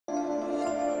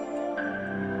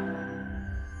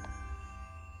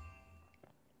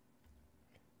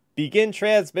Begin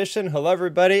transmission. Hello,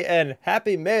 everybody, and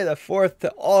happy May the 4th to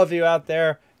all of you out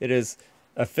there. It is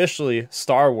officially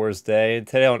Star Wars Day, and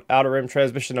today on Outer Rim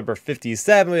transmission number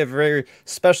 57, we have a very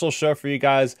special show for you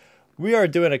guys. We are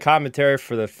doing a commentary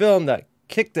for the film that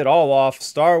kicked it all off,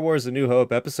 Star Wars A New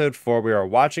Hope, Episode 4. We are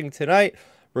watching tonight.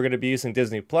 We're going to be using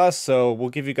Disney Plus, so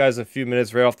we'll give you guys a few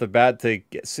minutes right off the bat to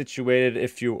get situated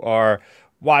if you are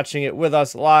watching it with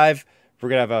us live. We're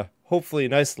going to have a hopefully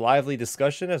nice lively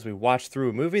discussion as we watch through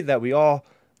a movie that we all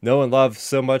know and love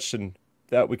so much, and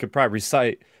that we could probably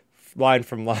recite line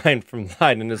from line from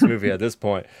line in this movie at this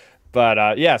point.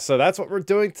 But yeah, so that's what we're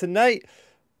doing tonight.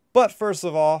 But first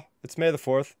of all, it's May the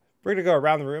 4th. We're going to go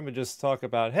around the room and just talk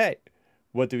about, hey,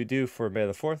 what do we do for May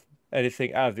the 4th?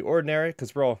 Anything out of the ordinary?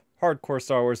 Because we're all hardcore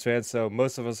Star Wars fans, so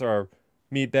most of us are,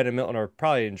 me, Ben, and Milton, are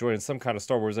probably enjoying some kind of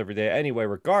Star Wars every day anyway,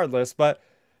 regardless. But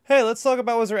hey, let's talk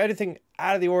about, was there anything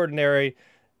out of the ordinary?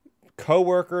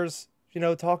 Co-workers,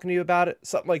 talking to you about it?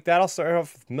 Something like that. I'll start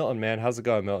off with Milton, man. How's it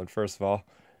going, Milton, first of all?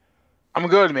 I'm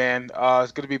good, man.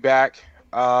 It's good to be back.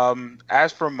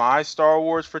 As for my Star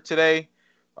Wars for today,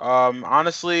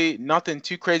 honestly, nothing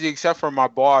too crazy except for my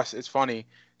boss. It's funny.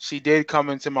 She did come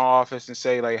into my office and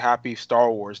say like Happy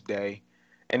Star Wars Day,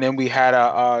 and then we had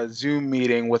a Zoom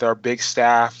meeting with our big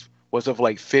staff. Was of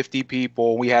like 50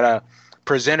 people. We had a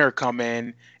presenter come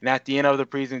in, and at the end of the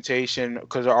presentation,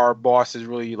 because our boss is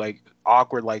really like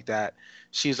awkward like that,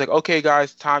 she's like, "Okay,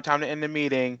 guys, time to end the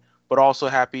meeting, but also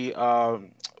happy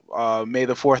May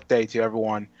the Fourth Day to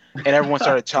everyone." And everyone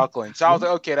started chuckling. So I was like,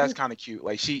 "Okay, that's kind of cute."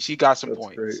 Like she got some That's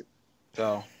great. points.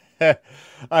 So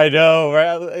I know,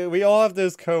 right? We all have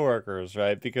those coworkers,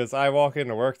 right? Because I walk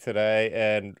into work today,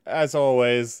 and as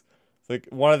always, like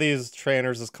one of these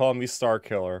trainers is calling me Star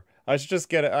Killer. I should just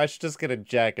get a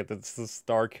jacket that's the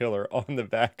Star Killer on the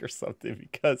back or something,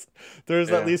 because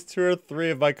there's at yeah, least two or three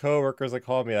of my coworkers that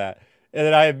call me that. And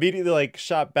then I immediately like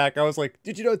shot back. I was like,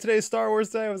 "Did you know today's Star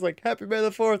Wars Day?" I was like, "Happy May the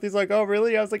 4th." He's like, "Oh,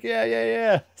 really?" I was like, "Yeah, yeah,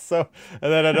 yeah." So,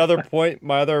 and then another point,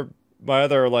 my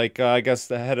other like I guess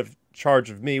the head of charge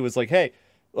of me was like, "Hey,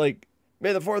 like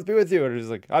May the 4th be with you." And he's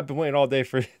like, "I've been waiting all day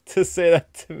for to say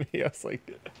that to me." I was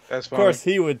like, that's of course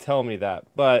funny. he would tell me that.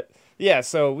 But yeah,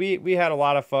 so we had a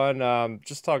lot of fun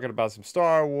just talking about some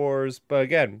Star Wars. But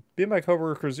again, me and my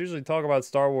coworkers usually talk about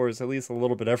Star Wars at least a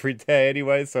little bit every day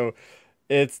anyway, so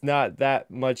it's not that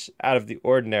much out of the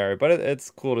ordinary. But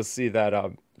it's cool to see that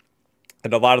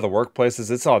in a lot of the workplaces,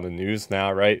 it's on the news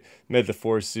now, right? May the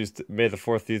Fourth used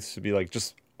to be like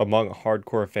just among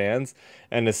hardcore fans,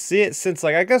 and to see it since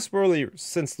like I guess really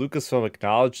since Lucasfilm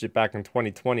acknowledged it back in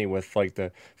 2020 with like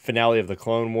the finale of the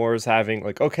Clone Wars, having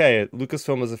like, okay,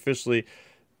 Lucasfilm is officially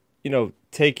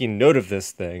taking note of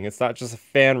this thing. It's not just a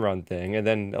fan run thing. And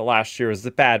then last year was the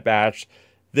Bad Batch.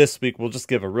 This week we'll just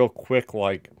give a real quick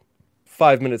like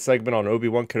 5 minute segment on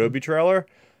Obi-Wan Kenobi trailer,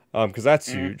 because that's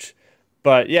Mhm. huge.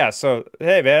 But yeah, so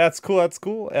hey man, that's cool. That's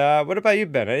cool. What about you,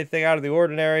 Ben? Anything out of the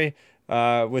ordinary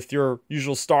with your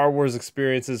usual Star Wars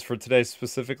experiences for today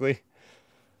specifically?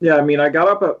 Yeah, I mean, I got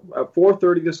up at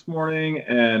 4:30 this morning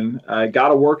and I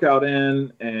got a workout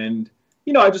in, and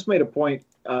I just made a point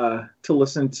to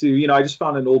listen to. I just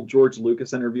found an old George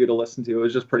Lucas interview to listen to. It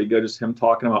was just pretty good, just him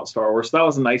talking about Star Wars. So that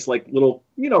was a nice, like, little,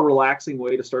 relaxing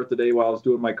way to start the day while I was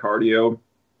doing my cardio.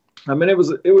 I mean, it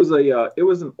was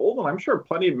an old one. I'm sure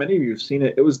many of you have seen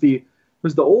it. It was the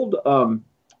old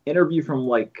interview from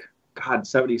like God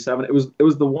 77. It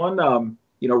was the one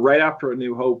right after A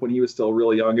New Hope when he was still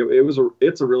really young.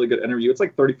 It's a really good interview. It's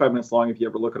like 35 minutes long if you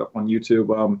ever look it up on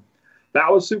YouTube. That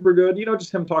was super good.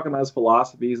 Just him talking about his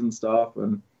philosophies and stuff,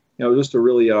 and just a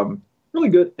really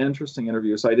good, interesting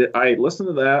interview. So I listened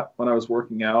to that when I was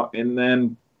working out, and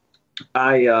then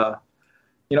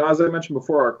as I mentioned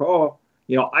before our call,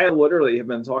 I literally have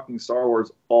been talking Star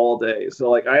Wars all day. So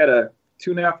like I had a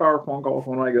 2.5 hour phone call with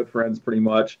one of my good friends pretty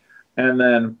much. And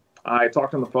then I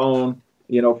talked on the phone,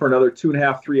 for another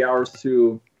 2.5, 3 hours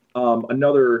to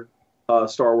another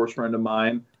Star Wars friend of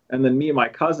mine. And then me and my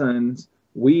cousins,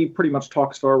 we pretty much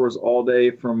talked Star Wars all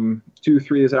day from 2,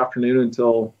 3 this afternoon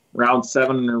until around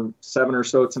seven or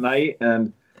so tonight.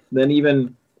 And then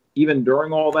even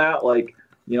during all that, like,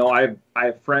 I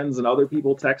have friends and other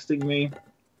people texting me,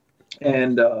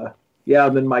 and yeah,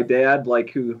 and then my dad, like,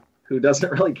 who doesn't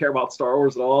really care about Star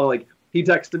Wars at all, like, he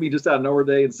texted me just out of nowhere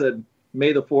day and said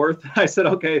May the 4th. I said,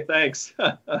 okay, thanks.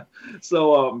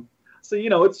 So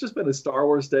it's just been a Star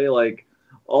Wars day, like,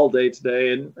 all day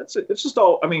today, and it's just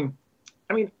all, I mean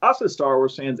us as Star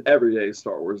Wars fans, every day is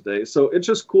Star Wars day, so it's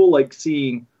just cool, like,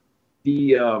 seeing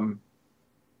the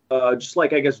just,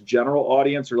 like, I guess general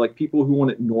audience, or like people who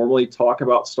want to normally talk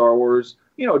about Star Wars,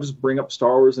 just bring up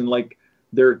Star Wars and, like,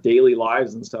 their daily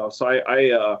lives and stuff. So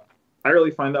I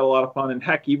really find that a lot of fun. And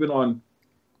heck, even on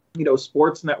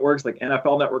sports networks like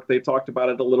NFL Network, they talked about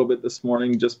it a little bit this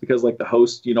morning, just because like the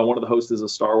host, one of the hosts is a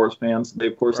Star Wars fan, so they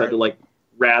of course had to like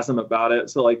razz him about it.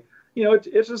 So like,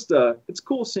 it's just it's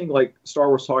cool seeing like Star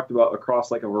Wars talked about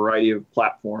across like a variety of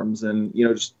platforms and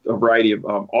just a variety of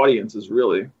audiences,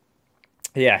 really.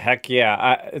 Yeah, heck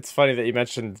yeah. It's funny that you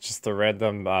mentioned just the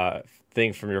random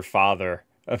thing from your father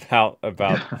about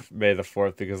May the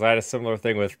 4th, because I had a similar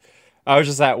thing with, I was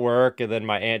just at work and then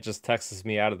my aunt just texts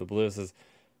me out of the blue and says,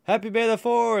 Happy May the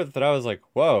 4th. And I was like,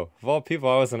 whoa, of all people,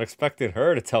 I wasn't expecting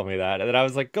her to tell me that. And then I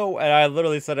was like, go. And I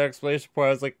literally said an explanation point.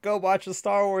 I was like, go watch a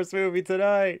Star Wars movie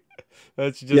tonight.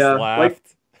 And she just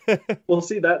laughed. Well,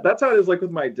 see, that's how it is like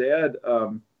with my dad.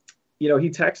 He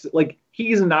texts, like,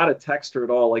 he's not a texter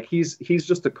at all. Like, he's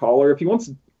just a caller. If he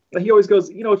wants, he always goes,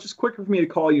 it's just quicker for me to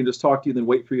call you and just talk to you than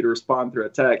wait for you to respond through a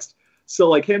text. So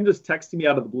like him just texting me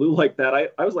out of the blue like that,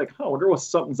 I was like, I wonder what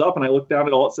something's up. And I look down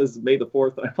and all it says is May the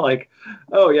 4th. And I'm like,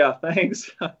 oh yeah,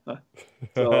 thanks.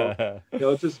 So,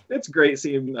 it's great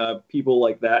seeing people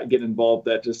like that get involved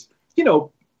that just,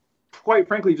 quite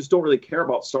frankly, just don't really care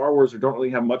about Star Wars or don't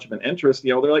really have much of an interest.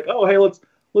 They're like, oh, hey,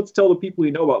 let's tell the people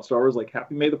about Star Wars, like,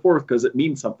 Happy May the 4th, because it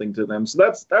means something to them. So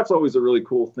that's always a really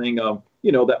cool thing,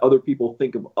 that other people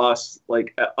think of us,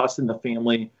 like us in the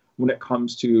family, when it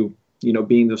comes to,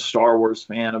 being the Star Wars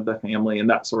fan of the family and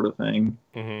that sort of thing.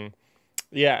 Mm-hmm.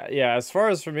 Yeah. As far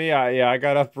as for me, I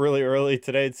got up really early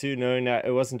today too, knowing that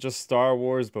it wasn't just Star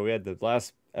Wars, but we had the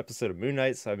last episode of Moon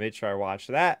Knight, so I made sure I watched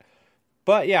that.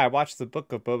 But yeah, I watched the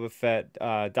Book of Boba Fett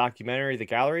documentary, The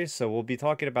Gallery, so we'll be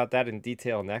talking about that in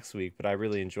detail next week, but I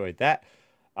really enjoyed that.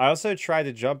 I also tried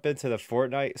to jump into the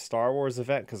Fortnite Star Wars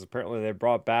event, because apparently they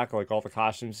brought back like all the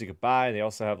costumes you could buy, and they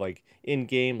also have like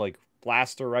in-game like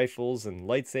blaster rifles and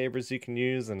lightsabers you can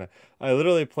use. And I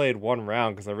literally played one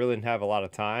round because I really didn't have a lot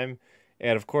of time.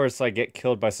 And of course, I get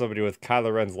killed by somebody with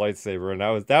Kylo Ren's lightsaber,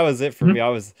 and that was it for me. I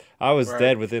was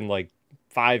dead within like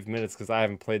 5 minutes because I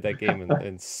haven't played that game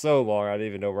in so long. I didn't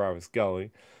even know where I was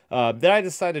going. Then I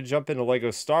decided to jump into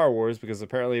Lego Star Wars because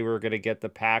apparently we were going to get the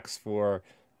packs for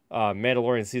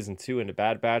Mandalorian Season 2 and the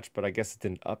Bad Batch, but I guess it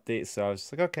didn't update. So I was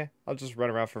just like, okay, I'll just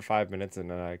run around for 5 minutes, and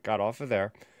then I got off of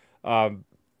there.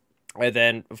 And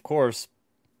then, of course,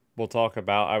 we'll talk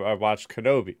about, I watched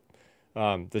Kenobi,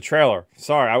 the trailer.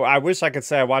 Sorry, I wish I could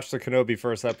say I watched the Kenobi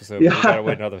first episode, but we gotta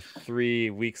wait another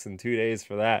 3 weeks and 2 days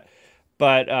for that.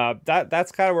 But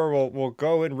that's kind of where we'll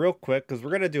go in real quick, because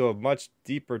we're gonna do a much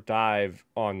deeper dive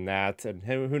on that, and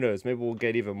who knows, maybe we'll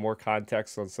get even more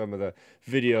context on some of the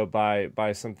video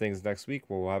by some things next week,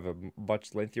 where we'll have a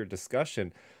much lengthier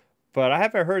discussion. But I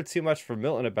haven't heard too much from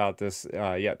Milton about this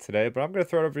yet today, but I'm going to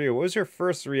throw it over to you. What was your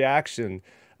first reaction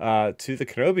to the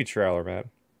Kenobi trailer, man?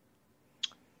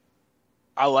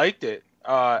 I liked it.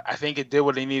 I think it did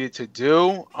what it needed to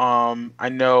do. I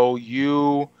know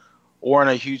you weren't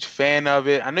a huge fan of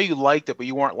it. I know you liked it, but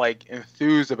you weren't like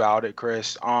enthused about it,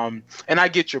 Chris. And I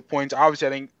get your points. Obviously,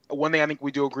 I think one thing I think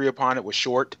we do agree upon, it was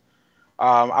short.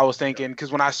 I was thinking,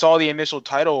 because when I saw the initial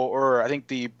title, or I think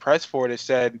the press for it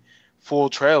said full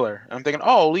trailer, I'm thinking,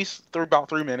 oh, at least about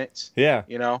 3 minutes. Yeah.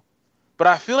 But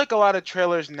I feel like a lot of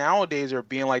trailers nowadays are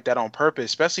being like that on purpose,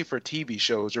 especially for TV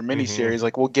shows or miniseries. Mm-hmm.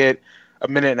 Like, we'll get a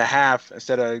minute and a half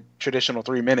instead of traditional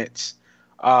 3 minutes.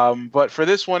 But for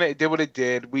this one, it did what it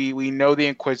did. We know the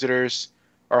Inquisitors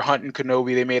are hunting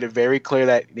Kenobi. They made it very clear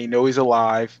that they know he's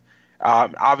alive.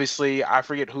 Obviously, I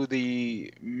forget who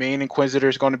the main Inquisitor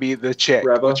is going to be. The chick.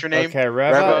 Reva. What's her name? Okay,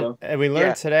 Reva. And we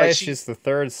learned today she's the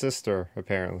third sister,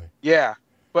 apparently. Yeah,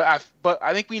 but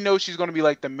I think we know she's going to be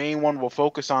like the main one we'll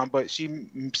focus on. But she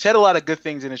said a lot of good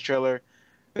things in this trailer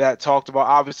that talked about,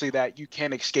 obviously, that you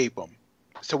can't escape him.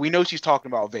 So we know she's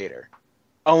talking about Vader.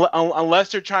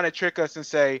 Unless they're trying to trick us and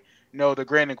say, no, the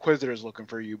Grand Inquisitor is looking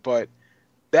for you. But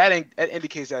that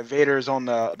indicates that Vader is on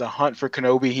the hunt for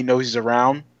Kenobi. He knows he's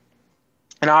around.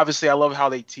 And obviously, I love how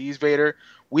they tease Vader.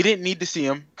 We didn't need to see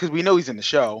him because we know he's in the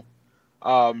show.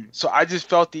 So I just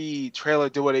felt the trailer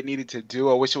did what it needed to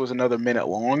do. I wish it was another minute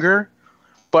longer.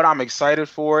 But I'm excited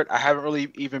for it. I haven't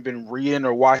really even been reading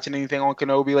or watching anything on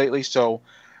Kenobi lately. So,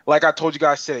 like I told you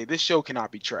guys today, this show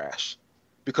cannot be trash.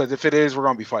 Because if it is, we're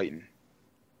going to be fighting.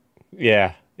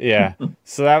 Yeah.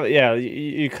 So that,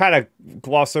 you kind of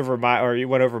glossed over you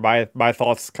went over my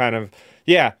thoughts kind of.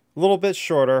 Yeah, a little bit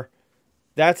shorter.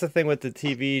 That's the thing with the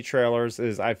TV trailers,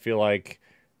 is I feel like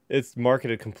it's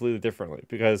marketed completely differently,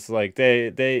 because like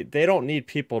they don't need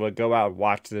people to go out and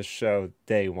watch this show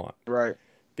day one. Right.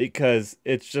 because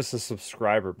it's just a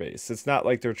subscriber base. It's not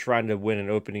like they're trying to win an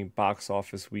opening box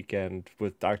office weekend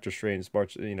with Doctor Strange,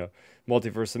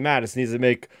 Multiverse of Madness needs to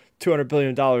make $200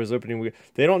 billion opening week.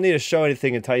 They don't need to show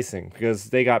anything enticing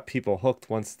because they got people hooked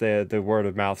once the word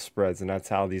of mouth spreads, and that's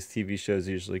how these TV shows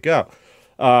usually go.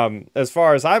 As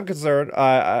far as I'm concerned,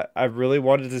 I really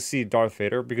wanted to see Darth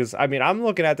Vader because I'm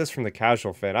looking at this from the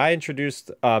casual fan. I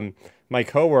introduced my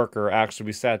coworker. Actually,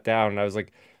 we sat down and I was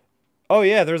like, "Oh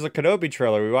yeah, there's a Kenobi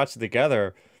trailer. We watched it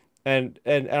together." And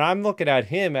I'm looking at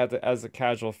him as a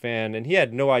casual fan, and he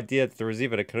had no idea that there was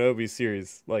even a Kenobi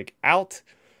series like out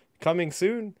coming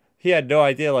soon. He had no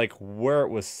idea like where it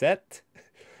was set.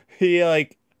 He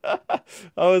like I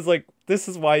was like, this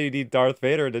is why you need Darth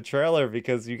Vader in the trailer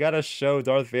because you got to show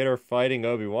Darth Vader fighting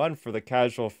Obi-Wan for the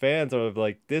casual fans, or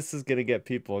like this is gonna get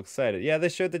people excited. Yeah, they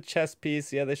showed the chess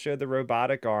piece. Yeah, they showed the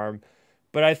robotic arm,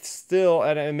 but I still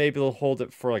and maybe they'll hold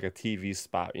it for like a TV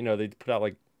spot. They put out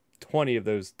like 20 of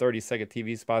those 30-second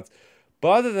TV spots. But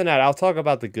other than that, I'll talk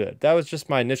about the good. That was just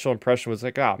my initial impression was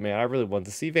like, oh man, I really wanted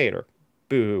to see Vader.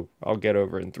 Boo-hoo. I'll get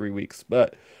over it in 3 weeks.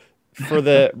 But for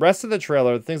the rest of the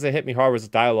trailer, the things that hit me hard was the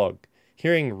dialogue.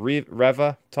 Hearing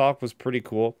Reva talk was pretty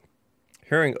cool.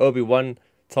 Hearing Obi-Wan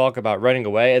talk about running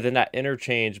away, and then that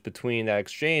exchange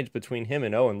between him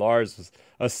and Owen Lars was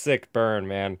a sick burn,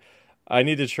 man. I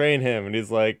need to train him. And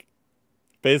he's like,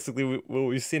 basically,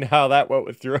 we've seen how that went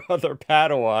with your other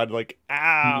Padawan. Like,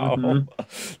 ow.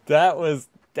 Mm-hmm. That was,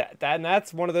 and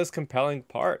that's one of those compelling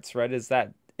parts, right? Is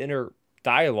that inner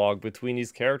dialogue between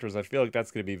these characters. I feel like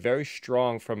that's going to be very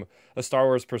strong from a Star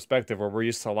Wars perspective where we're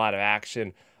used to a lot of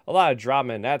action, a lot of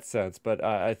drama in that sense. But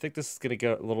I think this is going to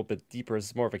go a little bit deeper.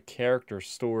 It's more of a character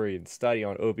story and study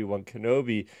on Obi-Wan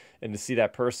Kenobi, and to see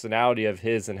that personality of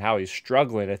his and how he's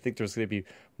struggling. I think there's going to be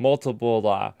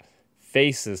multiple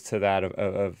faces to that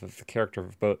of the character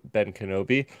of Ben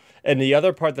Kenobi. And the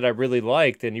other part that I really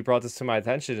liked, and you brought this to my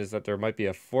attention, is that there might be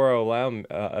a 4OM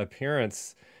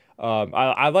appearance.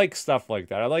 I like stuff like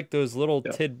that. I like those little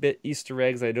tidbit Easter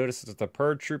eggs. I noticed that the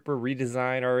Purge Trooper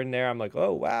redesign are in there. I'm like,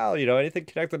 oh, wow. Anything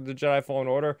connected to Jedi Fallen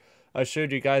Order. I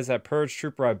showed you guys that Purge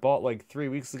Trooper I bought like 3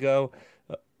 weeks ago.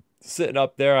 Sitting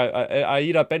up there. I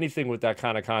eat up anything with that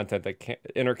kind of content,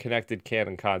 interconnected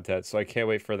canon content. So I can't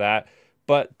wait for that.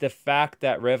 But the fact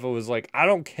that Reva was like, I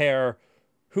don't care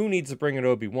who needs to bring in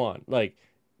Obi-Wan. Like,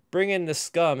 bring in the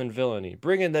scum and villainy.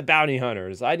 Bring in the bounty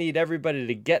hunters. I need everybody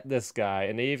to get this guy.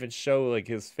 And they even show like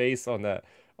his face on that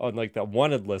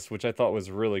wanted list, which I thought was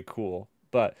really cool.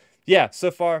 But yeah, so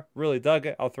far, really dug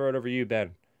it. I'll throw it over to you,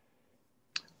 Ben.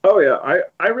 Oh yeah,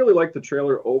 I really liked the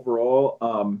trailer overall.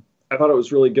 I thought it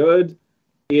was really good.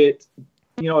 It,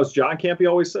 as John Campy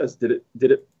always says, did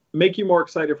it make you more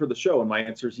excited for the show? And my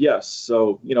answer is yes.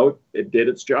 So, it did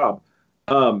its job.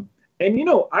 And,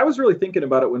 I was really thinking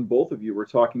about it when both of you were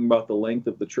talking about the length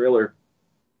of the trailer.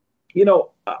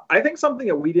 I think something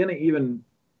that we didn't even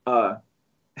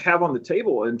have on the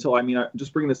table until, I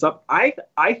just bring this up.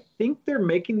 I think they're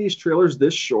making these trailers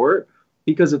this short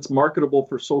because it's marketable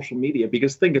for social media.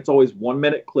 Because think it's always 1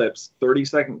 minute clips,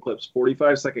 30-second clips,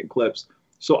 45-second clips.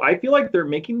 So I feel like they're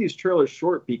making these trailers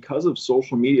short because of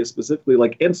social media, specifically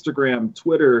like Instagram,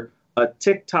 Twitter,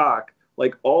 TikTok,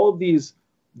 like all of these.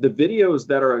 The videos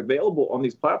that are available on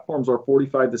these platforms are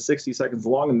 45 to 60 seconds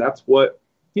long. And that's what,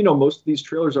 most of these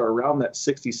trailers are around that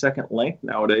 60-second length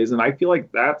nowadays. And I feel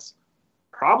like that's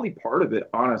probably part of it,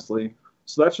 honestly.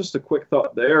 So that's just a quick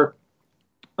thought there.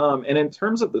 And in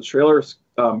terms of the trailer's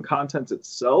content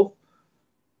itself,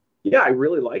 yeah, I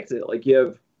really liked it. Like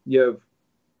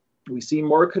we see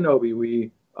more Kenobi.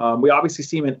 We obviously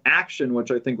see him in action,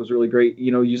 which I think was really great.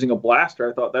 Using a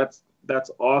blaster, I thought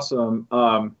that's awesome.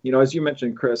 As you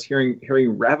mentioned, Chris, hearing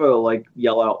Reva like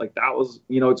yell out, like that was,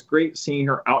 it's great seeing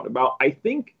her out and about. I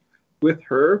think with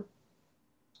her,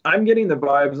 I'm getting the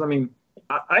vibes.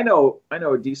 I know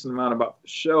a decent amount about the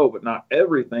show, but not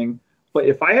everything. But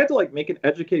if I had to like make an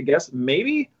educated guess,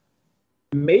 maybe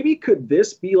could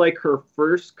this be like her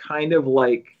first kind of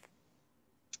like,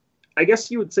 I guess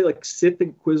you would say like Sith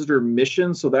Inquisitor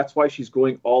mission. So that's why she's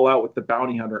going all out with the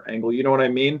bounty hunter angle. You know what I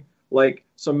mean? Like,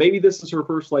 so maybe this is her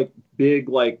first like big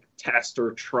like test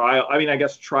or trial. I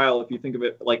guess trial if you think of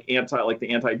it like the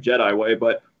anti-Jedi way,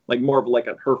 but like more of like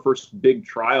her first big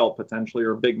trial potentially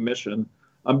or big mission.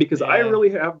 Because I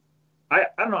really have, I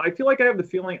don't know. I feel like I have the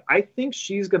feeling. I think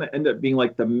she's going to end up being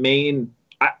like the main.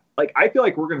 I feel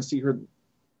like we're going to see her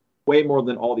way more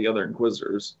than all the other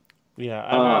Inquisitors.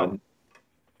 Yeah.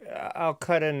 I'll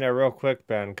cut in there real quick,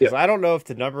 Ben, because I don't know if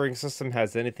the numbering system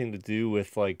has anything to do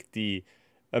with like the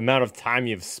amount of time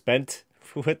you've spent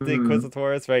with the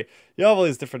Inquisitors, right? You have all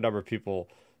these different number of people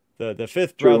the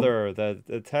fifth True. brother,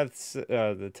 the tenth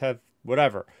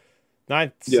whatever,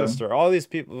 ninth Yeah. sister. All these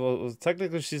people. Well,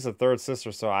 technically, she's a third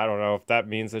sister, so I don't know if that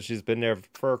means that she's been there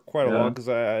for quite a Yeah. long. Because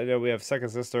I know we have second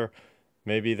sister.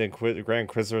 Maybe then Grand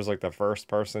Inquisitor is like the first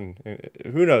person.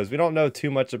 Who knows? We don't know too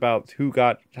much about who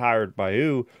got hired by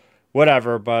who,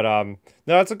 whatever. But no,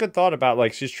 that's a good thought about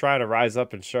like she's trying to rise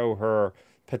up and show her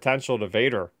potential to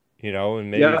Vader,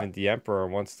 and maybe Yeah. even the Emperor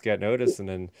wants to get noticed and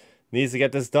then needs to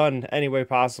get this done any way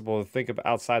possible. Think of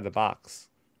outside the box.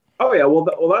 Oh yeah, well,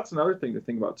 that's another thing to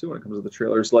think about too when it comes to the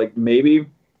trailers. Like maybe,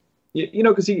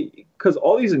 because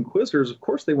all these Inquisitors, of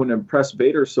course, they want to impress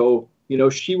Vader, so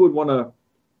she would want to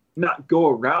not go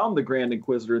around the Grand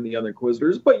Inquisitor and the other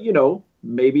Inquisitors, but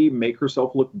maybe make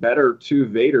herself look better to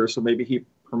Vader, so maybe he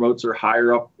promotes her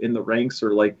higher up in the ranks,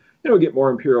 or like get more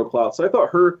Imperial clout. So I thought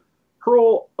her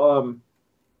whole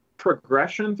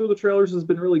progression through the trailers has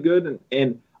been really good,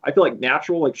 and I feel like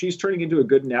natural, like she's turning into a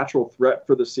good natural threat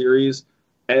for the series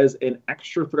as an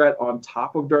extra threat on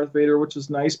top of Darth Vader, which is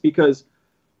nice because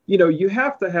you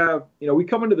have to have we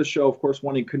come into the show, of course,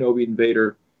 wanting Kenobi and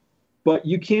Vader, but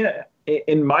you can't,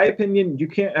 in my opinion, you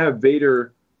can't have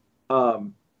Vader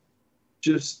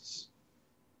just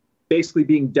basically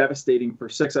being devastating for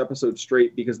 6 episodes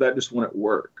straight, because that just wouldn't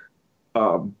work.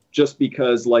 Just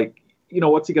because, like,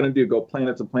 what's he going to do? Go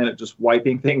planet to planet just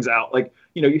wiping things out? Like,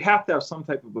 you have to have some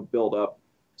type of a build-up.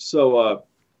 So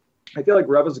I feel like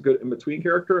Rev is a good in-between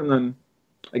character. And then,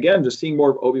 again, just seeing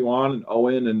more of Obi-Wan and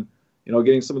Owen and,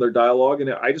 getting some of their dialogue.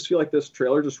 And I just feel like this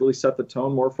trailer just really set the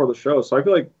tone more for the show. So I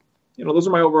feel like, those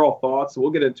are my overall thoughts.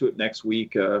 We'll get into it next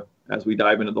week as we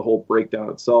dive into the whole breakdown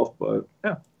itself. But,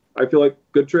 yeah, I feel like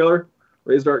good trailer,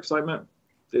 raised our excitement,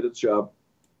 did its job.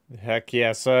 Heck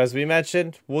yeah. So as we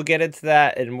mentioned, we'll get into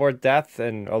that in more depth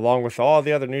and along with all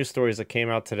the other news stories that came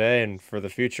out today and for the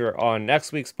future on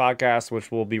next week's podcast,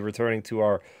 which will be returning to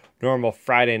our normal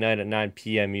Friday night at 9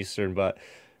 p.m. Eastern. But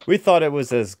we thought it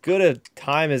was as good a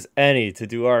time as any to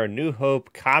do our New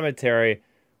Hope commentary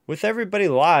with everybody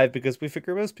live, because we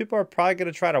figure most people are probably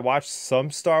going to try to watch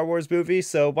some Star Wars movie.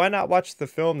 So why not watch the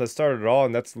film that started it all?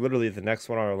 And that's literally the next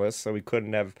one on our list. So we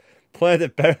couldn't have planned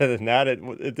it better than that.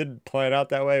 It didn't plan out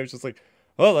that way. It was just like,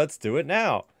 oh, let's do it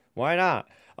now. Why not?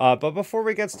 But before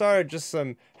we get started, just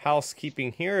some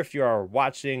housekeeping here. If you are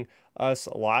watching us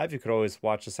live, you could always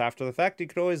watch us after the fact. You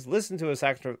could always listen to us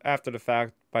after the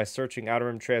fact by searching Outer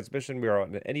Rim Transmission. We are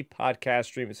on any podcast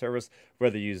streaming service,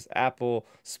 whether you use Apple,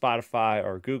 Spotify,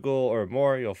 or Google or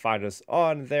more. You'll find us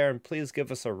on there. And please give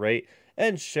us a rate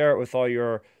and share it with all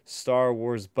your Star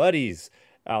Wars buddies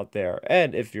out there.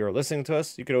 And if you're listening to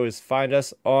us, you can always find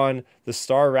us on the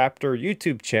Star Raptor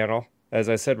YouTube channel, as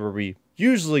I said, where we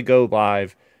usually go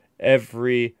live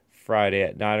every Friday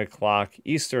at 9 o'clock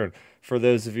Eastern. For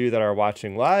those of you that are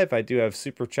watching live, I do have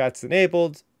super chats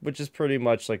enabled, which is pretty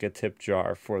much like a tip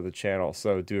jar for the channel.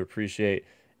 So do appreciate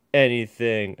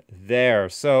anything there.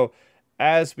 So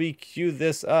as we cue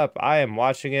this up, I am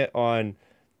watching it on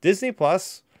Disney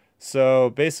Plus. So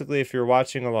basically, if you're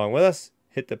watching along with us,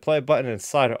 hit the play button and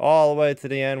slide it all the way to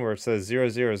the end where it says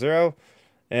 000.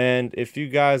 And if you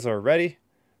guys are ready,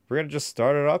 we're going to just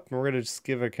start it up and we're going to just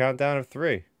give a countdown of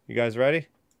 3. You guys ready?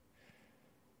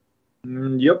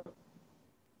 Yep.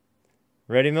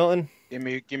 Ready, Milton?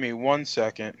 Give me 1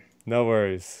 second. No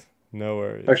worries.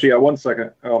 Actually, yeah, 1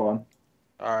 second. Hold on.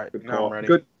 All right, Good now call. I'm ready.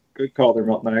 Good call there,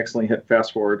 Milton. I accidentally hit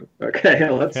fast forward. Okay,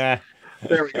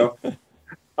 there we go.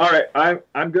 All right,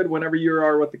 I'm good whenever you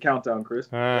are with the countdown, Chris.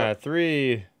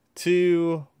 3,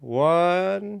 2,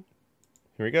 1.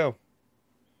 Here we go.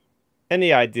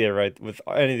 Any idea, right, with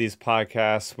any of these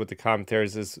podcasts, with the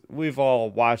commentaries, is we've all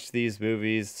watched these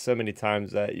movies so many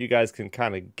times that you guys can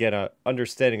kind of get an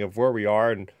understanding of where we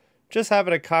are and just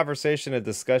having a conversation, a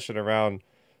discussion around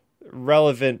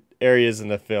relevant areas in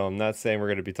the film. Not saying we're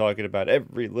going to be talking about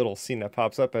every little scene that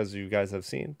pops up, as you guys have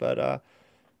seen, but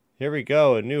here we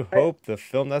go. A New Hope, the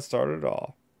film that started it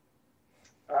all.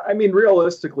 I mean,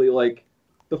 realistically, like,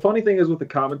 the funny thing is with the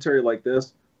commentary like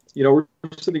this, we're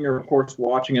sitting here, of course,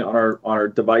 watching it on our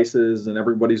devices, and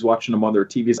everybody's watching them on their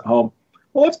TVs at home.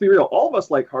 Well, let's be real. All of us,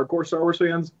 like hardcore Star Wars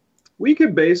fans, we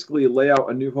could basically lay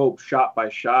out A New Hope shot by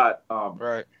shot,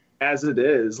 Right. as it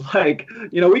is. Like,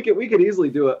 we could easily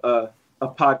do a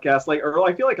podcast, like, or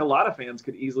I feel like a lot of fans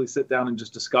could easily sit down and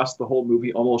just discuss the whole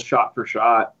movie almost shot for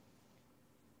shot.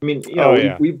 I mean,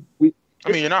 we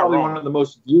I mean, you're not probably wrong. one of the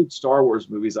most viewed Star Wars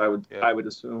movies, I would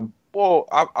assume. Well,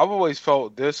 I've always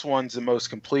felt this one's the most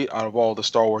complete out of all the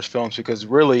Star Wars films, because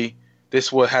really,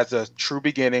 this one has a true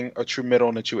beginning, a true middle,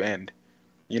 and a true end.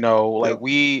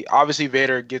 We obviously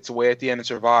Vader gets away at the end and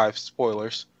survives.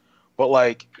 Spoilers, but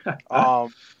like,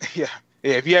 yeah.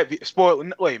 Yeah, if you have spoil,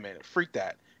 wait a minute, freak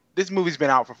that. This movie's been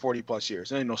out for 40 plus years.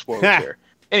 There ain't no spoilers here.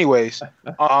 Anyways,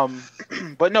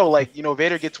 but no, like, you know,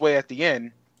 Vader gets away at the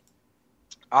end,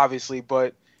 obviously,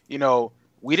 but you know,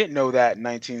 we didn't know that in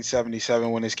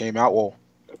 1977 when this came out. Well,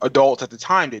 adults at the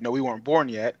time didn't know, we weren't born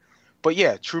yet. But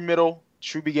yeah, true middle,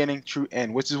 true beginning, true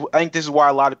end, which is, I think this is why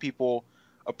a lot of people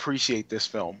appreciate this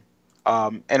film.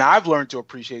 And I've learned to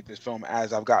appreciate this film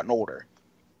as I've gotten older.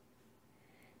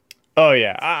 Oh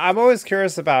yeah, I'm always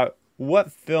curious about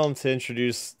what film to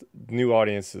introduce new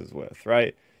audiences with,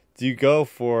 right? Do you go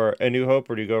for A New Hope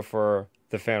or do you go for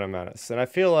The Phantom Menace? And I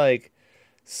feel like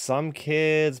some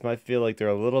kids might feel like they're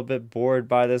a little bit bored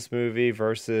by this movie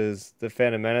versus The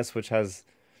Phantom Menace, which has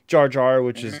Jar Jar,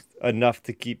 which is enough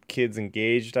to keep kids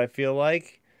engaged, I feel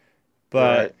like.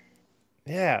 But Right.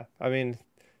 yeah, I mean,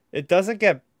 it doesn't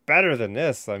get better than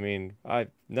this. I mean,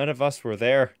 none of us were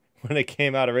there when it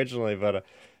came out originally, but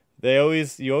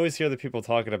you always hear the people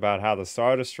talking about how the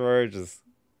Star Destroyer just,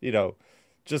 you know,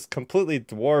 just completely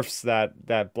dwarfs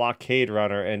that blockade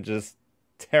runner and just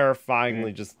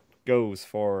terrifyingly just goes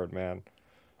forward, man.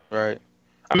 Right.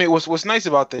 I mean, what's nice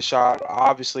about this shot,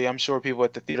 obviously, I'm sure people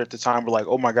at the theater at the time were like,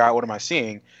 "Oh my God, what am I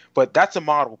seeing?" But that's a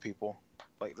model, people.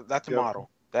 Like, that's a Yep. model.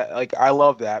 That, like, I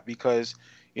love that because,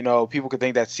 you know, people could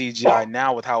think that's CGI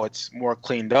now with how it's more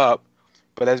cleaned up,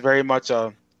 but that's very much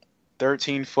a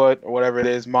 13-foot or whatever it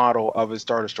is model of a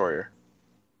Star Destroyer.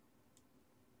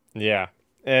 Yeah.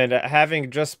 And having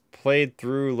just played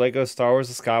through Lego Star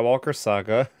Wars: The Skywalker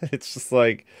Saga, it's just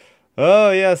like,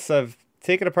 oh yes, I've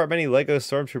taken apart many Lego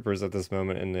Stormtroopers at this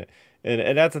moment,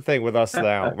 and that's the thing with us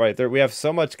now, right? There we have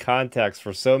so much context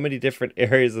for so many different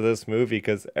areas of this movie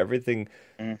because everything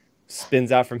Mm.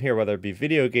 spins out from here, whether it be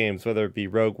video games, whether it be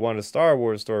Rogue One, a Star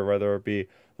Wars story, whether it be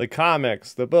the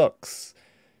comics, the books.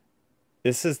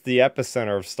 This is the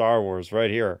epicenter of Star Wars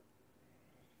right here.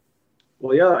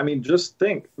 Well, yeah, I mean, just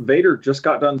think, Vader just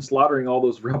got done slaughtering all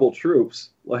those rebel troops.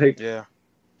 Like, Yeah.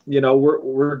 you know,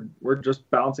 we're just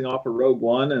bouncing off of Rogue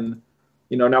One, and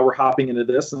you know, now we're hopping into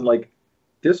this, and like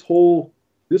this whole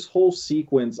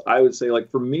sequence, I would say, like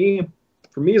for me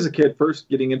as a kid, first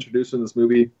getting introduced in this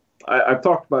movie, I've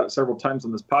talked about it several times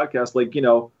on this podcast. Like, you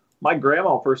know, my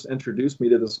grandma first introduced me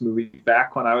to this movie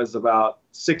back when I was about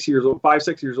 6 years old, 5,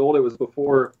 6 years old. It was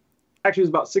before, actually, it was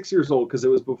about 6 years old because it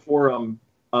was before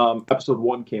episode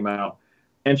 1 came out.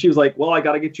 And she was like, "Well, I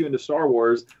got to get you into Star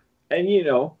Wars." And, you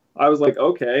know, I was like,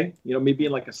 okay, you know, me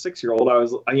being like a 6 year old,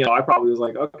 I probably was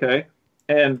like, okay.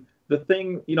 And the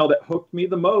thing, you know, that hooked me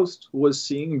the most was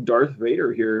seeing Darth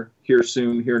Vader here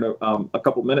soon, here in a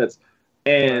couple minutes.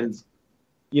 And,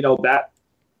 you know, that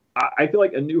I feel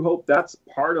like A New Hope, that's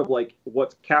part of like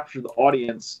what captured the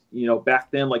audience, you know, back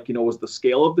then, like, you know, was the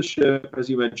scale of the ship, as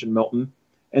you mentioned, Milton.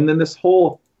 And then this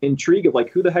whole intrigue of like,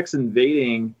 who the heck's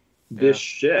invading this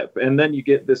ship? And then you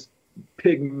get this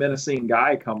big menacing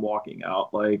guy come walking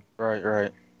out. Like,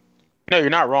 Right. No, you're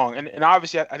not wrong. And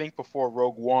obviously, I think before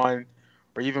Rogue One,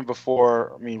 or even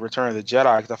before, I mean, Return of the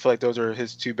Jedi, because I feel like those are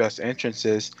his two best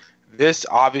entrances. This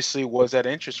obviously was that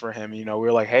interest for him. You know, we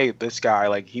were like, hey, this guy,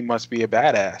 like, he must be a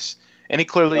badass, and he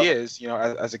clearly is. You know,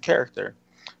 as a character.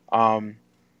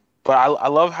 But I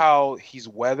love how he's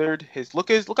weathered. Look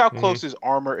how close his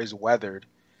armor is weathered.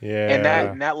 Yeah.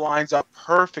 And that lines up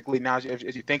perfectly now.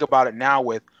 If you think about it now,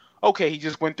 with okay, he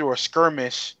just went through a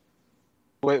skirmish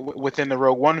within the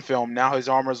Rogue One film. Now his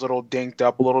armor's a little dinked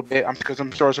up a little bit because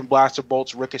I'm sure some blaster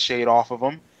bolts ricocheted off of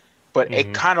him. But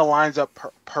it kind of lines up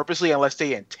purposely, unless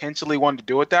they intentionally wanted to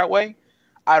do it that way.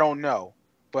 I don't know.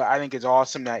 But I think it's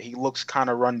awesome that he looks kind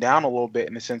of run down a little bit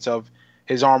in the sense of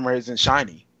his armor isn't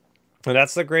shiny. And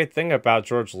that's the great thing about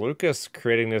George Lucas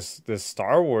creating this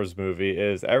Star Wars movie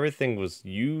is everything was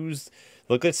used.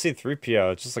 Look at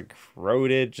C-3PO. It's just like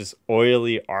corroded, just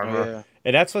oily armor. Yeah.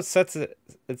 And that's what sets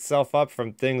itself up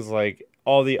from things like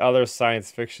all the other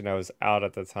science fiction that was out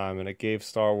at the time. And it gave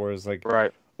Star Wars like,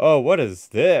 Right. oh, what is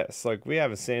this? Like, we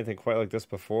haven't seen anything quite like this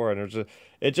before. And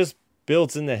it just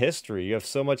builds into history. You have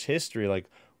so much history. Like,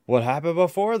 what happened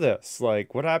before this?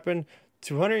 Like, what happened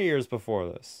 200 years before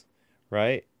this?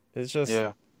 Right? It's just,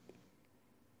 Yeah.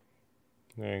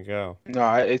 there you go.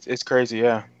 No, it's crazy.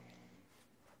 Yeah.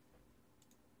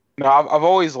 No, I've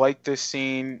always liked this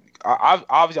scene.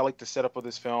 Obviously I like the setup of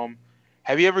this film.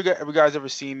 Have you ever guys ever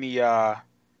seen the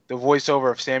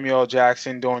voiceover of Samuel L.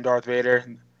 Jackson doing Darth Vader?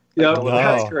 yeah, No.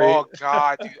 that's great. Oh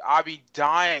God, dude, I'll be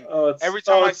dying every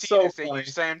time I see this. They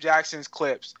use Sam Jackson's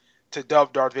clips to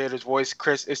dub Darth Vader's voice.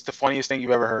 Chris, it's the funniest thing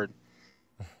you've ever heard.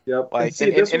 Yep. Like, see,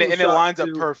 and this was a it shot lines up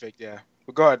too. perfect. Yeah.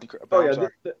 But go ahead. Oh I'm yeah, sorry.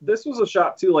 this was a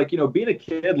shot too. Like, you know, being a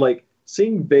kid, like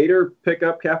seeing Vader pick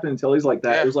up Captain Antilles like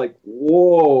that, Yeah. it was like,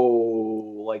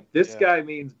 whoa, like this Yeah. guy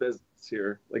means business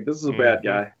here. Like this is a bad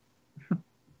guy.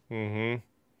 Mm-hmm.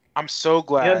 I'm so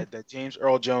glad And that James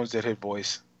Earl Jones did his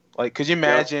voice. Like, could you yep,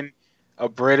 imagine a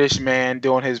British man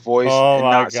doing his voice Oh and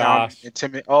my not sound gosh.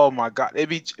 intimidating? Oh my God, it'd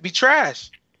be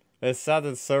trash. It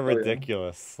sounded so oh yeah,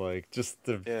 ridiculous. Like just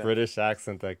the Yeah. British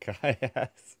accent that guy has.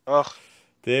 Ugh.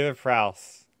 David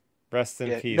Prowse. Rest in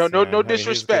Yeah. No, peace, no, no man. I mean, he was good.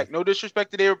 disrespect. No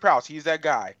disrespect to David Prowse. He's that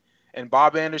guy. And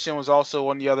Bob Anderson was also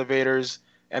one of the other Vaders.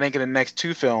 I think in the next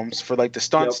two films for like the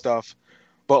stunt yep. stuff.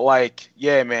 But like,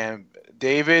 yeah, man,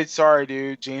 David. Sorry,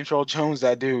 dude. James Earl Jones,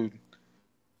 that dude.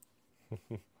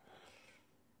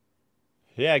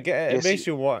 Yeah, it Yes, makes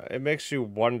it makes you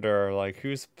wonder like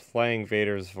who's playing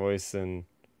Vader's voice in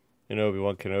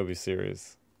Obi-Wan Kenobi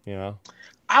series, you know?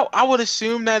 I would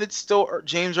assume that it's still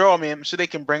James Earl. I mean, I'm sure they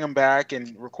can bring him back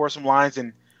and record some lines,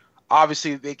 and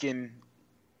obviously they can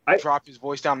I drop his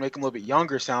voice down, make him a little bit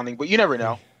younger sounding. But you never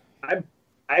know. I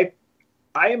I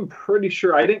I am pretty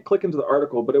sure I didn't click into the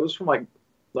article, but it was from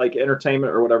like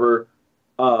entertainment or whatever,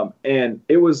 and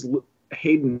it was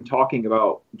Hayden talking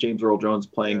about James Earl Jones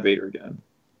playing Yeah. Vader again.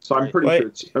 So I'm Right. pretty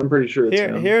Wait, sure I'm pretty sure it's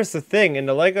him. here's the thing. In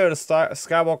the Lego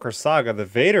Skywalker saga, the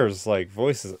Vader's like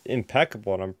voice is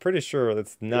impeccable, and I'm pretty sure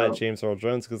it's not Yeah. James Earl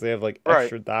Jones because they have like Right.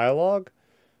 extra dialogue.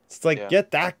 It's like Yeah. get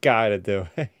that guy to do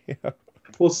it. You know?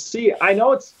 Well, see, I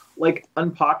know it's like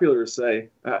unpopular to say.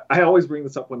 I always bring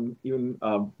this up when even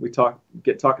we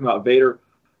get talking about Vader,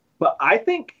 but I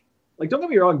think, like, don't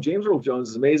get me wrong, James Earl Jones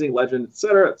is amazing, legend, et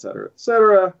cetera, et cetera, et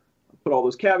cetera. Put all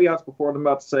those caveats before what I'm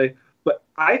about to say, but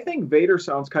I think Vader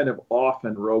sounds kind of off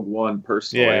in Rogue One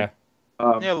personally. Yeah.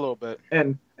 Yeah, a little bit.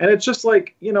 And it's just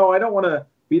like, I don't want to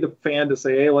be the fan to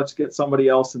say, hey, let's get somebody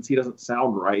else since he doesn't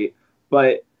sound right,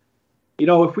 but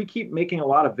if we keep making a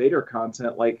lot of Vader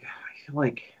content, like, I feel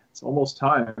like it's almost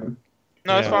time.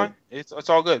 No, it's Yeah. fine. It's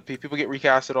all good. People get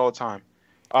recasted all the time.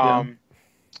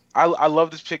 I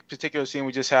love this particular scene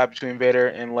we just had between Vader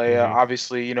and Leia. Mhm.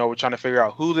 Obviously, we're trying to figure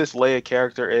out who this Leia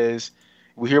character is.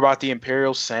 We hear about the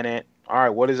Imperial Senate. All right,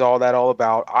 what is all that all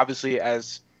about? Obviously,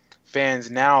 as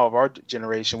fans now of our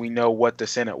generation, we know what the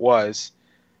Senate was.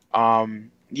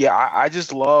 Yeah, I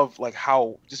just love like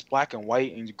how just black and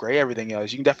white and gray everything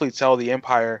is. You can definitely tell the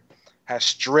Empire has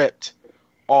stripped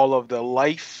all of the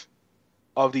life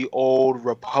of the old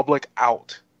Republic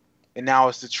out, and now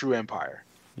it's the true Empire.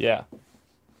 Yeah.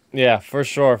 Yeah, for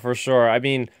sure, for sure. I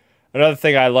mean, another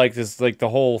thing I liked is like the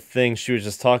whole thing she was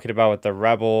just talking about with the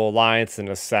Rebel Alliance and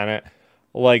the Senate.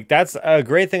 Like that's a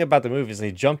great thing about the movies.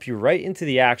 They jump you right into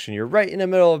the action. You're right in the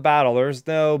middle of battle. There's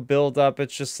no build up.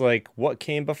 It's just like what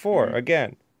came before. Mhm.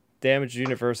 Again, damaged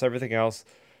universe, everything else.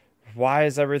 Why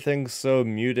is everything so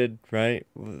muted, right?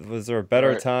 Was there a better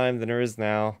Right. time than there is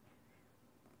now?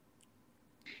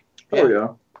 Oh yeah.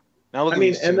 Now look I at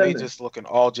mean, these two. and They then just looking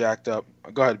all jacked up.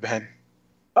 Go ahead, Ben.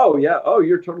 oh yeah. Oh,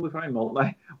 you're totally fine,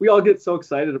 Milton. We all get so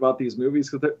excited about these movies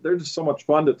because they're just so much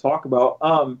fun to talk about.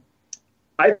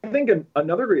 I think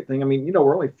another great thing. I mean,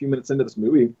 we're only a few minutes into this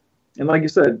movie, and like you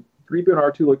said, 3PO and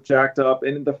R2 look jacked up,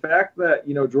 and the fact that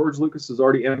George Lucas is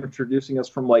already introducing us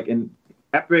from like an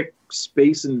epic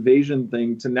space invasion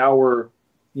thing to now we're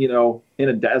in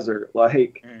a desert.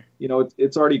 Like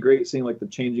it's already great seeing like the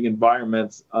changing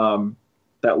environments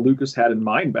that Lucas had in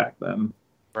mind back then.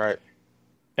 Right.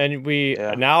 And we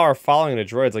Yeah. now are following the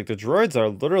droids. Like the droids are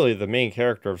literally the main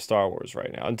character of Star Wars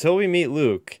right now. Until we meet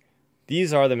Luke,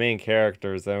 these are the main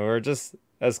characters, and we're just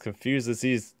as confused as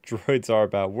these droids are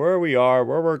about where we are,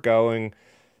 where we're going.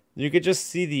 You could just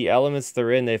see the elements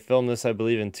they're in. They filmed this, I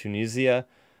believe, in Tunisia.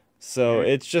 So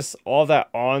it's just all that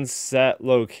on-set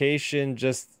location.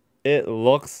 Just it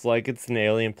looks like it's an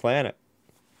alien planet.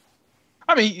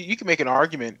 I mean, you can make an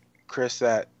argument, Chris,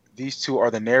 that these two are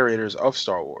the narrators of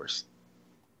Star Wars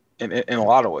in a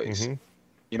lot of ways.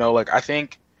 Mhm. Like I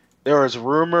think there was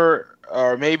rumor,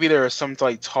 or maybe there was some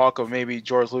like talk of maybe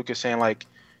George Lucas saying like,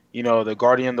 the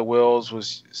Guardian of the Whills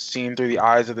was seen through the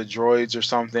eyes of the droids or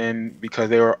something because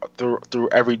they were through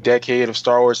every decade of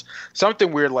Star Wars,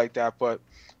 something weird like that. But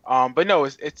no,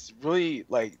 it's really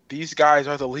like these guys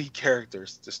are the lead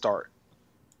characters to start.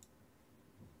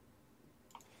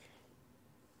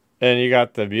 And you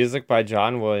got the music by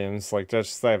John Williams, like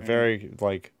just that very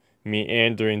like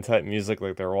meandering type music,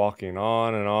 like they're walking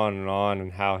on and on and on,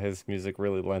 and how his music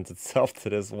really lends itself to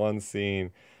this one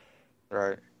scene.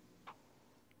 Right.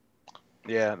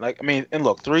 Yeah, like I mean, and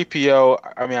look,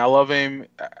 3PO. I mean, I love him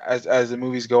as the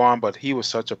movies go on, but he was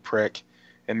such a prick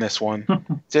in this one.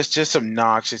 just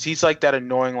obnoxious. He's like that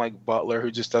annoying like butler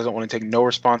who just doesn't want to take no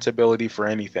responsibility for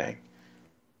anything.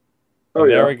 Oh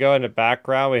And there yeah. we go in the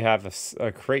background. We have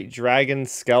a Crate Dragon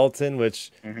skeleton,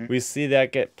 which Hmm. we see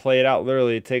that get played out.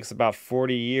 Literally, it takes about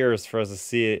 40 years for us to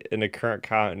see it in the current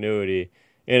continuity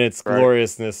in its Right.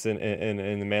 gloriousness in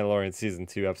The Mandalorian Season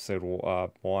 2, Episode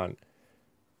 1.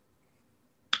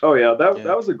 Oh yeah, that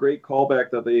Yeah. was a great callback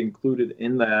that they included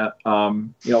in that.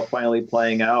 Finally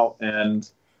playing out, and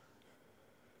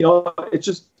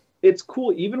it's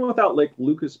cool even without like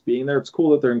Lucas being there. It's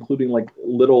cool that they're including like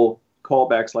little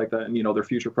callbacks like that, and their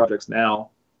future projects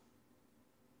now.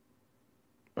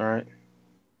 All right.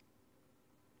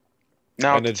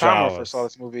 Now, And at the the time when I first saw Jawas.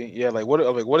 this movie, yeah,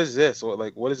 what is this?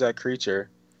 What is that creature?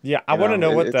 Yeah, I You want to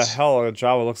know, know what the it's hell a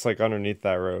Jawa looks like underneath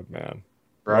that robe, man.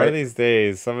 One of right. these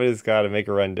days, somebody's got to make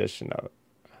a rendition of it.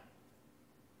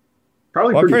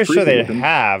 Probably Well, I'm pretty pretty sure creepy they looking.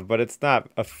 have, but it's not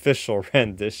official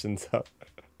renditions of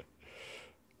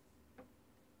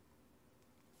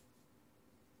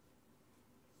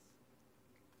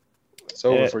It's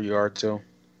over it. for you, R2.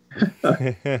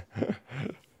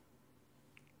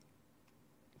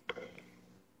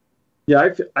 Yeah,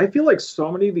 I feel like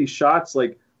so many of these shots,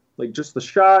 like just the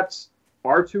shots,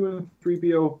 R2 and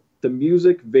 3PO, the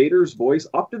music, Vader's voice.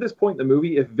 Up to this point in the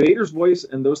movie, if Vader's voice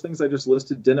and those things I just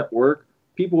listed didn't work,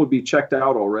 people would be checked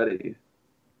out already.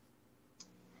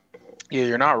 Yeah,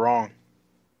 you're not wrong.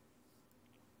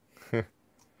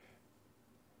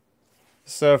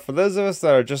 So, for those of us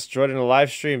that are just joining the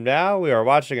live stream now, we are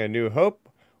watching A New Hope.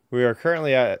 We are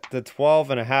currently at the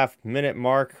 12.5 minute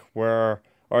mark where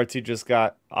R2 just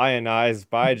got ionized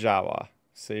by Jawa.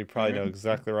 So, you probably know Hmm.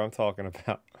 exactly what I'm talking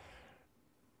about.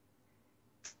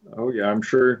 Oh yeah, I'm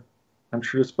sure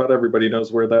just about everybody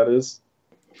knows where that is.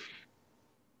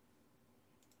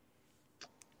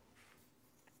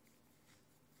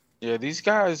 Yeah, these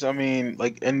guys, I mean,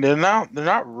 like, and they're not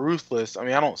ruthless. I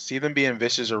mean, I don't see them being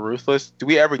vicious or ruthless. Do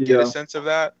we ever get a Yeah, sense of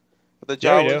that with the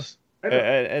Yeah, we do. Jawas? I don't.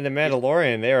 And the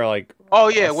Mandalorian, they are like Oh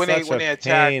yeah, when they such when a they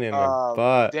attack pain in the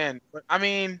butt. Den. But I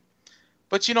mean,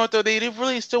 but you know what though, they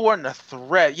really still weren't a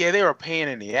threat. Yeah, they were a pain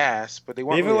in the ass, but they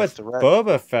weren't Even really a with threat.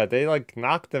 Boba Fett, they like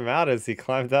knocked him out as he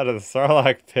climbed out of the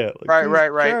Sarlacc pit. Like Right, these right,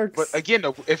 right. But jerks. again,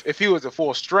 though, if he was at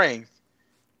full strength,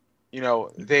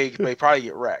 they probably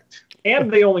get wrecked.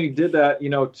 And they only did that,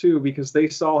 too, because they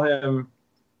saw him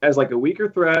as like a weaker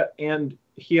threat, and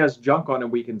he has junk on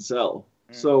him we can sell.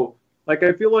 Mm. So, like,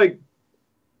 I feel like,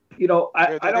 They're, I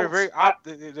they're, they're don't, very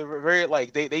they're very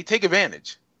like they take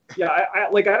advantage. yeah, I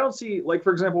don't see, like,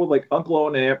 for example, with like Uncle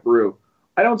Owen and Aunt Beru,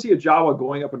 I don't see a Jawa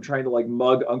going up and trying to like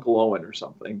mug Uncle Owen or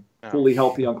something. No. Fully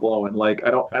healthy Uncle Owen. Like,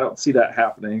 I don't see that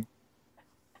happening.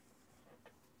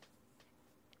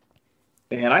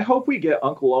 And I hope we get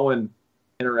Uncle Owen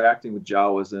interacting with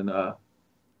Jawas in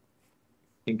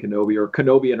Kenobi, or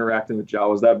Kenobi interacting with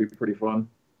Jawas. That'd be pretty fun.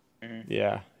 Mhm.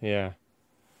 Yeah, yeah.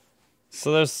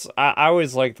 So I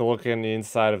always like to look in the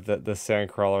inside of the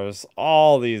Sandcrawlers.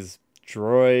 All these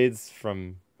droids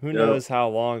from who Yeah. knows how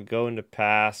long ago in the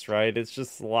past, right? It's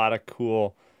just a lot of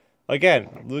cool.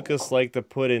 Again, Lucas liked to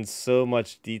put in so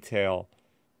much detail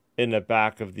in the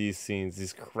back of these scenes,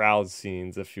 these crowd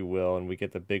scenes, if you will, and we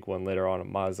get the big one later on at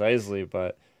Maz Eisley,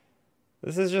 but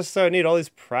this is just so neat. All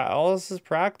this is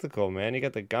practical, man. You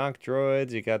got the Gonk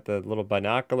droids, you got the little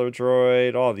binocular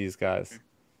droid, all these guys.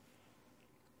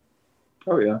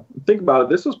 Oh yeah. Think about it.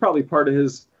 This was probably part of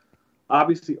his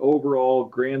obviously overall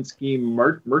grand scheme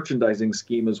merchandising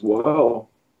scheme as well.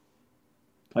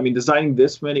 I mean, designing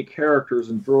this many characters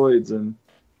and droids, and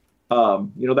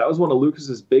that was one of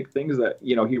Lucas's big things that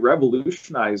he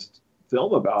revolutionized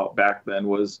film about back then.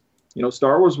 Was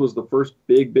Star Wars was the first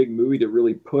big movie to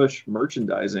really push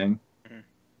merchandising. Mhm.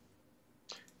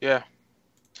 Yeah,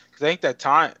 because I think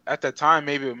at that time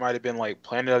maybe it might have been like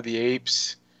Planet of the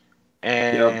Apes,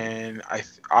 Yep, and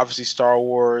obviously Star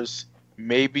Wars,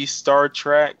 maybe Star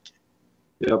Trek,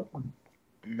 yep.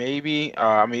 maybe.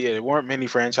 I mean, yeah, there weren't many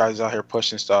franchises out here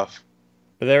pushing stuff.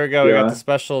 But there we go. We got the Yeah.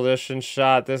 special edition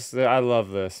shot. I love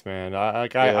this, man. Yeah.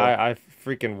 I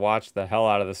freaking watched the hell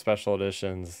out of the special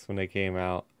editions when they came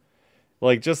out.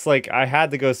 Like just like I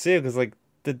had to go see it because like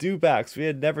the dewbacks, we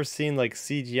had never seen like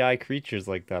CGI creatures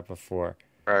like that before.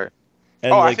 Right.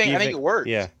 Oh, And I like think I think even it works.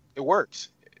 yeah, It works.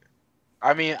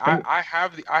 I mean, And I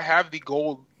have the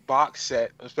gold box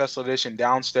set of special edition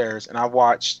downstairs, and I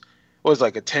watched what was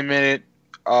like a 10 minute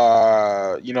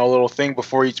little thing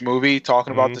before each movie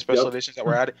talking about hmm the special yep. editions that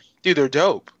were added. Dude, they're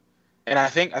dope. And I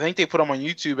think they put them on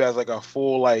YouTube as like a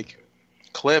full like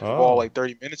clip of all Oh. like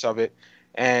 30 minutes of it.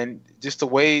 And just the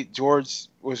way George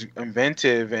was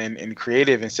inventive and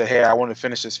creative and said, "Hey, I want to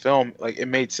finish this film," like it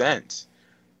made sense.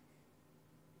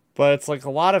 But it's like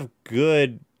a lot of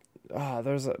good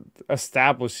there's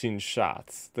establishing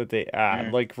shots that they add,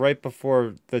 Mm, like right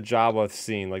before the Jawa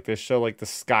scene. Like they show like the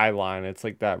skyline. It's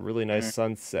like that really nice mm,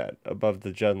 sunset above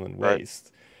the Genland right,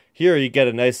 Waste. Here you get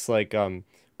a nice like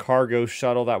cargo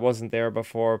shuttle that wasn't there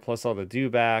before, plus all the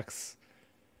dewbacks.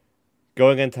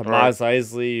 Going into right. Mos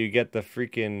Eisley, you get the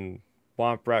freaking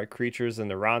Womp Rat creatures and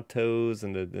the Rontos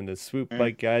and the swoop Mm.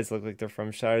 bike guys look like they're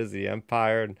from Shadows of the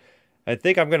Empire. And I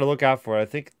think I'm gonna look out for it. I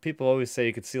think people always say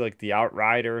you could see like the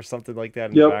Outrider or something like that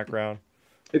in the Yep. background.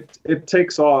 It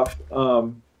takes off.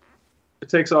 It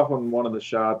takes off on one of the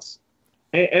shots,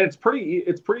 and it's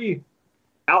pretty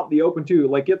out in the open too.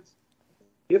 Like it's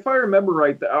if I remember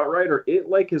right, the Outrider it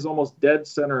like is almost dead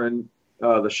center in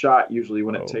the shot usually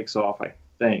when it Oh, takes off. I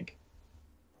think.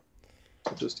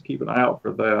 So just to keep an eye out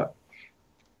for that.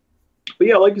 But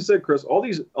yeah, like you said, Chris,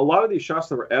 a lot of these shots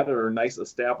that were added are nice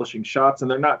establishing shots, and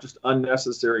they're not just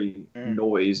unnecessary Mm.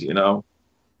 noise. You know.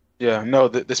 Yeah, no,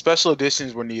 the special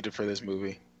editions were needed for this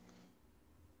movie.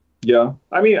 Yeah,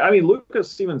 I mean,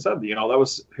 Lucas even said, that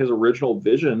was his original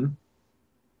vision.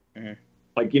 Mhm.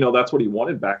 Like, that's what he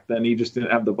wanted back then. He just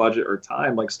didn't have the budget or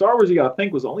time. Like Star Wars, you got to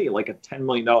think was only like a $10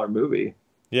 million movie.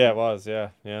 yeah, it was. Yeah,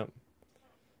 yeah.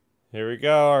 Here we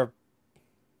go. Our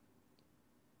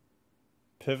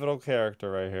pivotal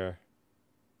character right here.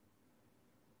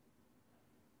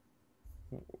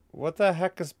 What the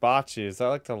heck is bocce? Is that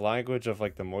like the language of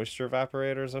like the moisture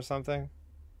evaporators or something?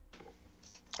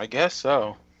 I guess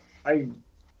so. I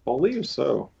believe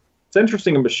so. It's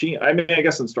interesting. A machine. I mean, I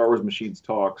guess in Star Wars, machines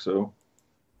talk. So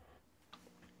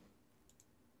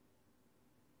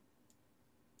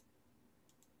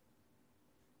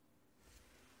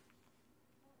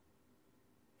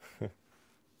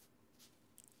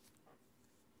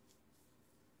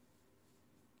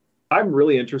I'm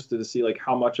really interested to see like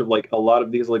how much of like a lot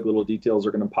of these like little details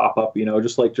are going to pop up.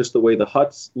 Just the way the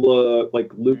huts look,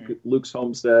 like Mm. Luke's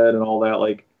homestead and all that.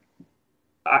 Like,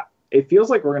 it feels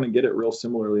like we're going to get it real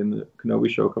similarly in the Kenobi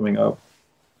show coming up.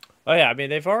 Oh yeah, I mean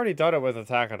they've already done it with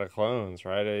Attack of the Clones,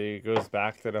 right? It goes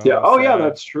back to the Yeah. Oh yeah, homestead.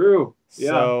 that's true.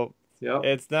 Yeah. So Yep.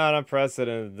 it's not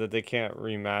unprecedented that they can't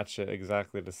rematch it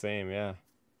exactly the same, yeah.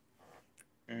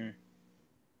 Mm.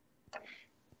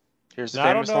 Here's the Now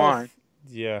I don't famous know line.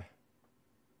 if yeah.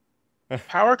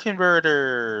 Power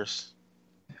converters.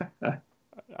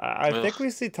 I think Ugh. we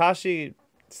see Tashi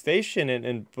Station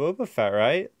in Boba Fett,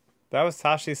 right? That was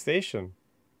Tashi Station.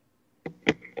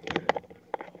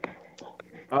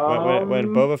 When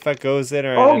Um. Boba Fett goes in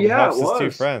Oh and yeah, it helps his two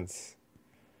was. friends.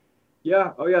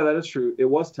 Yeah. Oh yeah, that is true. It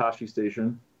was Tashi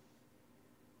Station.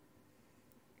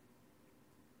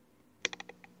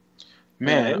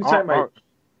 Man, Man, anytime I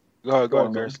go go ahead,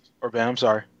 on, man. Chris. Or Ben, I'm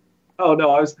sorry. Oh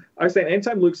no, I was saying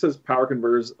anytime Luke says power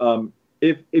converters,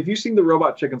 if you've seen the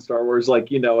robot chick in Star Wars, like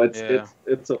it's Yeah,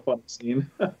 it's a fun scene.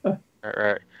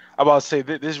 right. I'm about to say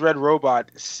this red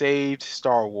robot saved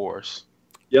Star Wars.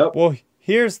 Yep, Well,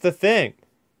 here's the thing.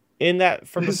 In that,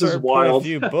 from a this is certain point of wild.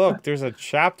 view book, there's a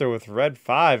chapter with Red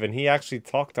 5, and he actually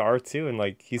talked to R2 and,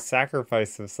 like, he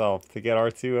sacrificed himself to get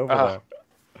R2 over Oh, there.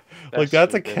 Like, that's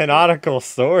that's a ridiculous. canonical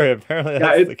story. Apparently,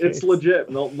 Yeah, that's the it's case. legit.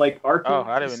 No, like Oh, R2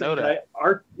 I didn't even know saying that.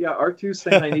 R2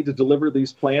 saying I need to deliver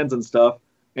these plans and stuff,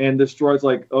 and this droid's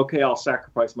like, okay, I'll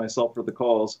sacrifice myself for the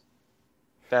cause.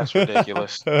 That's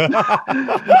ridiculous.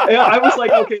 Yeah, I was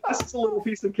like, okay, this is a little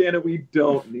piece of canon we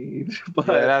don't need,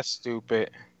 Yeah, but that's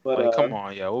stupid. but Like, come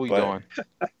on, yeah, what we But doing?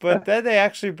 but then they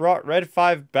actually brought Red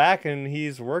 5 back, and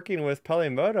he's working with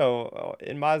Pelimoto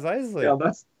in Mos yeah, Eisley.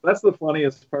 that's the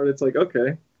funniest part. It's like,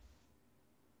 okay,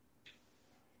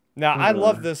 Now, I uh,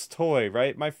 love this toy,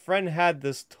 right? My friend had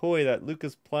this toy that Luke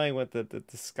is playing with, the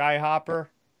Skyhopper.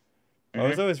 I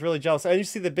was Hmm. always really jealous. And you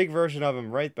see the big version of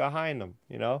him right behind him,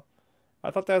 you know?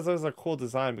 I thought that was always a cool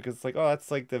design because it's like, oh,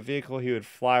 that's like the vehicle he would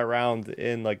fly around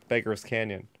in, like, Beggar's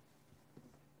Canyon.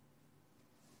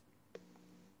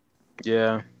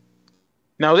 Yeah.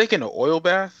 Now they get an oil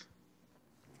bath.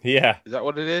 Yeah. Is that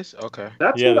what it is? Okay.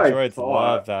 that's Yeah, what the I droids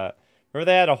love thought. that. Remember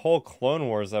they had a whole Clone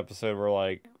Wars episode where,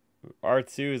 like,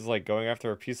 R2 is, like, going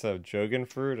after a piece of Jogan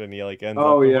fruit and he, like, ends Oh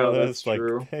up in one yeah, of that's those, like,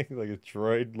 true. things, like a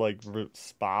droid, like,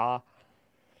 spa.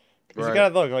 Because you Right.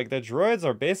 gotta look, like, the droids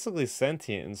are basically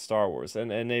sentient in Star Wars, and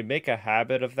they make a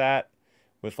habit of that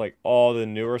with, like, all the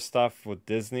newer stuff with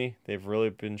Disney. They've really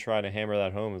been trying to hammer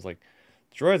that home. Is like,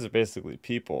 droids are basically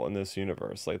people in this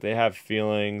universe. Like, they have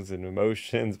feelings and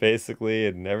emotions, basically,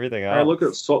 and everything I look at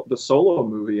else. the Solo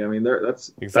movie. I mean,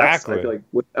 that's I Exactly. feel like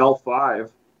with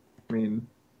L5. I mean,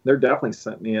 they're definitely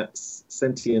sentient.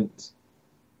 Sentient.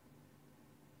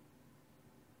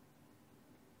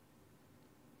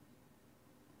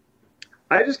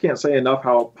 I just can't say enough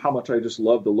how much I just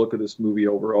love the look of this movie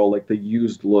overall, like the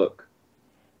used look.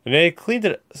 And they cleaned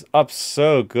it up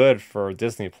so good for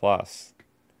Disney Plus.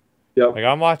 Yep. Like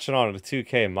I'm watching on a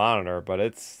 2K monitor, but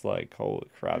it's like, holy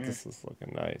crap, Mm. this is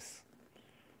looking nice.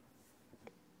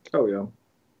 Oh yeah.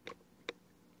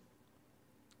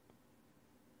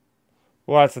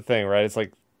 Well, that's the thing, right? It's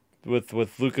like with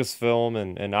Lucasfilm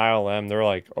and ILM, they're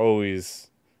like always,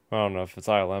 I don't know if it's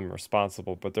ILM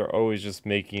responsible, but they're always just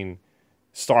making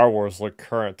Star Wars look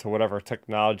current to whatever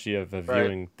technology of a Right.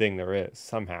 viewing thing there is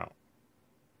somehow.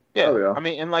 Yeah. Oh, yeah. I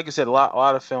mean, and like I said, a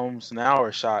lot of films now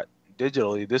are shot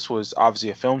digitally. This was obviously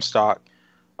a film stock,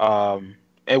 and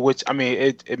which I mean,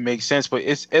 it makes sense, but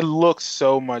it looks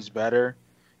so much better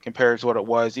compared to what it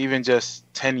was even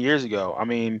just 10 years ago. I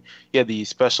mean, you had the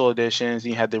special editions,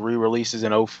 you had the re-releases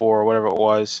in '04 or whatever it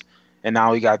was, and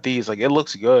now we got these. Like, it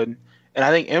looks good, and I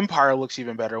think Empire looks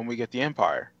even better when we get the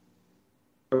Empire.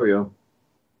 Oh yeah.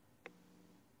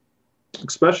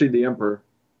 Especially the Emperor.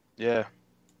 Yeah.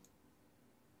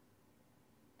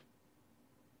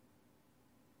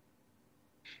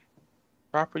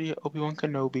 Property of Obi-Wan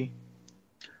Kenobi.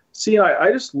 See,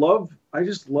 I just love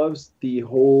the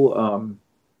whole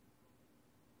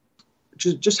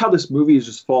just how this movie is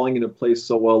just falling into place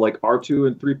so well, like R2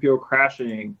 and 3PO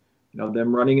crashing,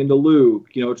 them running into Luke,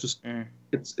 it's just Mm.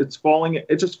 it's falling,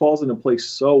 it just falls into place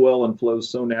so well and flows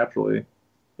so naturally.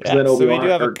 'Cause Yeah, then so we Obi-Wan- do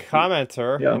have a or-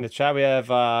 commenter yeah. in the chat. We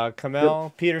have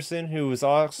Kamel Peterson, who was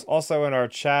also in our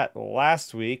chat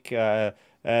last week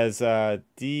as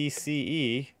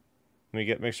DCE. Let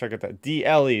me make sure I get that.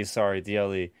 DLE, sorry,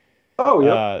 DLE. Oh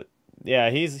yeah. Yeah,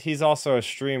 he's also a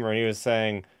streamer, and he was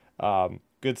saying,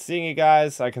 "Good seeing you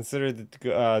guys. I considered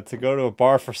to go to a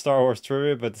bar for Star Wars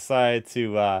trivia, but decided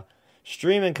to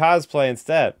stream and cosplay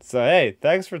instead. So hey,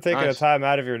 thanks for taking Nice. the time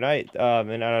out of your night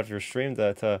and out of your stream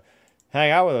to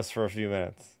hang out with us for a few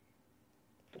minutes."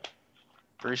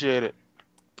 Appreciate it.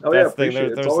 Oh yeah, That's the thing.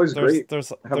 appreciate it. It's always great.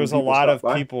 There's having a people lot stop of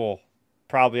by. people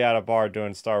probably at a bar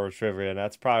doing Star Wars trivia, and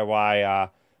that's probably why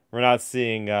we're not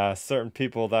seeing certain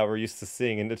people that we're used to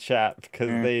seeing in the chat because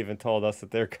Mm. they even told us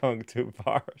that they're going to a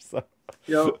bar. So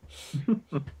Yep.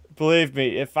 believe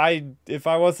me, if I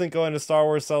wasn't going to Star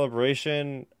Wars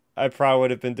Celebration, I probably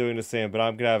would have been doing the same. But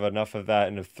I'm gonna have enough of that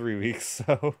in 3 weeks.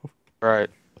 So Right.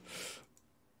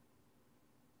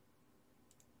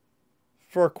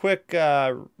 for a quick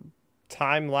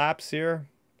time lapse here,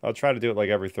 I'll try to do it like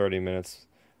every 30 minutes.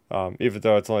 Even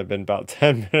though it's only been about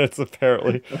 10 minutes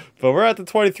apparently. But we're at the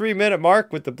 23-minute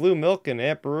mark with the Blue Milk and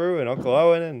Aunt Beru and Uncle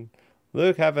Owen and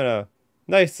Luke having a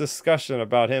nice discussion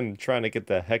about him trying to get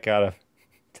the heck out of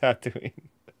Tatooine.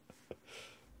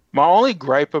 My only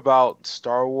gripe about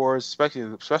Star Wars,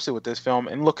 especially with this film,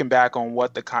 and looking back on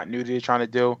what the continuity is trying to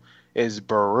do, is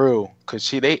Beru, because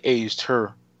they aged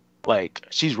her like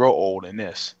she's real old in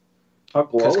this.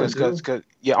 Uncle Owen, too. Cause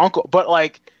yeah, Uncle, but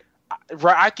like,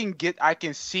 right, I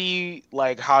can see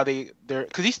like how they're,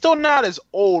 because he's still not as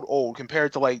old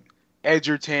compared to like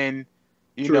Edgerton,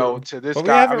 True. to this But we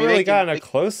guy. haven't I mean, really they can- gotten a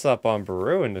close-up on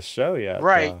Beru in the show yet.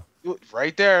 Right. though.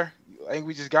 right there. I think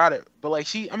we just got it. But like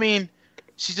she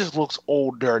just looks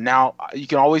older. Now you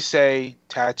can always say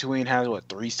Tatooine has what,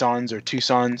 3 sons or 2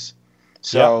 sons.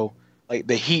 So like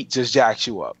the heat just jacks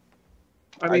you up.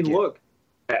 I mean, get it. look.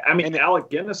 I mean, And Alec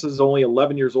Guinness is only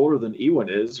 11 years older than Ewan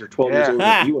is, or 12 years Yeah. older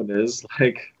than Ewan is.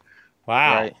 Like,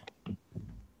 Wow. Right.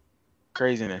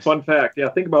 Craziness. fun fact. Yeah,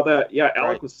 think about that. Yeah,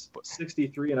 Alec Right. was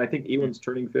 63, and I think Ewan's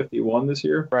turning 51 this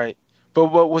year. Right. But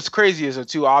what's crazy is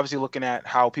too, obviously looking at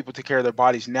how people take care of their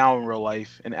bodies now in real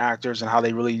life and actors and how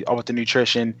they really are with the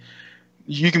nutrition.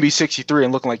 You can be 63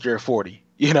 and looking like you're 40.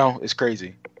 It's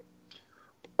crazy.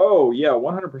 Oh yeah,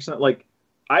 100%. Like,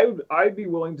 I'd be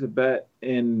willing to bet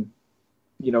in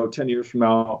 10 years from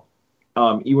now,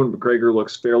 Ewan McGregor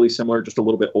looks fairly similar, just a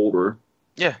little bit older.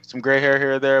 Yeah, some gray hair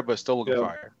here or there, but still looking Yeah.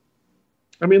 fire.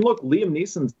 I mean, look, Liam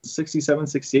Neeson's 67,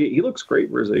 68. He looks great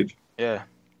for his age. Yeah,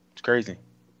 it's crazy.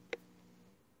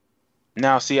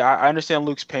 Now, see, I understand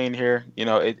Luke's pain here.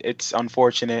 It's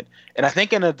unfortunate. And I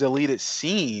think in a deleted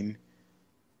scene,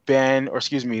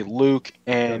 Luke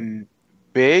and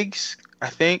Biggs, I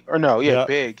think, or no, yeah, Yeah.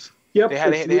 Biggs. Yep, They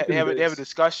have it's they Luke and have a Biggs.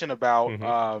 discussion about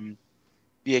Mhm.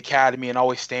 the academy and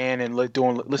always stand and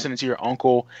listening to your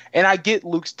uncle. And I get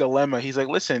Luke's dilemma. He's like,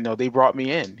 listen, no, they brought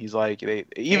me in. He's like, they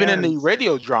even in the And-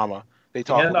 radio drama they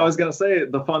talk And about. I was gonna say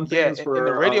the fun thing yeah, is in for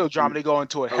the radio drama they go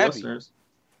into it our heavy. listeners.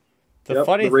 The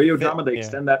funny the radio thi- drama, they yeah.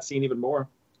 extend that scene even more.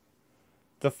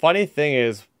 The funny thing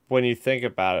is, when you think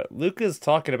about it, Luke is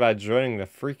talking about joining the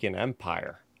freaking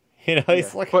Empire. You know,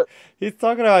 Yeah, he's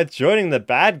talking about joining the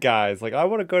bad guys. Like, I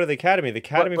want to go to the academy but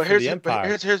for the Empire.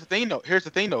 here's the thing though. Here's the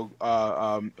thing though,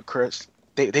 Chris.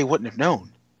 They wouldn't have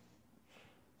known.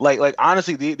 Like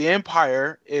honestly, the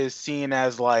Empire is seen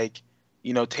as like,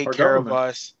 take Our care of government.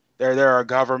 us. They're our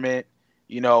government.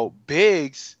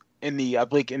 Biggs in the I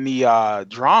believe in the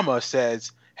drama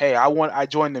says, "Hey, I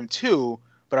joined them too,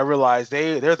 but I realized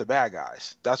they're the bad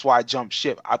guys. That's why I jumped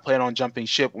ship. I plan on jumping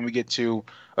ship when we get to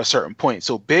a certain point."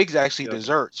 So Biggs actually Yep.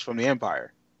 deserts from the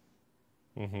Empire.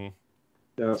 Hmm.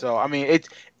 Yeah. So I mean,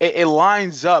 it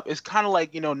lines up. It's kind of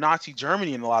like Nazi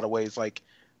Germany in a lot of ways. Like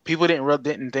people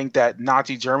didn't think that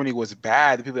Nazi Germany was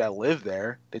bad. The people that lived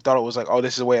there, they thought it was like, oh,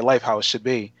 this is the way of life, how it should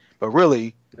be. But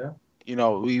really, Yeah.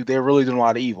 they're really doing a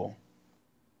lot of evil.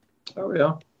 Oh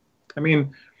yeah. I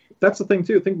mean, that's the thing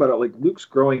too. Think about it. Like Luke's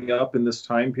growing up in this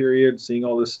time period, seeing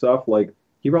all this stuff. Like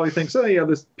he probably thinks, oh yeah,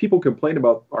 this people complain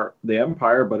about the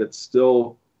Empire, but it's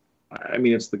still. I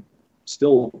mean, it's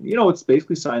still it's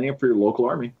basically signing up for your local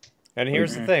army. And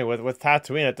here's the thing with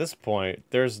Tatooine at this point,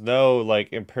 there's no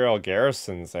like Imperial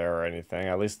garrisons there or anything,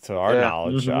 at least to our Yeah.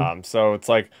 knowledge. Mhm. So it's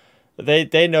like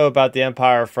they know about the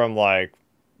Empire from like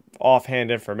offhand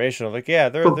information of like, yeah,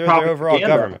 they're For the overall propaganda.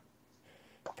 government.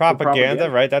 Propaganda, propaganda.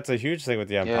 right? That's a huge thing with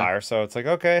the Empire. So it's like,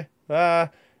 okay,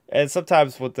 and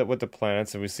sometimes with the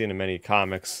planets, and we've seen in many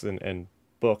comics and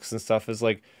books and stuff, is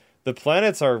like the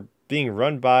planets are being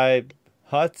run by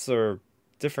Hutts or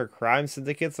different crime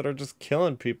syndicates that are just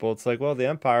killing people. It's like, well, the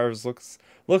Empire looks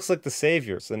like the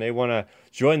saviors, and they want to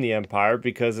join the Empire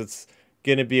because it's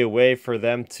going to be a way for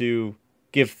them to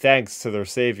give thanks to their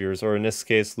saviors. Or in this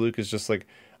case, Luke is just like,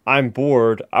 I'm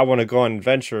bored. I want to go on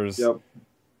adventures. Yep.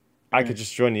 I could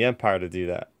just join the Empire to do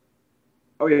that.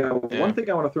 Oh yeah. Yeah. One thing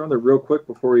I want to throw in there real quick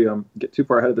before we get too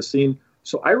far ahead of the scene.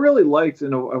 So I really liked,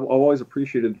 and I've always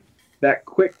appreciated that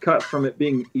quick cut from it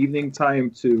being evening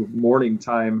time to morning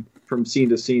time from scene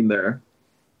to scene there.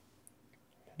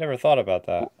 Never thought about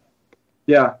that.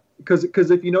 Yeah, because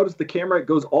if you notice the camera, it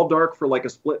goes all dark for like a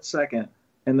split second,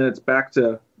 and then it's back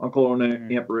to Uncle Owen and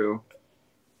Aunt Beru.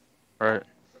 Right.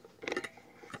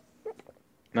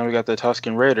 Now we got the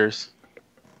Tusken Raiders.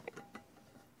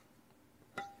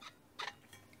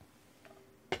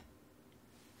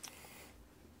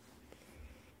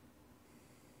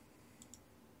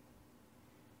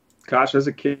 Gosh, as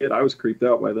a kid, I was creeped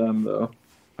out by them though.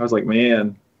 I was like,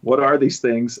 man, what are these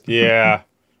things? Yeah.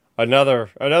 Another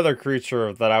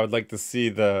creature that I would like to see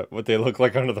what they look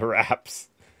like under the wraps.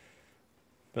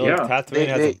 Yeah. Tatooine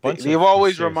has a bunch They've of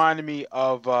always creatures. reminded me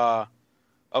of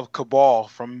Cabal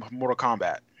from Mortal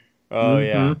Kombat. Oh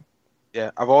yeah. Mhm.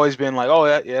 Yeah, I've always been like, oh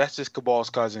yeah, that's just Cabal's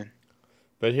cousin.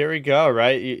 But here we go,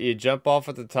 right? You jump off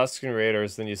with the Tusken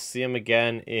Raiders, then you see him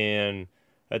again in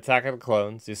Attack of the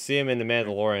Clones. You see him in The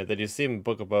Mandalorian. Then you see him in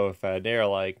Book of Boba Fett. And they're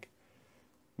like,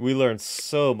 we learned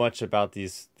so much about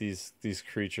these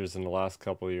creatures in the last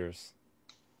couple of years.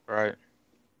 Right.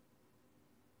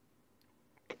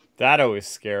 That always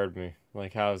scared me.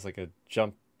 Like how it was like a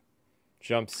jump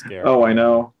scare. Oh, I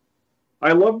know.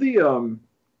 I love the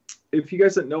if you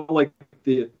guys didn't know, like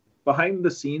the behind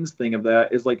the scenes thing of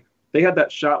that is like they had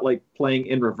that shot like playing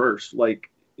in reverse. Like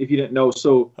if you didn't know,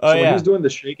 so Oh, when yeah. he's doing the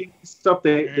shaking stuff,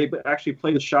 they actually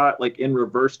play the shot like in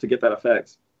reverse to get that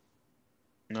effect.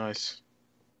 Nice.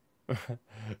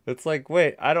 It's like,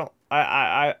 wait, I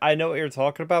know what you're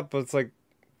talking about, but it's like,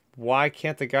 why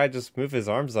can't the guy just move his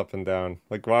arms up and down?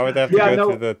 Like, why would they have to Yeah, go no.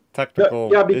 through the technical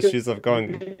Yeah, because- issues of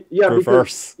going Yeah,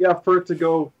 reverse? because for it to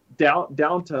go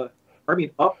down to, I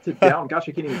mean up to down. Gosh,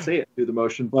 I can't even say it through the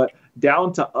motion, but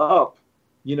down to up.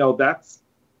 That's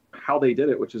how they did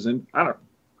it, which is I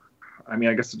mean,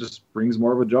 I guess it just brings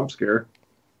more of a jump scare.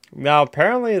 Now,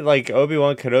 apparently, like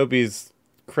Obi-Wan Kenobi's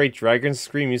Great Dragon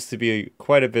Scream used to be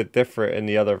quite a bit different in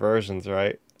the other versions,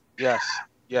 right? Yes,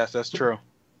 that's true.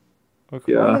 Like,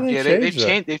 Yeah. why did they Yeah,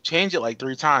 change they've changed it like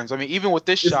 3 times. I mean, even with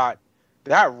this shot,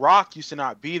 that rock used to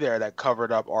not be there that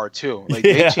covered up R2. Like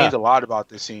Yeah. they changed a lot about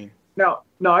this scene. Now,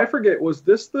 I forget. Was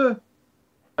this the?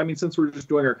 I mean, since we're just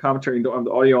doing our commentary and don't have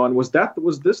the audio on, was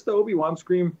this the Obi-Wan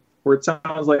scream where it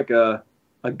sounds like a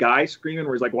guy screaming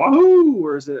where he's like wahoo,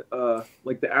 or is it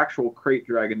like the actual crate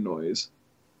dragon noise?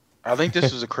 I think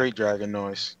this was a crate dragon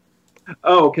noise.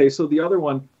 Oh, okay. So the other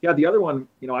one, I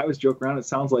always joke around. It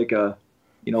sounds like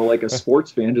like a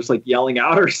sports fan just like yelling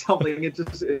out or something. It's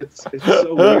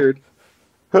so weird.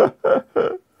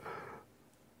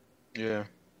 Yeah.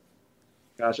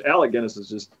 Gosh, Alec Guinness is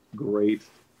just great.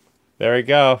 There we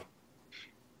go.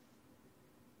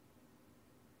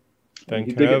 Ben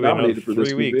He did get Kenobi, another nominated for this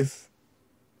 3 movie. weeks.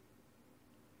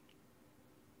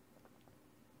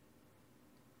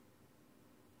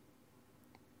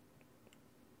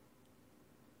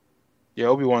 Yeah,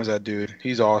 Obi-Wan's that dude.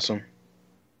 He's awesome.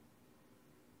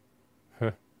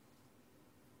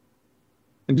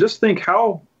 And just think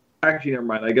how. Actually, never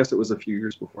mind. I guess it was a few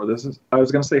years before this. I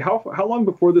was gonna say how long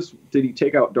before this did he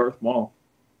take out Darth Maul?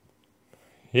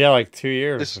 Yeah, like 2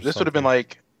 years or This would have been something.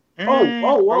 like, are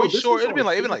Whoa! we This sure? was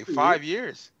only It'd been two or like three years. 5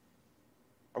 years.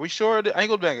 Are we sure? I think it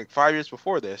would have been like 5 years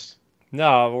before this.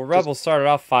 No, well, Just Rebels started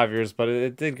off 5 years, but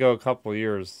it did go a couple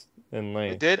years in It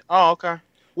length. did? Oh, okay.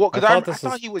 Well, I because thought I this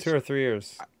thought was he two was. or 3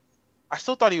 years. I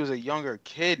still thought he was a younger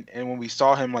kid, and when we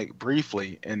saw him like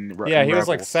briefly Yeah, in he was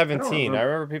like Rebels. I don't 17. I remember.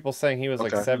 remember people saying he was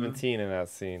like Okay. 17 in that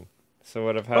scene. So it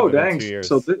would have had Oh to have been dang! two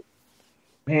So years.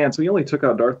 man, so he only took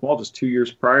out Darth Maul just 2 years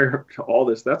prior to all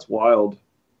this. That's wild.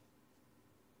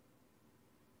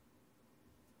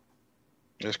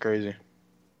 That's crazy.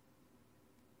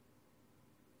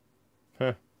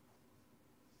 Huh.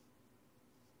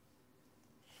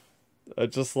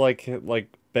 Just like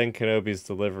Ben Kenobi's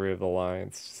delivery of the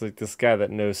lines. Just like this guy that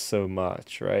knows so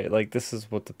much, right? Like this is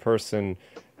what the person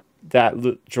that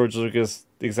George Lucas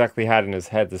exactly had in his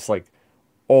head. This like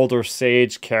older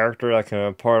sage character that can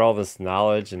impart all this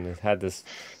knowledge and has had this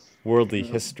worldly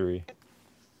Yeah. history.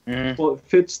 Hmm. Well, it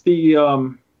fits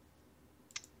the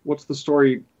what's the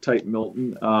story type,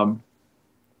 Milton?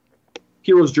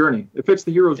 Hero's journey. It fits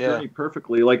the hero's Yeah. journey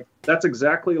perfectly. Like that's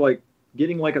exactly like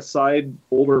getting like a side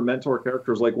older mentor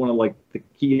character is like one of like the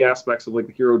key aspects of like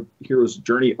the hero's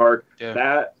journey arc. Yeah.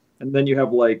 That and then you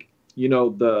have like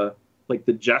the like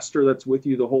the jester that's with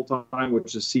you the whole time,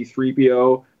 which is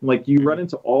C-3PO. And like you run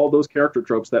into all those character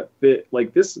tropes that fit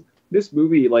like this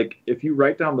movie. Like if you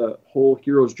write down the whole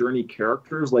hero's journey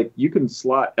characters, like you can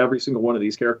slot every single one of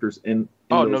these characters in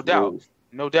Oh, those no doubt. roles.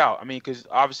 No doubt. I mean, because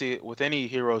obviously with any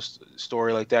hero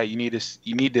story like that, you need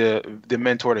the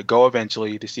mentor to go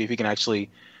eventually to see if he can actually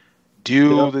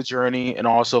do Yep. the journey and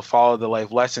also follow the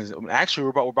life lessons. Actually,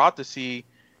 we're about to see.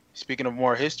 Speaking of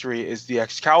more history, is the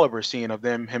Excalibur scene of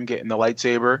him getting the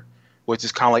lightsaber, which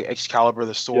is kind of like Excalibur,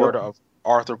 the sword Yep. of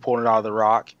Arthur pulling it out of the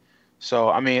rock. So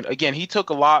I mean, again, he took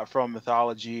a lot from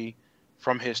mythology,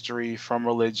 from history, from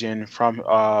religion, from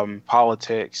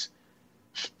politics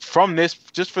from this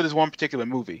just for this one particular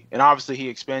movie, and obviously he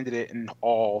expanded it in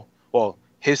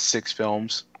his 6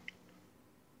 films.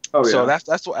 Oh So yeah.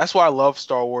 that's why I love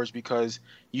Star Wars, because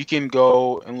you can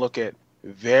go and look at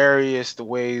various the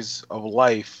ways of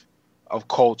life, of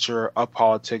culture, of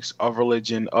politics, of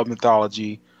religion, of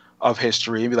mythology, of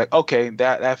history, and be like, okay,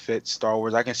 that fits Star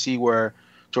Wars. I can see where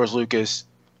George Lucas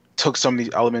took some of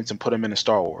these elements and put them into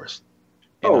Star Wars.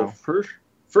 You Oh, know,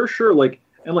 for sure. Like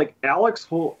and like Alex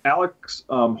whole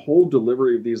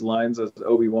delivery of these lines as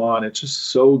Obi-Wan, it's just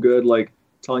so good. Like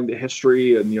telling the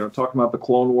history and talking about the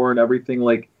Clone War and everything.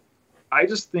 Like I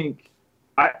just think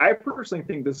I personally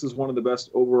think this is one of the best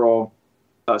overall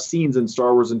scenes in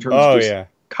Star Wars in terms of Oh just yeah.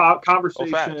 oh, facts.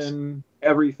 conversation,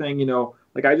 everything.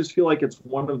 Like I just feel like it's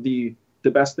one of the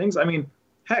best things. I mean,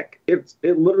 heck, it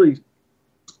literally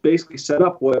basically set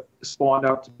up what spawned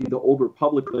out to be the Old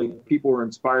Republic. Like people were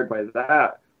inspired by this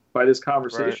Right.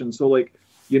 conversation. So like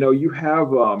you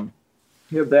have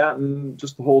that and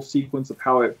just the whole sequence of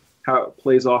how it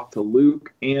plays off to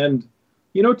Luke and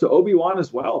to Obi-Wan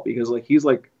as well, because like he's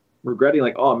like regretting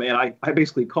like, oh man, I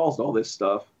basically caused all this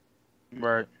stuff.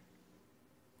 Right.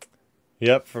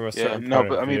 Yep, from a Yeah. certain No, point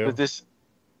but of I mean, but view. this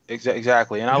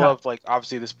exactly, and I Yeah. love like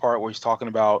obviously this part where he's talking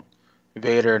about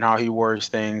Vader and how he words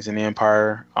things in the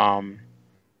Empire.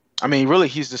 I mean, really,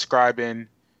 he's describing.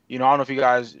 I don't know if you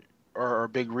guys are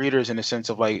big readers in the sense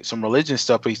of like some religion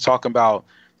stuff, but he's talking about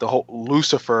the whole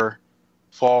Lucifer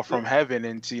fall from heaven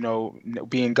into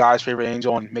being God's favorite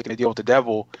angel and making a deal with the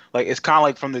devil. Like it's kind of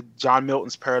like from the John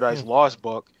Milton's Paradise Hmm. Lost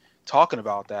book, talking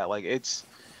about that. Like it's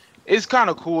kind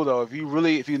of cool though. If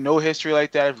you know history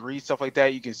like that, if you read stuff like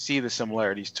that, you can see the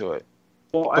similarities to it.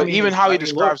 Well, But even how he look,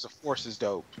 describes the Force is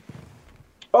dope.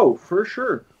 oh, for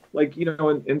sure. Like,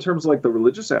 in terms of like the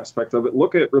religious aspect of it,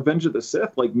 look at Revenge of the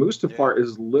Sith. Like Yeah, Mustafar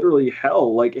is literally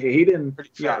hell. Like Hayden, pretty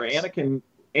yeah, facts.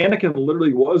 Anakin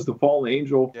literally was the fallen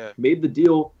angel, Yeah, made the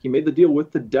deal. He made the deal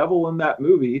with the devil in that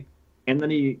movie, and then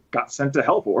he got sent to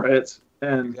hell for it.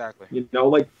 And exactly.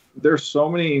 like there's so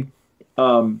many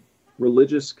um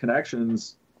religious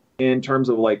connections in terms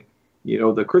of like,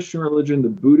 the Christian religion, the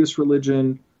Buddhist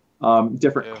religion,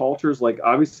 different Yeah, cultures, like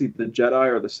obviously the Jedi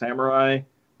or the samurai.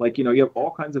 Like, you have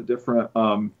all kinds of different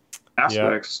Yeah.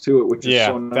 aspects to it, which is Yeah.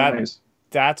 so nice.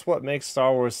 That's what makes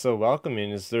Star Wars so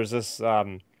welcoming is there's this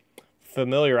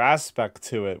familiar aspect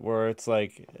to it where it's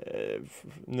like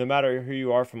no matter who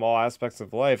you are from all aspects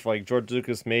of life, like George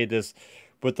Lucas made this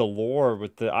with the lore,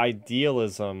 with the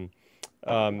idealism,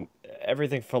 um,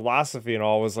 everything philosophy and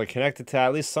all was like connected to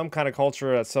at least some kind of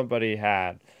culture that somebody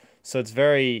had. So it's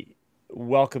very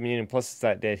welcoming, and plus it's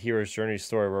that hero's journey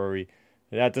story where we,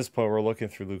 and at this point we're looking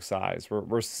through Luke's eyes.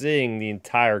 We're seeing the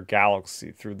entire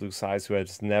galaxy through Luke's eyes, who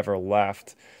has never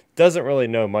left, doesn't really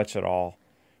know much at all,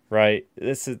 right?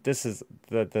 This is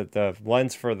the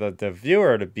lens for the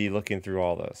viewer to be looking through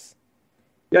all this.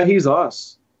 Yeah, he's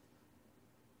us.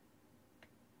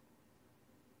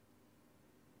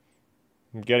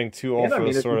 I'm getting too old And I for mean,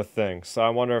 this if sort you- of thing. So I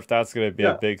wonder if that's going to be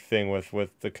Yeah. a big thing with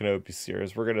the Kenobi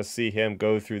series. We're going to see him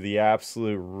go through the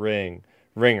absolute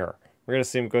ringer. We're going to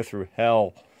see him go through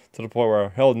hell to the point where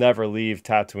he'll never leave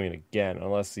Tatooine again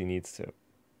unless he needs to.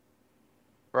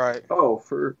 Right.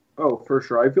 For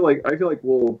sure. I feel like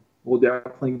we'll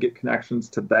definitely get connections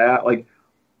to that. Like,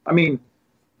 I mean,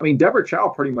 Deborah Chow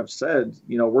pretty much said,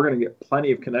 we're going to get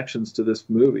plenty of connections to this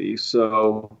movie.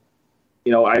 So,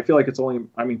 I feel like it's only,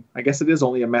 I guess it is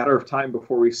only a matter of time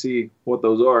before we see what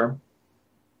those are.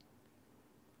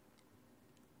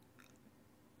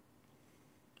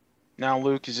 Now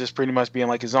Luke is just pretty much being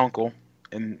like his uncle,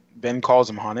 and Ben calls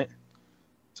him Hunted.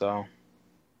 So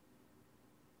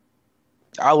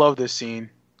I love this scene.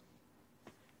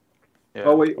 Yeah.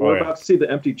 Oh wait, we're yeah. about to see the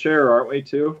empty chair, aren't we?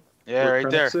 Too. Yeah, Where right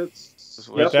Krennic there. sits? Just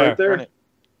Yep, there. right there. Krennic.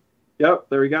 Yep,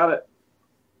 there we got it.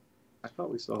 I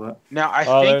thought we saw that. Now I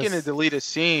Oh, think in the there's- deleted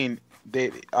scene, the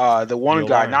one You'll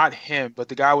guy, learn. not him, but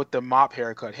the guy with the mop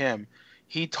haircut,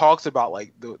 he talks about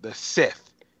like the Sith.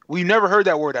 We've never heard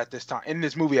that word at this time in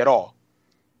this movie at all.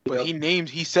 But Yep.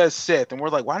 he says Sith, and we're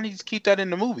like, why didn't he just keep that in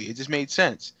the movie? It just made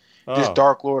sense. This Oh.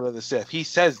 Dark Lord of the Sith. He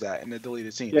says that in the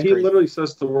deleted scene. Yeah, It's he crazy. literally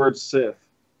says the word Sith.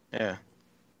 Yeah.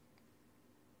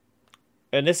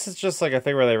 And this is just like a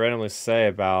thing where they randomly say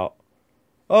about,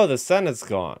 oh, the Senate's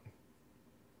gone.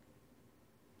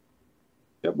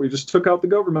 Yep, we just took out the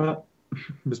government.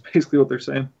 That's basically what they're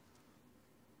saying.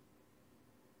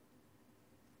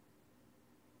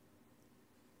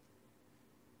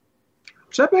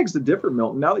 Which that begs the differ,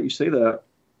 Milton. Now that you say that,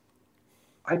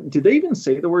 did they even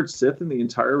say the word Sith in the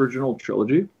entire original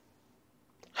trilogy?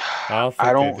 I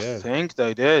don't think they did. think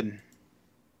they did.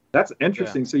 That's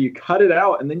interesting. So you cut it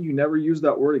out, and then you never use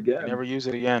that word again. Never use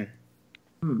it again.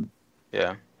 Hmm.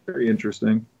 Yeah. Very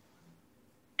interesting.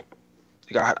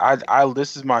 I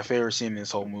this is my favorite scene in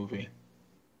this whole movie.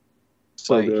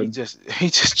 So Like good. he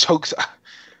just chokes.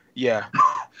 Yeah.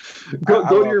 Go I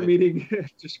to love your it. meeting.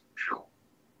 Just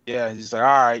Yeah, he's like, all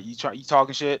right, you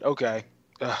talking shit? Okay.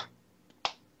 Ugh.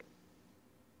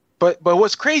 But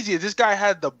what's crazy is this guy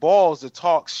had the balls to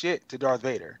talk shit to Darth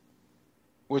Vader,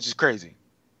 which is crazy.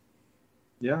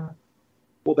 yeah.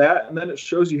 Well, that, and then it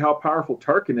shows you how powerful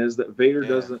Tarkin is. That Vader Yeah.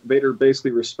 doesn't. Vader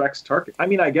basically respects Tarkin. I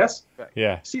mean, I guess.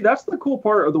 Yeah. See, that's the cool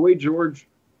part of the way George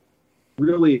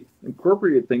really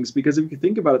incorporated things. Because if you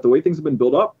think about it, the way things have been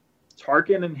built up,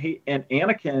 Tarkin and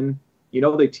Anakin,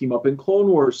 they team up in Clone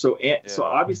Wars. So so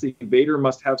obviously Vader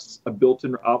must have a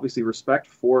built-in, obviously, respect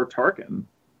for Tarkin.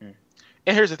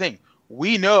 And here's the thing: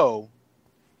 we know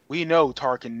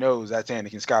Tarkin knows that's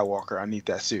Anakin Skywalker underneath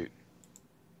that suit.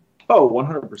 Oh,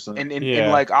 100%. And Yeah.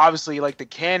 like obviously like the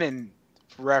canon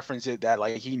reference it that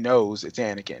like he knows it's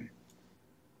Anakin.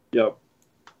 Yep.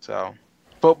 So,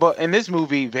 but in this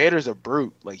movie, Vader's a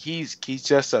brute. Like he's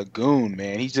just a goon,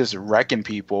 man. He's just wrecking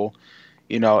people,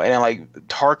 and like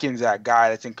Tarkin's that guy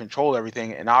that's in control of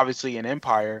everything. And obviously in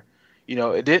Empire,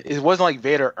 it wasn't like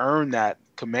Vader earned that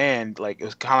command. Like it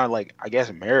was kind of like I guess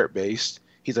merit based.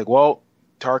 He's like, well,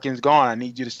 Tarkin's gone. I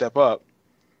need you to step up.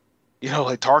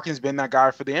 Like Tarkin's been that guy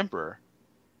for the Emperor.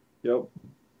 Yep.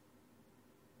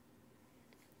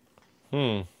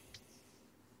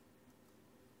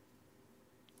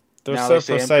 They're Now so they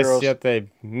say precise, Imperials- yet they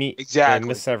meet. Exactly. They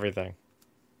miss everything.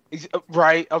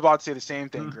 Right, I'm about to say the same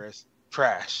thing, Chris.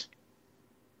 Trash.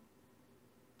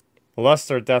 Unless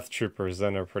they're Death Troopers,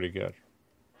 then they're pretty good.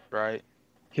 Right.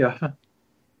 Yeah.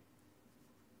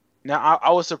 Now I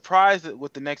was surprised that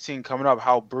with the next scene coming up,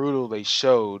 how brutal they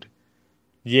showed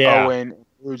Yeah. Owen and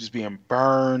Drew just being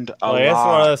burned Like, it's one of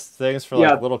alive. those things for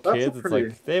Yeah, like little that's a kids. It's pretty-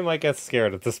 like they might get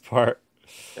scared at this part.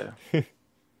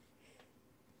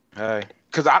 Hey,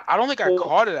 because I don't think I Well-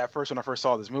 caught it at first when I first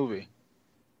saw this movie.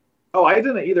 Oh, I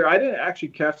didn't either. I didn't actually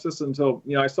catch this until,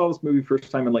 I saw this movie first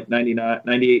time in like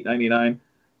 98, 99.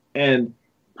 And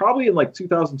probably in like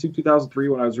 2002, 2003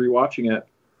 when I was rewatching it.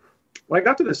 When I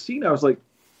got to the scene, I was like,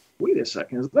 wait a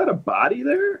second, is that a body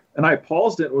there? And I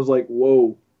paused it and was like,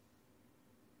 whoa.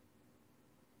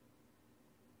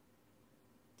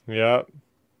 Yep.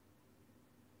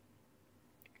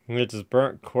 And they're just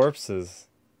burnt corpses.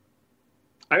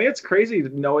 I mean, it's crazy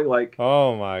knowing like,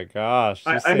 Oh my gosh.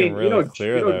 You I see mean, them really you know,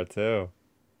 clear you know- there too.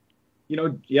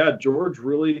 yeah, George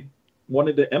really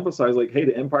wanted to emphasize like, hey,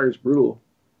 the Empire's brutal.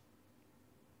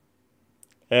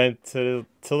 And to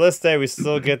this day, we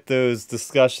still get those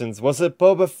discussions. Was it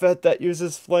Boba Fett that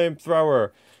uses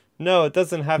flamethrower? No, it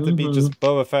doesn't have to be Hmm. just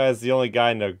Boba Fett as the only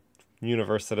guy in the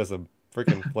universe that has a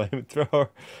freaking flamethrower.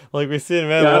 Like we see in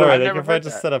Yeah, I don't. Mandalorian, I've they never can probably heard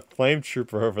just that. set a flame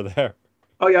trooper over there.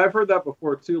 Oh yeah, I've heard that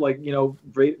before too. Like,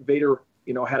 Vader,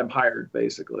 had him hired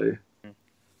basically.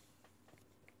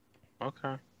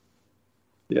 Okay.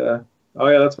 Yeah. Oh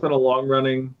yeah, that's been a long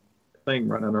running thing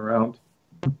running around.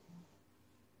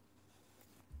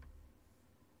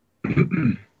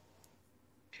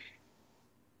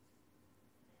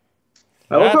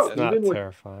 I love That's how That's not even with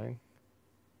terrifying.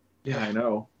 yeah, yeah. I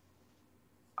know.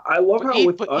 I love how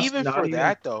with But us even not for even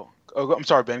that though. Oh, I'm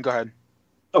sorry, Ben. Go ahead.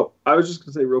 oh, I was just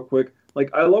gonna say real quick,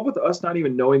 like I love with us not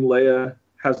even knowing Leia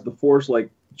has the Force, like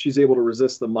she's able to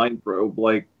resist the mind probe.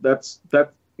 Like that's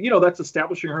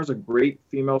establishing her as a great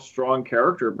female strong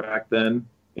character back then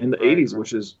in the Right. 80s,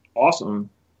 which is awesome.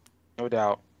 No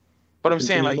doubt. But I'm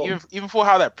saying like Continual. even for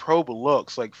how that probe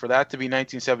looks, like for that to be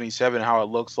 1977, how it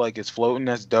looks like it's floating,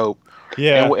 that's dope.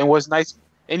 Yeah. And what's nice,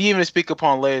 and even to speak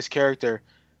upon Leia's character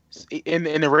in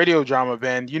the radio drama,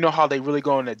 Ben, you know how they really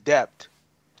go into depth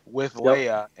with Yep.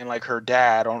 Leia and like her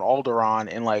dad on Alderaan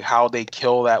and like how they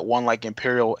kill that one like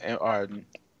Imperial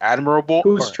admirable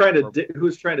or admiral.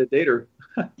 Who's trying to date her?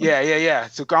 Yeah.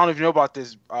 So I don't know if you know about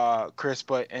this, Chris,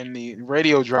 but in the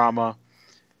radio drama,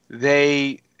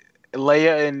 they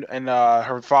Leia and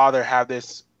her father have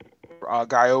this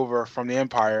guy over from the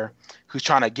Empire who's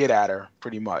trying to get at her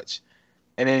pretty much,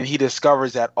 and then he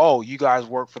discovers that, oh, you guys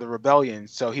work for the rebellion,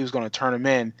 so he was going to turn him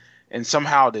in, and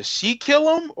somehow does she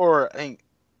kill him or I think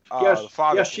Yeah, the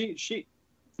father yeah, kills him.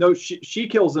 she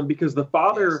kills him because the Yes.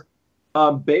 father,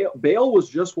 Bale was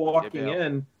just Yeah, walking Bail.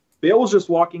 in. Bale was just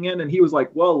walking in, and he was like,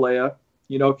 "Well, Leia,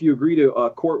 if you agree to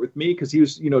court with me," because he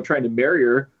was, trying to marry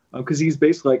her, because he's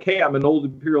basically like, "Hey, I'm an old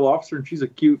Imperial officer, and she's a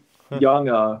cute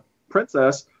young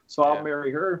princess, so I'll Yeah.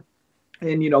 marry her,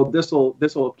 and this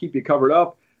will keep you covered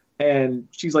up." And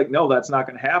she's like, "No, that's not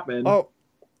going to happen." Oh,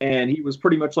 And he was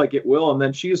pretty much like, "It will." And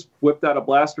then she just whipped out a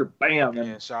blaster, bam,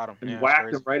 Yeah, shot him. and Yeah, it's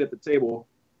whacked him crazy. right at the table.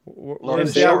 Love where's And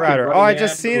that the shit. Bale came Outrider? Oh, running I in.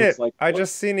 just It seen was it. like, I what?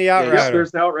 just seen the Yeah, you Yep, see, Outrider.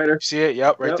 there's the Outrider. see it?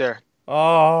 Yep, right Yep. there.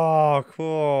 Oh,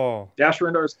 cool. Dash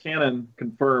Rendar's cannon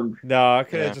confirmed. No, it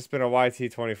could have Yeah. just been a YT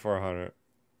 2400.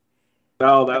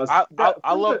 No, that And was that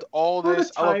I loved all for the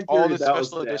this. I loved time all period. this That was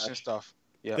special edition Dash. stuff.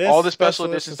 Yeah, This all the special special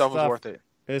edition edition stuff was stuff worth it.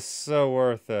 is so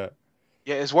worth it.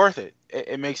 Yeah, it's worth it.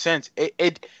 It makes sense.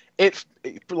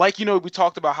 Like we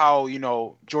talked about how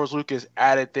George Lucas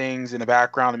added things in the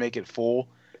background to make it full.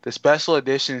 The special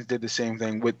editions did the same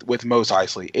thing with Mos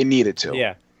Eisley. It needed to.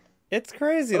 Yeah. It's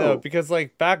crazy though, Oh, because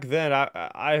like back then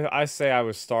I say I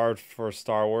was starved for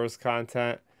Star Wars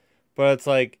content, but it's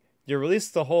like you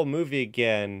released the whole movie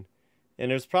again,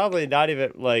 and there's probably not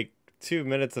even like 2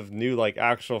 minutes of new like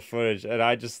actual footage, and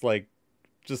I just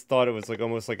thought it was like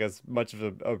almost like as much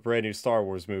of a brand new Star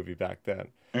Wars movie back then.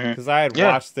 Hmm. Because I had Yeah.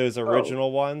 watched those oh,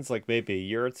 original ones like maybe a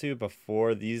year or two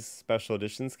before these special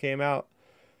editions came out.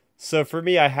 So for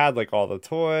me, I had like all the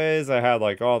toys, I had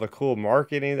like all the cool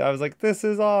marketing. I was like, this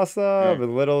is awesome. Mm.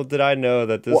 And little did I know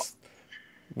that Well, this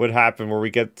would happen where we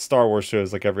get Star Wars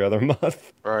shows like every other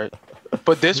month. right.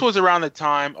 But this was around the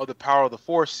time of the Power of the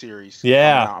Force series coming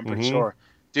Yeah. out. I'm pretty Mm-hmm. sure,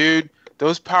 dude.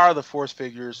 Those Power of the Force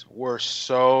figures were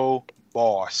so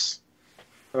boss.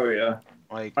 oh yeah.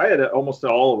 Like, I had almost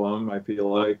all of them. I feel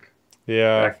like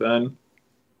Yeah. back then.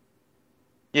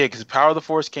 yeah, because Power of the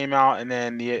Force came out, and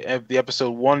then the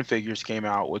episode 1 figures came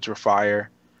out, which were fire.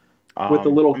 With the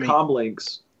little I mean, comm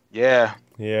links. yeah,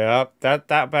 Yeah.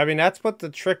 I mean, that's what the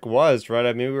trick was, right?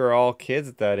 I mean, we were all kids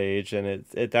at that age, and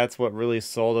that's what really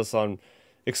sold us on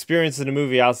experiencing a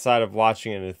movie outside of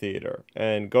watching it in a theater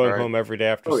and going right. home every day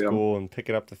after Oh yeah. school and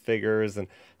picking up the figures and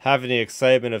having the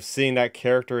excitement of seeing that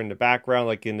character in the background,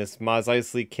 like in this Mos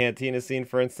Eisley Cantina scene,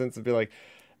 for instance, and be like,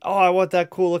 oh, I want that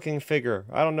cool looking figure.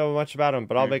 I don't know much about him,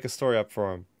 but I'll Mm, make a story up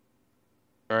for him.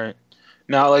 right.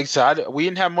 Now, like I said, we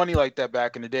didn't have money like that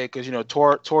back in the day because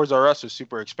Toys R Us was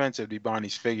super expensive to be buying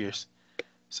these figures.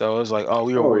 So it was like, oh, Oh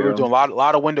we were yeah. doing a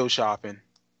lot of window shopping.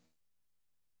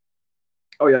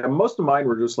 Oh yeah. Most of mine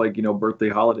were just like birthday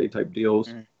holiday type deals.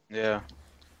 Mm, yeah,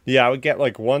 Yeah, I would get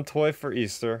like one toy for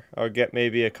Easter. I would get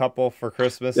maybe a couple for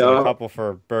Christmas and a Yeah. couple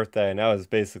for birthday, and that was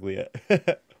basically it.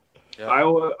 yeah.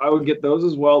 I would get those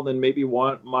as well. Then maybe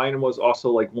one. Mine was also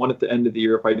like one at the end of the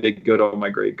year if I did good on my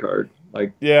grade card.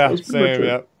 Like that Yeah, was pretty much same, it.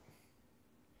 yep.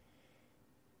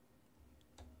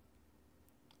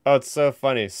 Oh, it's so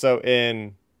funny. So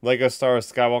in Lego Star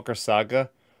Wars Skywalker Saga,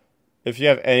 if you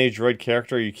have any droid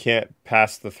character, you can't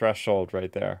pass the threshold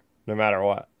right there, no matter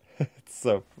what. It's a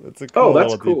Oh, cool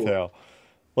that's little cool. detail.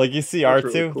 Like you see That's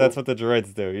really R2, that's cool. what the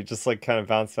droids do. You just like kind of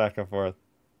bounce back and forth.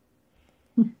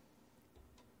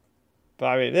 But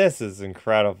I mean, this is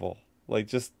incredible. Like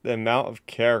just the amount of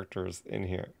characters in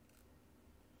here.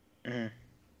 Mhm.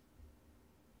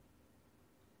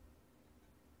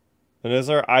 And those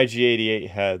are IG-88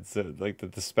 heads, like the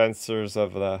dispensers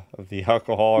of the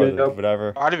alcohol or the Yeah.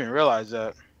 whatever. I didn't even realize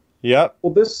that. Yep.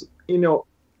 Well, this,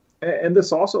 and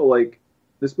this also like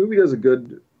this movie does a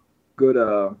good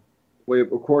way of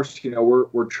course,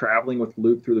 we're traveling with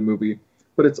Luke through the movie,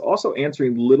 but it's also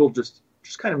answering little just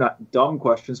kind of not dumb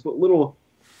questions, but little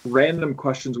random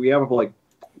questions we have of like,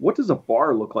 what does a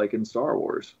bar look like in Star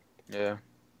Wars? Yeah.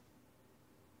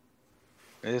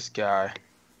 This guy.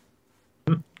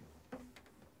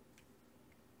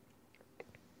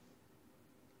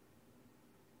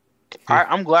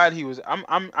 I'm glad he was.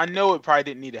 I know it probably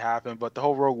didn't need to happen, but the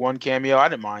whole Rogue One cameo, I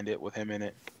didn't mind it with him in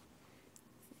it.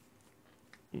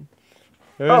 It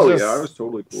Oh was yeah, I just was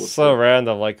totally cool with so it.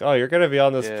 random. Like, oh, you're gonna be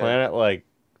on this Yeah. planet like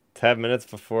 10 minutes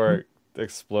before it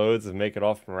explodes and make it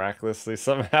off miraculously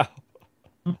somehow.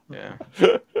 Yeah.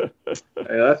 Hey,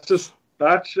 that's just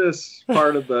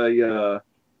part of the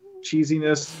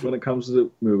cheesiness when it comes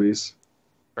to movies.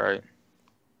 Right.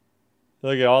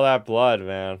 Look at all that blood,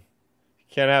 man. You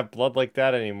can't have blood like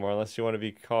that anymore unless you want to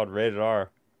be called rated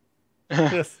R.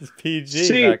 This is PG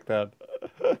See, back then.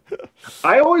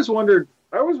 I always wondered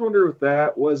if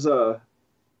that was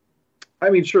I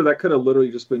mean, sure, that could have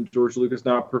literally just been George Lucas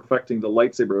not perfecting the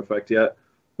lightsaber effect yet.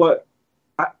 But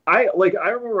I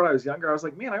remember when I was younger, I was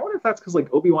like, man, I wonder if that's because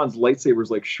like Obi-Wan's lightsaber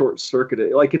is like short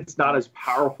circuited, like it's not as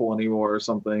powerful anymore or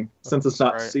something since it's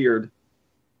not Right. seared.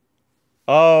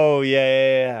 Oh,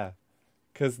 yeah.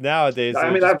 Because nowadays it I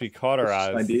would mean, just be that's just an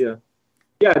cauterized. idea.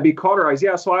 Yeah, it'd be cauterized.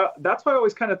 Yeah, so that's why I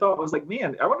always kind of thought I was like,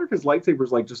 man, I wonder if his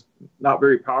lightsaber's like just not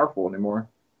very powerful anymore.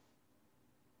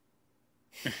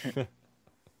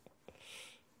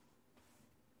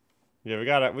 Yeah,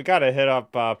 we gotta hit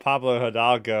up Pablo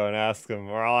Hidalgo and ask him,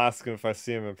 or I'll ask him if I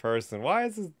see him in person. Why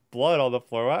is his blood on the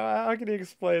floor? How can he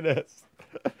explain this?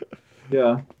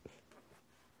 Yeah.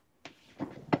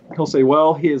 He'll say,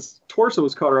 well, his torso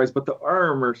was cauterized, but the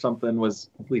arm or something was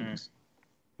leaves.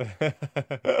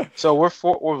 So we're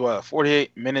what,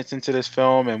 48 minutes into this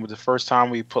film, and with the first time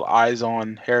we put eyes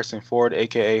on Harrison Ford,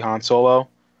 aka Han Solo.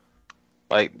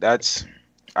 Like I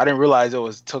didn't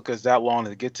realize took us that long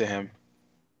to get to him.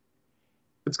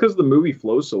 It's because the movie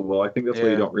flows so well. I think that's why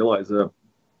you Yeah. don't realize it.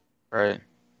 Right.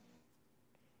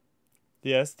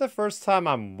 Yeah, it's the first time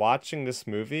I'm watching this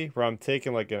movie where I'm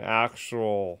taking like an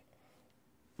actual,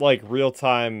 like real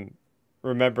time,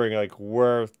 remembering like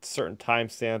where certain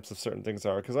timestamps of certain things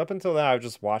are. Because up until then, I've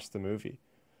just watched the movie.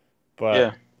 But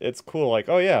Yeah. it's cool. Like,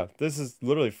 oh yeah, this is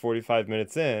literally 45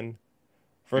 minutes in, Mm.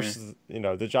 versus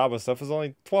the Jabba stuff is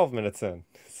only 12 minutes in.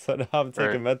 So now I'm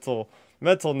taking Right.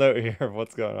 mental note here of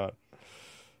what's going on.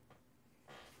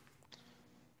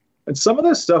 And some of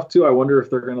this stuff too, I wonder if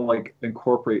they're gonna like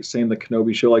incorporate, say in the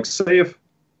Kenobi show, like say if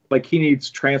like he needs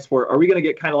transport, are we gonna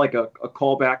get kind of like a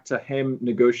callback to him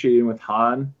negotiating with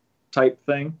Han type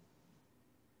thing?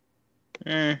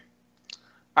 Mm,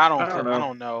 I I don't don't I know.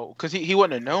 don't know because he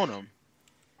wouldn't have known him.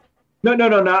 No,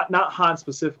 not Han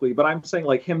specifically, but I'm saying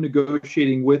like him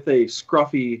negotiating with a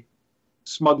scruffy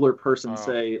smuggler person, Oh.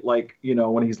 say like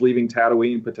when he's leaving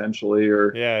Tatooine potentially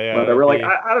or Yeah, it'll whatever. Like be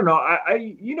I don't know.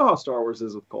 I you know how Star Wars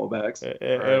is with callbacks. Right.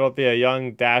 it'll be a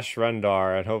young Dash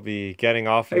Rendar, and he'll be getting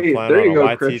off of the Hey, planet there on you a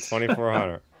go, YT Chris.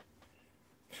 2400.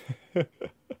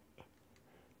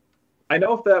 I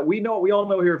know if that we all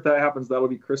know here if that happens, that'll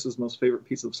be Chris's most favorite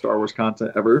piece of Star Wars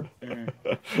content ever.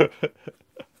 Mm.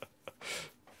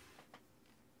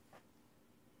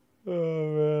 Oh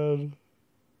man.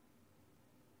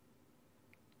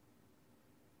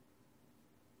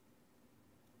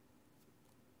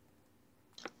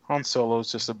 Han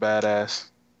Solo's just a badass.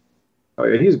 Oh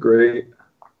yeah, he's great.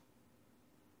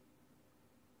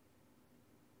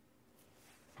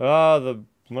 Oh, the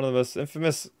one of the most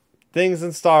infamous things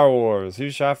in Star Wars. Who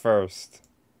shot first?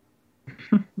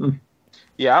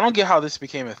 Yeah, I don't get how this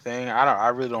became a thing. I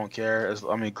really don't care.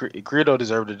 I mean, Greedo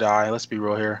deserved to die. Let's be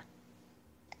real here.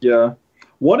 Yeah.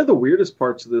 One of the weirdest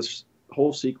parts of this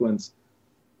whole sequence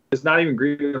is not even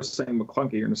Greedo saying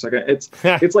McClunky here in a second.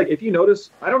 It's like if you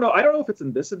notice, I don't know if it's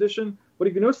in this edition, but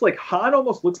if you notice, like Han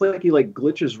almost looks like he like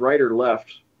glitches right or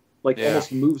left, like Yeah.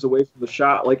 almost moves away from the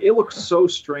shot. Like it looks so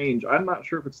strange. I'm not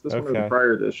sure if it's this one or the Okay.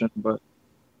 prior edition, but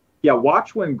yeah,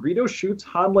 watch when Greedo shoots,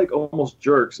 Han like almost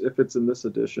jerks if it's in this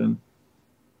edition.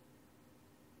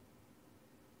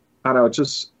 I don't know,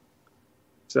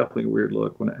 It's definitely a weird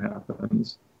look when it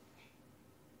happens.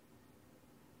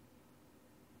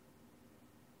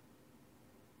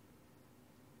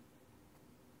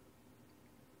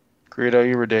 Greedo,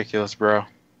 you ridiculous, bro.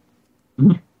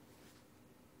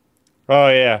 Oh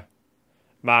yeah,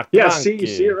 Yeah, see, you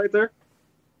see it McClunky. right there?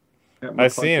 Yeah, I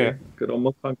seen McClunky. it. Good old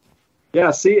McClunky.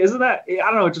 Yeah, see, isn't that? I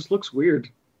don't know. It just looks weird.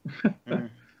 Mm.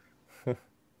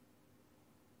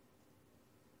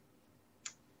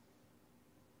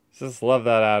 Just love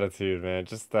that attitude, man.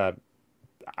 Just that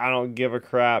I don't give a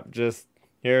crap. Just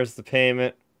here's the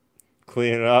payment.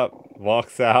 Clean it up.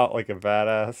 Walks out like a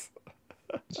badass.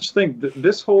 Just think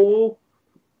this whole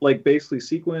like basically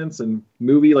sequence and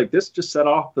movie like this just set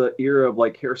off the era of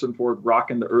like Harrison Ford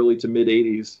rocking the early to mid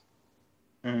 '80s.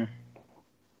 Mm.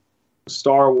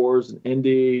 Star Wars and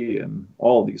Indy and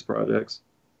all of these projects.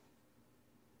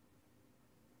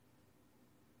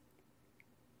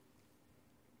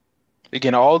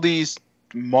 Again, all these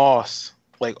Moss,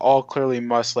 like all clearly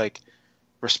must like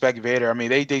respect Vader. I mean,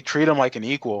 they treat him like an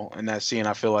equal in that scene.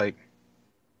 I feel like.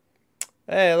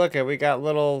 Hey, look it. We got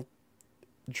little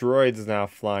droids now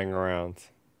flying around.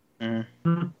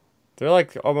 Mm. They're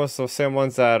like almost the same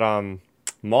ones that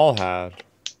Maul had.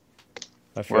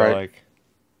 I feel Right. like.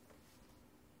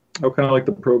 Oh, kind of like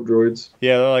the probe droids.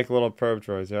 Yeah, they're like little probe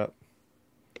droids. Yep.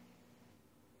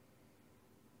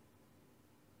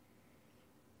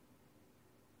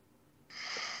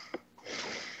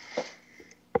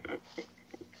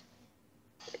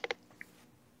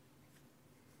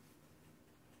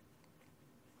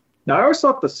 Now I always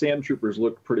thought the Sand Troopers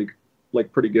looked pretty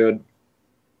good.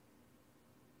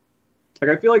 Like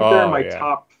I feel like they're in Oh my yeah.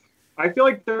 top. I feel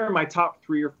like they're in my top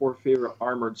 3 or 4 favorite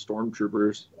armored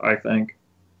stormtroopers. I think.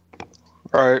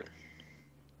 Right.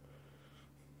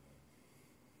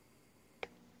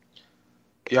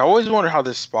 Yeah, I always wonder how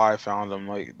this spy found them.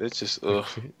 Like, it's just ugh.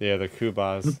 Yeah, the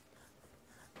Kubas.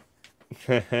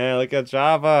 Look at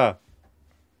Java.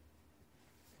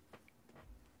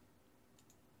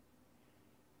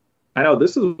 I know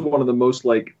this is one of the most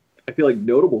like I feel like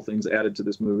notable things added to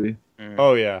this movie. Mm.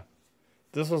 Oh yeah.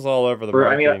 This was all over the Or,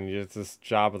 I mean, marketing. It's this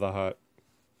Jabba the Hutt.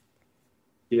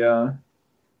 Yeah.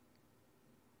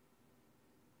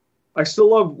 I still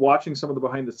love watching some of the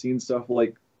behind the scenes stuff.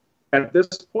 Like at this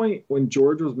point, when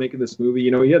George was making this movie,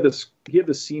 he had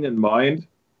this scene in mind,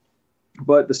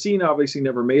 but the scene obviously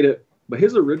never made it. But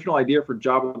his original idea for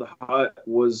Jabba the Hutt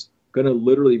was going to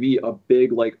literally be a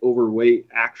big, like overweight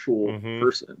actual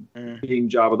person Mm. being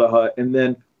Jabba the Hutt, and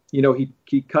then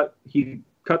he cut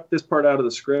this part out of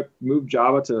the script, moved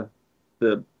Jabba to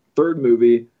the third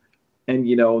movie, and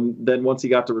then once he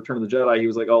got to Return of the Jedi, he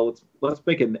was like, "Oh, let's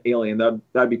make it an alien.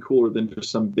 That'd be cooler than just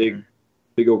some big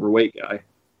overweight guy."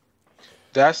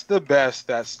 That's the best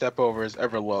that Stepover has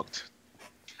ever looked.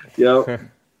 Yep.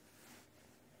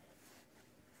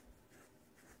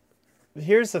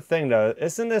 Here's the thing though,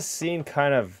 isn't this scene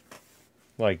kind of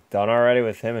like done already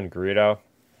with him and Greedo?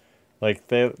 Like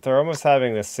they're almost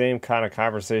having the same kind of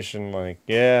conversation. Like,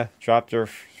 yeah, dropped your,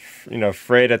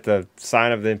 freight at the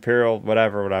sign of the Imperial,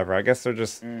 whatever. I guess they're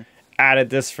just added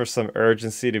this for some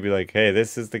urgency to be like, hey,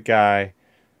 this is the guy.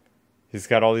 He's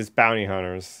got all these bounty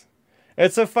hunters.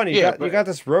 It's so funny. Yeah, You got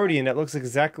this Rodian that looks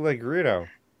exactly like Greedo.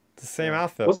 The same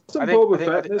outfit. Wasn't I think- Boba I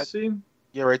think- Fett in this scene?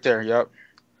 Yeah, right there. Yep.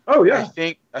 Oh I yeah.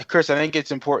 think, Chris, I think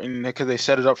it's important because they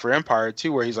set it up for Empire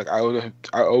too, where he's like, I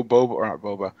owe Boba or not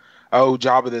Boba, I owe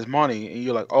Jabba this money, and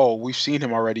you're like, oh, we've seen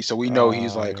him already, so we know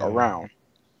he's like yeah. around.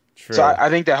 True. So I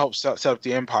think that helps set up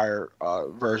the Empire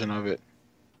version of it.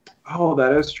 Oh,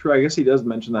 that is true. I guess he does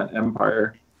mention that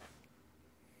Empire.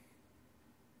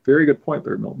 Very good point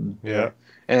there, Milton. Yeah.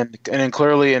 And then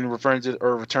clearly in Return of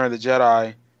the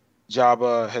Jedi,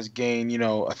 Jabba has gained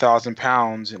 1,000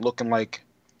 pounds and looking like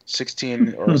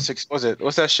 16 or 6.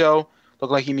 What's that show? Look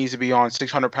like he needs to be on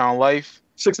 600-pound life.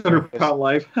 600-pound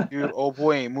life. Dude, old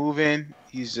boy ain't moving.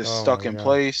 He's just Oh stuck my in God.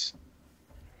 place.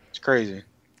 It's crazy.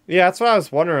 Yeah, that's what I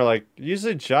was wondering. Like,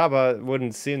 usually Jabba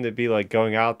wouldn't seem to be like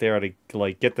going out there to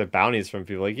like get the bounties from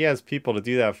people. Like, he has people to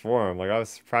do that for him. Like, I was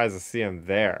surprised to see him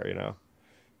there.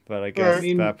 But I guess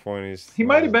mean, at that point He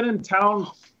might have been in town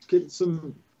getting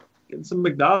some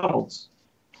McDonald's.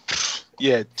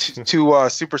 Yeah, two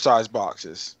supersized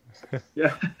boxes.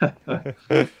 Yeah.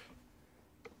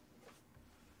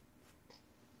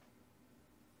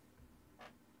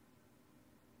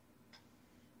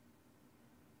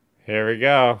 Here we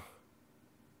go.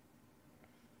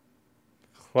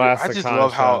 Classic I just Han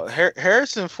love how shots.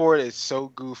 Harrison Ford is so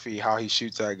goofy how he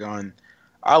shoots that gun.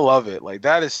 I love it. Like,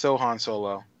 that is so Han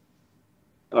Solo.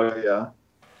 Oh yeah.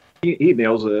 He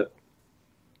nails it.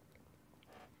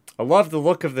 I love the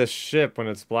look of this ship when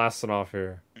it's blasting off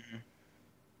here.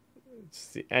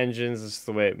 Just the engines, just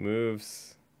the way it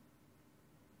moves.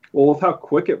 Well, with how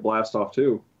quick it blasts off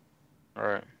too. All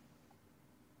right.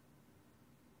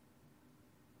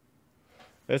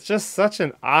 It's just such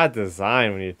an odd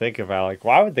design when you think about it. Like,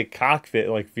 why would the cockpit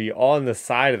like be on the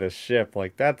side of the ship?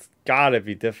 Like, that's gotta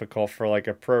be difficult for like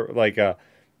a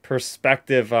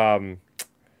perspective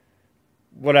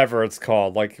whatever it's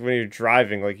called. Like when you're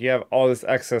driving, like you have all this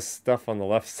excess stuff on the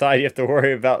left side you have to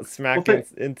worry about smacking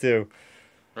into.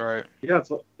 All right. Yeah,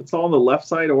 it's all on the left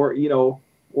side, or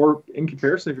or in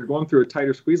comparison, if you're going through a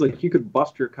tighter squeeze, like you could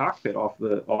bust your cockpit off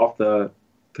the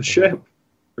ship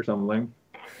or something.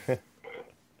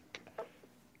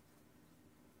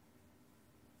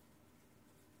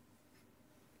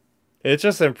 It's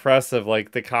just impressive,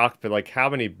 like the cockpit, like how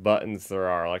many buttons there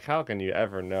are. Like how can you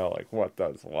ever know like what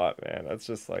does what, man? That's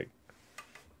just like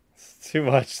it's too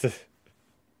much to.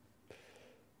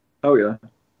 Oh yeah.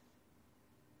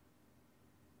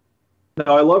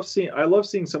 No, I love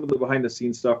seeing some of the behind the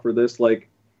scenes stuff for this. Like,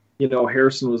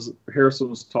 Harrison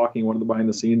was talking one of the behind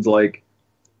the scenes, like,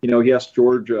 he asked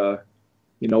George,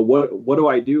 what do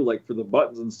I do like for the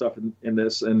buttons and stuff in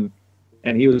this, and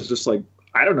he was just like,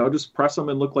 I don't know, just press them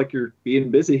and look like you're being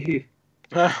busy.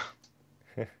 That's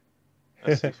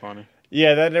too funny.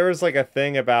 Yeah, then there was like a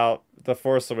thing about the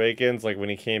Force Awakens, like when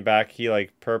he came back, he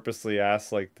like purposely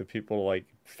asked like the people to like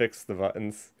fix the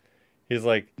buttons. He's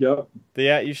like, Yep.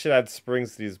 yeah, you should add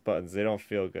springs to these buttons. They don't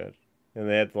feel good. And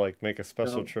they had to like make a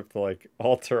special Yep. trip to like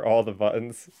alter all the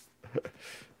buttons.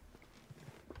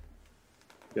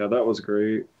 Yeah, that was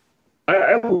great.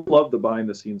 I love the behind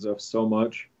the scenes stuff so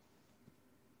much.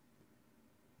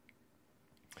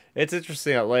 It's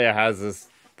interesting that Leia has this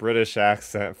British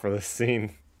accent for the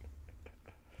scene.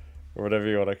 Or whatever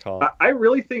you want to call it. I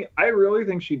really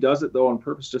think she does it though on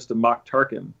purpose, just to mock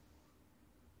Tarkin.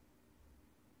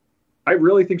 I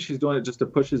really think she's doing it just to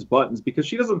push his buttons, because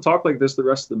she doesn't talk like this the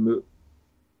rest of the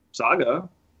saga.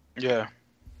 Yeah.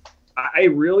 I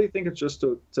really think it's just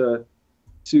to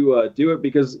do it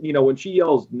because when she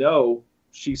yells no,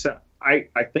 I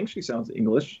think she sounds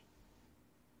English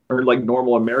or like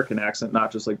normal American accent,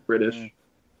 not just like British. Mm.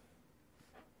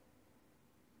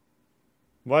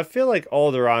 Well, I feel like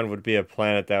Alderaan would be a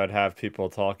planet that would have people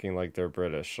talking like they're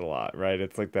British a lot, right?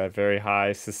 It's like that very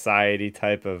high society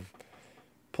type of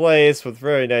place with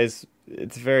very nice.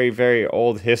 It's very, very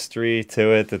old history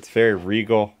to it. It's very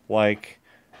regal like.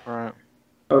 All right.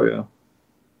 Oh yeah.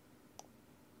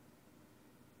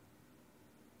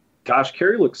 Gosh,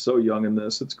 Carrie looks so young in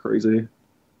this. It's crazy.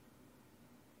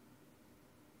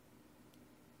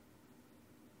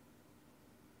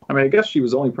 I mean, I guess she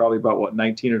was only probably about what,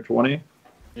 19 or 20.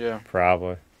 Yeah.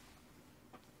 Probably.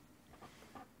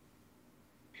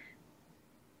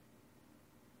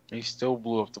 He still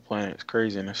blew up the planet. It's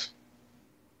craziness.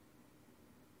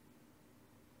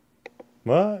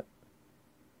 What?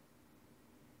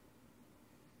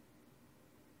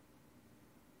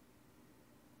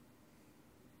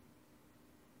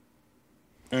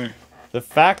 Mm. The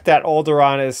fact that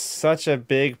Alderaan is such a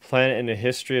big planet in the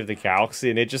history of the galaxy,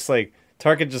 and it just like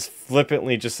Tarkin just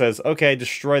flippantly just says, "Okay,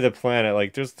 destroy the planet."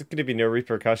 Like there's going to be no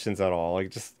repercussions at all.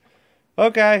 Like just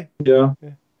okay. Yeah.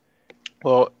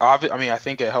 Well, I mean, I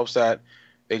think it helps that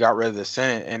they got rid of the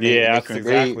Senate and Yeah, that's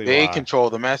exactly they why. control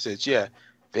the message. Yeah,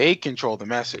 they control the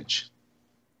message.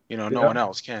 No Yeah. one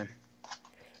else can.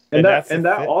 And that's that the and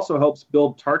that thi- also helps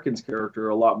build Tarkin's character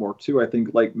a lot more too. I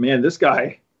think, like, man, this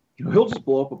guy, he'll just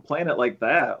blow up a planet like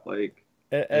that. Like,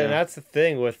 And Yeah. that's the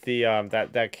thing with the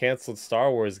that canceled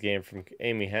Star Wars game from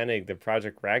Amy Hennig, the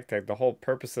Project Ragtag. The whole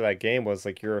purpose of that game was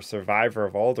like you're a survivor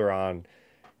of Alderaan,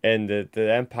 and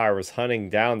the Empire was hunting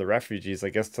down the refugees, I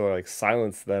guess, to like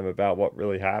silence them about what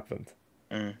really happened.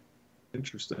 Mm.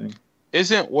 interesting.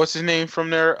 Isn't what's his name from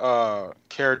there?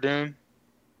 Cara Dune.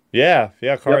 Yeah,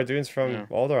 Cara Yep. Dune's from Yeah.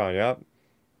 Alderaan. Yep.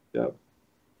 Yep.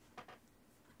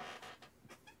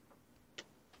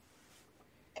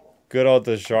 Good old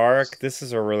Dejarik. This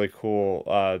is a really cool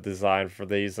design for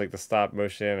these, like the stop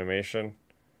motion animation.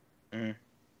 Mm.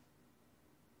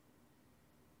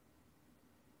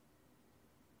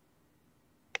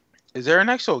 Is there an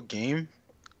actual game?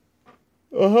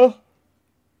 Uh huh.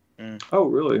 Oh,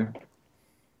 really?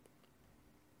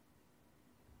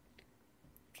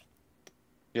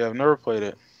 Yeah, I've never played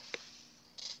it.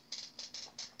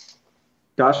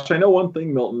 Gosh, I know one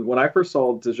thing, Milton. When I first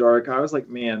saw Dejarik, I was like,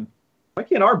 man, why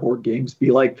can't our board games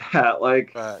be like that?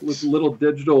 Like Facts. with little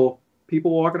digital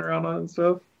people walking around on it and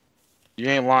stuff. You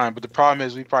ain't lying, but the problem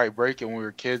is we probably break it when we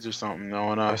were kids or something,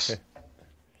 knowing us.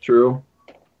 True.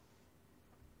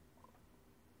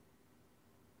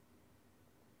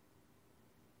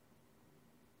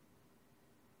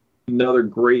 another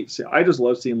great. I just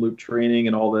love seeing Luke training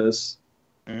and all this.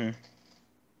 Mhm.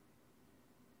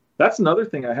 That's another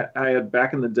thing I had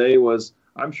back in the day was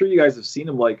I'm sure you guys have seen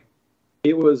him like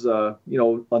it was a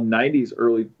 90s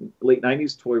late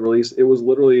 90s toy release. It was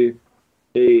literally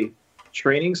a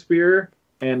training spear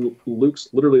and Luke's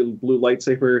literally blue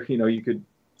lightsaber.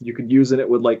 You could use it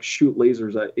would like shoot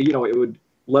lasers at it would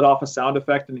let off a sound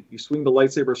effect, and if you swing the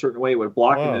lightsaber a certain way, it would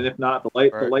block it, and if not, the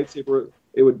Right. lightsaber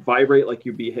it would vibrate like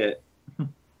you'd be hit.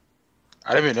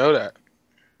 I didn't even know that.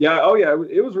 Yeah, oh yeah,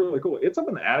 it was really cool. It's up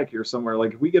in the attic here somewhere.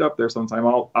 Like if we get up there sometime,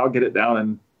 I'll get it down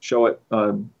and show it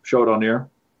on air.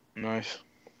 Nice.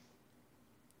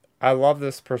 I love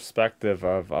this perspective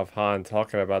of Han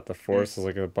talking about the Force as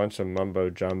like a bunch of mumbo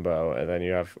jumbo, and then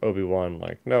you have Obi-Wan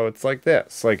like, no, it's like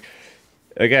this. Like,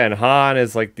 again, Han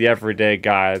is like the everyday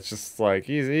guy. It's just like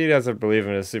he doesn't believe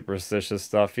in his superstitious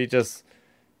stuff. He just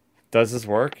does his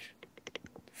work,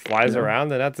 flies Yeah.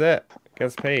 around, and that's it.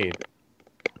 Gets paid.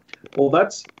 Well,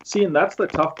 that's the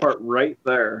tough part right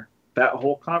there. That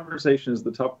whole conversation is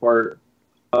the tough part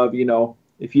of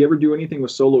if you ever do anything with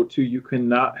Solo 2, you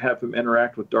cannot have him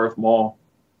interact with Darth Maul.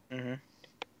 Hmm.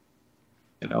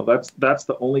 That's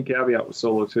the only caveat with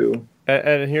Solo 2.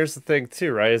 And here's the thing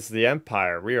too, right? Is the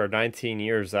Empire. We are 19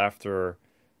 years after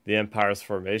the Empire's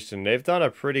formation. They've done a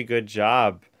pretty good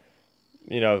job,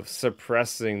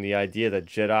 suppressing the idea that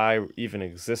Jedi even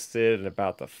existed and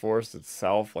about the Force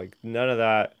itself. Like none of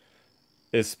that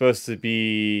is supposed to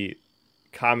be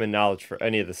common knowledge for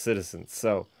any of the citizens.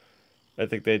 So I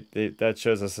think that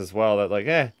shows us as well that like,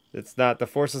 it's not the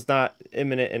Force is not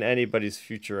imminent in anybody's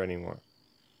future anymore.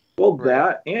 Well,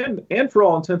 Right. that and for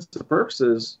all intents and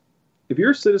purposes, if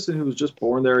you're a citizen who was just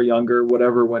born there, younger,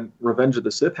 whatever, when Revenge of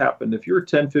the Sith happened, if you're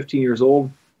 10, 15 years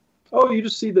old, oh, you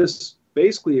just see this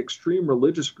basically extreme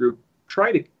religious group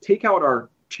try to take out our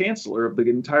chancellor of the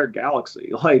entire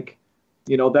galaxy. Like,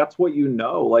 that's what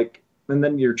like, and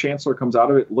then your chancellor comes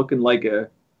out of it looking like a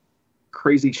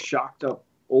crazy, shocked up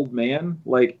old man.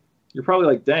 Like, you're probably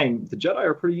like, dang, the Jedi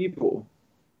are pretty evil.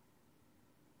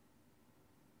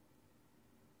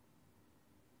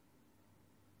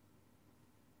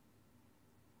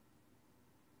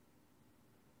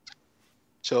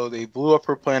 So they blew up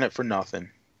her planet for nothing.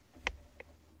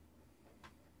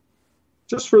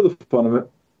 Just for the fun of it.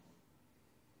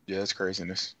 Yeah, that's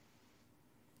craziness.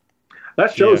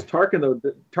 That shows Yeah.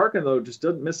 Tarkin though just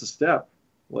doesn't miss a step.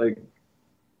 Like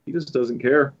he just doesn't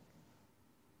care.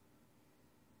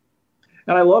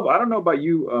 And I don't know about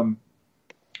you,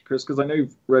 Chris, because I know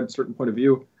you've read a certain point of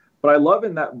view, but I love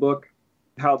in that book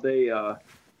how they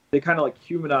kind of like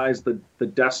humanize the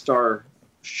Death Star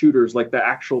shooters, like the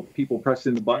actual people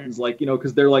pressing the buttons, like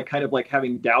because they're like kind of like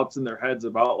having doubts in their heads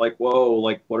about like, whoa,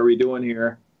 like what are we doing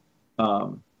here?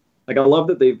 Like I love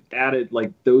that they've added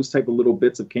like those type of little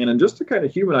bits of canon just to kind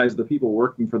of humanize the people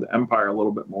working for the Empire a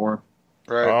little bit more.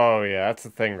 Right. Oh yeah, that's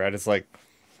the thing, right? It's like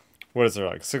what is there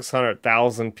like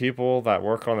 600,000 people that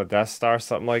work on the Death Star,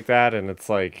 something like that, and it's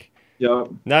like Yeah,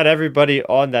 not everybody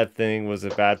on that thing was a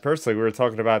bad person. Like we were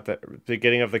talking about the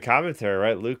beginning of the commentary,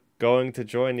 right? Luke going to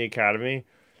join the academy.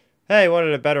 Hey, he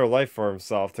wanted a better life for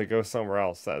himself to go somewhere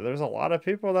else. There's a lot of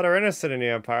people that are innocent in the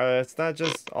Empire. It's not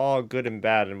just all good and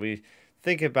bad. And we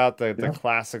think about the yeah,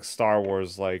 classic Star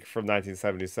Wars, like from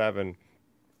 1977.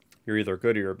 You're either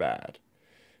good or you're bad.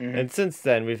 Hmm. And since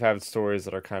then, we've had stories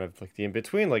that are kind of like the in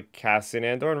between, like Cassian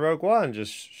Andor and Rogue One,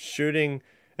 just shooting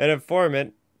an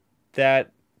informant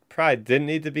that probably didn't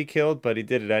need to be killed, but he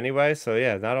did it anyway. So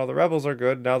yeah, not all the rebels are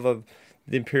good. Now the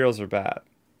Imperials are bad.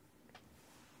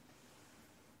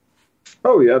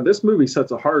 oh yeah, this movie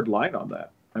sets a hard line on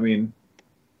that. I mean,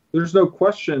 there's no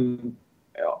question.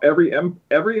 Every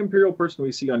Imperial person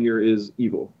we see on here is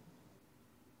evil.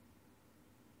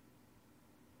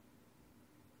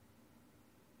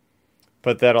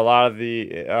 But then a lot of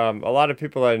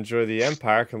people that enjoy the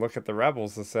Empire can look at the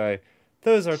rebels and say,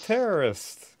 those are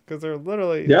terrorists because they're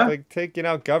literally Yeah, like taking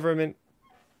out government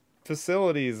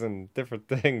facilities and different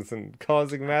things and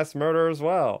causing mass murder as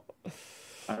well.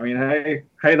 I mean,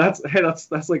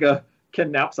 that's like a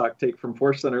Ken Knapsack take from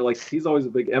Force Center. Like he's always a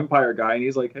big Empire guy, and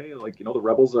he's like, hey, like the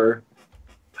rebels are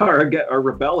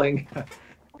rebelling.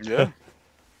 Yeah.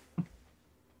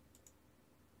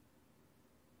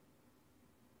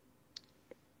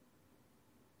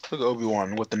 Look at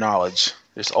Obi-Wan with the knowledge.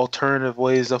 There's alternative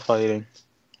ways of fighting.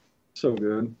 So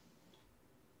good.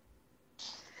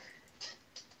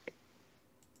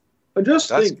 I just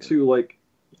That's think too, like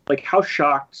how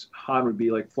shocked Han would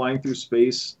be, like flying through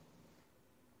space.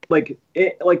 If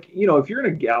you're in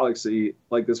a galaxy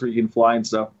like this where you can fly and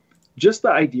stuff, just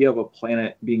the idea of a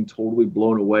planet being totally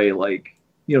blown away, like,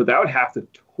 that would have to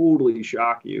totally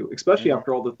shock you, especially Mhm.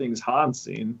 after all the things Han's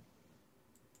seen.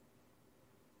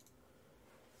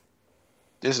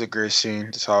 This is a great scene.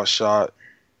 This is how it's shot.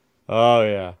 Oh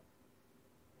yeah.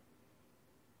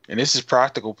 And this is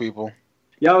practical, people.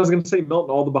 Yeah, I was gonna say,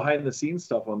 Milton, all the behind the scenes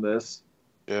stuff on this,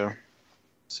 Yeah.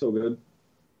 so good.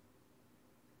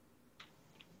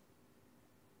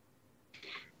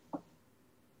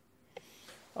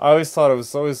 I always thought it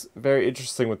was always very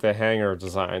interesting with the hangar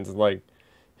designs. Like,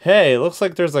 hey, it looks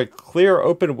like there's a clear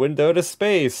open window to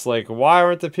space. Like, why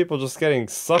aren't the people just getting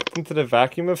sucked into the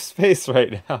vacuum of space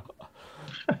right now?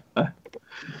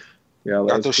 Yeah, that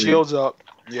Got was those pretty- shields up.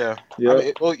 Yeah.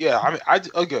 Yep.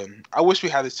 Again, I wish we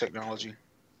had this technology.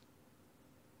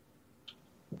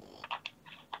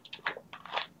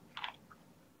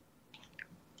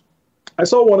 I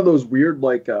saw one of those weird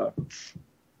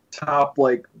top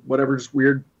whatever, just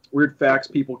weird facts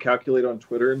people calculate on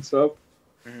Twitter and stuff.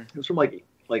 Mhm. It was from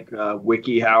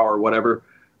WikiHow or whatever.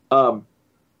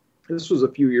 This was a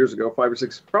few years ago, 5 or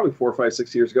 6, probably 4, 5,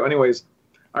 6 years ago. Anyways,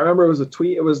 I remember it was a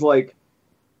tweet. It was like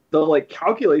the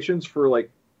calculations for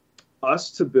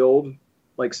us to build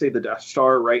say the Death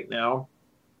Star right now.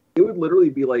 It would literally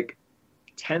be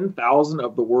 10,000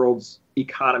 of the world's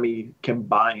economy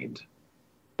combined.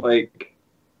 We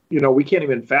can't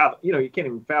even fathom. You can't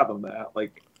even fathom that. How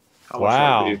much that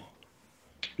Wow. would be.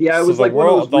 Yeah, it So was the one of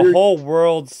world, those the weird, whole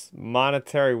world's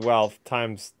monetary wealth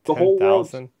times The whole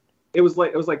world's- 10,000. It was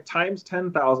times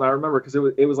 10,000. I remember because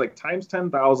it was times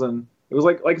 10,000. It was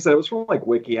like I said, it was from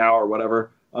WikiHow or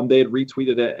whatever. They had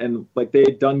retweeted it, and they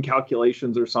had done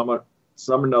calculations or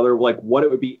some another what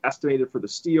it would be estimated for the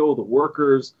steel, the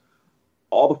workers,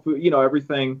 all the food,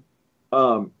 everything.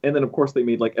 And then of course they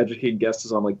made educated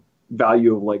guesses on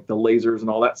value of the lasers and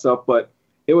all that stuff. But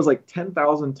it was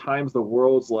 10,000 times the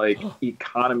world's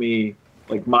economy,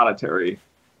 monetary.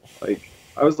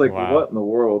 I was Wow. what in the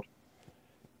world?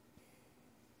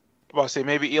 I'm about to say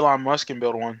maybe Elon Musk can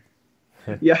build one.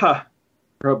 Yeah,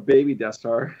 or a baby Death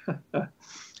Star. That'd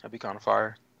be kind of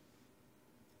fire.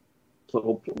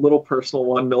 Little personal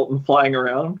one, Milton flying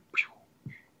around.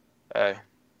 Hey,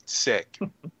 sick.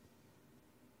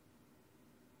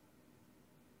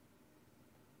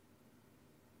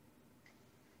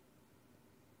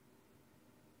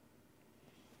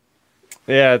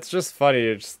 Yeah, it's just funny.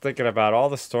 You're just thinking about all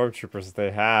the stormtroopers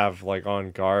they have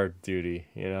on guard duty,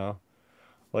 you know?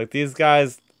 These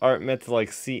guys aren't meant to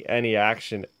see any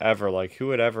action ever. Who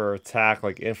would ever attack,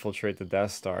 infiltrate the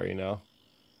Death Star, you know?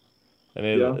 And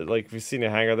Yeah. if you've seen a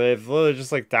hangar, they have literally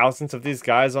just thousands of these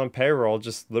guys on payroll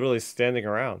just literally standing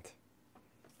around.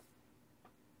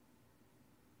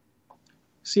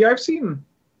 See, I've seen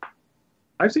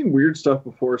weird stuff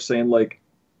before saying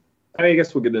I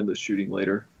guess we'll get into the shooting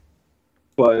later,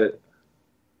 but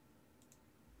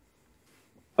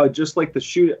just the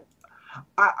shoot.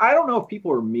 I don't know if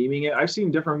people are memeing it. I've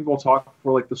seen different people talk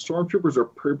before the stormtroopers are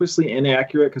purposely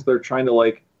inaccurate because they're trying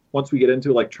to once we get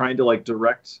into trying to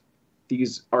direct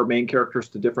our main characters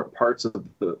to different parts of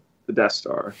the Death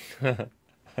Star. But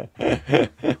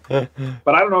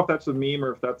I don't know if that's a meme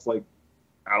or if that's at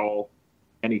all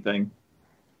anything.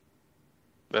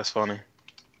 That's funny.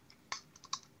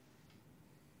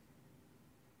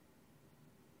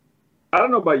 I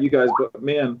don't know about you guys, but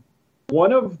man,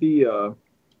 one of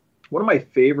my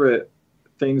favorite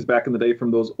things back in the day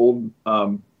from those old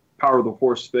Power of the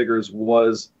Horse figures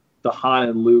was the Han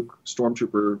and Luke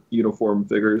Stormtrooper uniform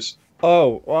figures.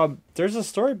 Oh, there's a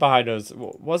story behind those.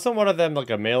 Wasn't one of them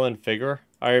a mail-in figure?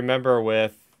 I remember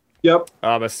with Yep.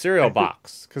 a cereal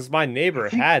box, because my neighbor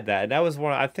had that, and that was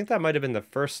one. I think that might have been the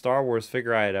first Star Wars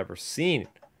figure I had ever seen.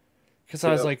 Because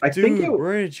I was like, I think dude,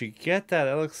 where did you get that?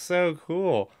 That looks so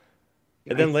cool.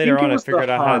 And then I later think it on, I was the figured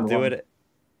out how Han to do one. it.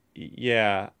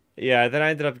 Yeah, yeah. Then I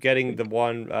ended up getting the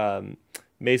one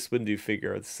Mace Windu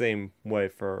figure the same way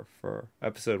for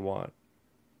Episode 1.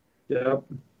 Yep.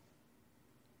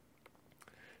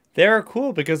 They were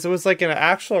cool because it was an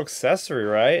actual accessory,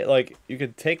 right? You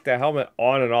could take the helmet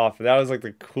on and off, and that was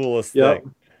the coolest Yep.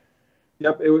 thing.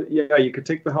 Yep. Yeah, you could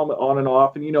take the helmet on and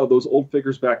off, and those old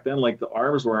figures back then, the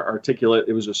arms weren't articulate;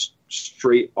 it was just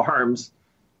straight arms.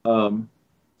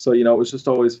 So it was just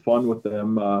always fun with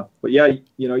them. But yeah,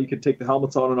 you could take the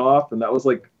helmets on and off, and that was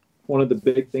one of the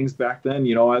big things back then.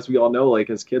 As we all know,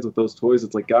 as kids with those toys,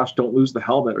 it's gosh, don't lose the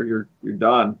helmet or you're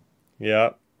done.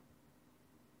 Yep.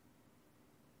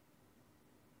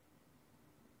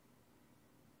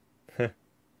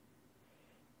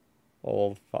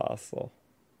 Old fossil.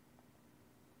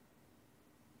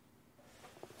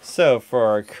 So, for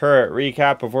our current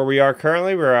recap of where we are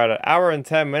currently, we're at 1 hour and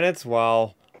 10 minutes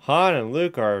while Han and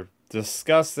Luke are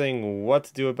discussing what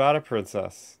to do about a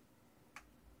princess.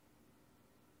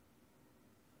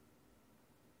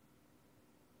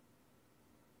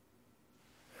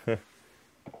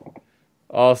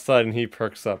 All of a sudden, he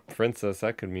perks up princess.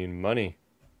 That could mean money.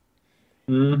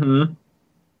 Mm-hmm.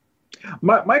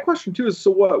 My question too is,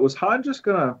 so what was Han just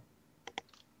gonna?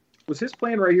 Was his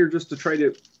plan right here just to try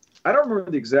to? I don't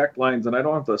remember the exact lines, and I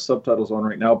don't have the subtitles on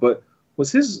right now. But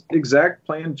was his exact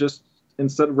plan just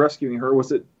instead of rescuing her,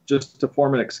 was it just to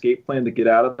form an escape plan to get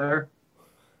out of there?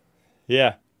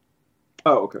 Yeah.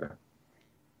 Oh, okay.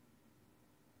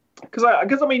 Because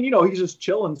I mean, he's just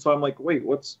chilling. So I'm like, wait,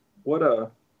 what? I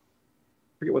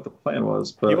forget what the plan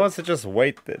was, He but wants to just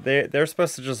wait. They're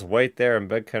supposed to just wait there, and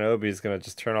Ben Kenobi is gonna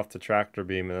just turn off the tractor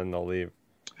beam, and then they'll leave.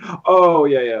 oh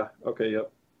yeah. Okay,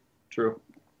 yep, true.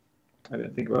 I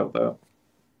didn't think about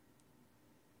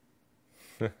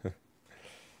that.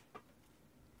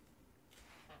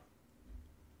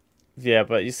 Yeah,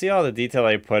 but you see all the detail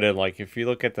they put in. Like, if you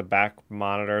look at the back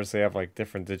monitors, they have like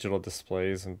different digital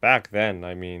displays. And back then,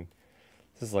 I mean,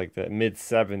 this is like the mid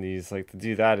 70s. Like, to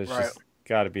do that is Right. just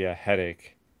got to be a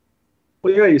headache.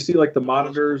 Well, yeah, you see like the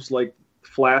monitors like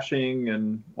flashing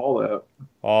and all that.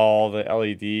 All the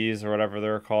LEDs or whatever they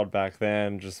were called back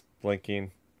then, just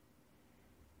blinking.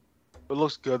 It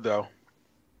looks good though.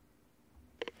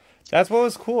 That's what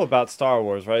was cool about Star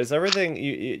Wars, right? Is everything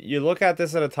you look at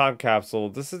this in a time capsule.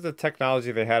 This is the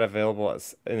technology they had available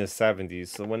in the 70s.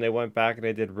 So when they went back and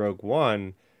they did Rogue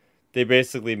One, they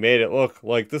basically made it look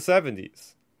like the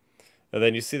 70s. And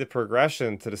then you see the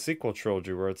progression to the sequel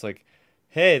trilogy where it's like,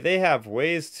 hey, they have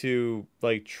ways to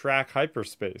like track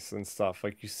hyperspace and stuff.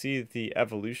 Like you see the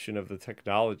evolution of the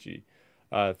technology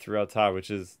throughout time,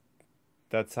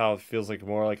 that's how it feels like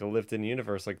more like a lived-in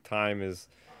universe. Like time is,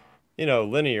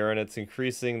 linear and it's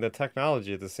increasing the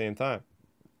technology at the same time.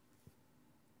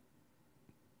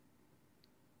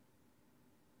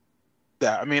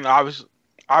 Yeah, I mean,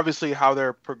 obviously how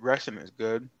their progression is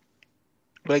good,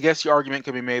 but I guess the argument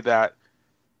could be made that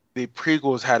the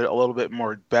prequels had a little bit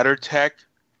more better tech,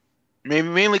 maybe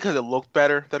mainly because it looked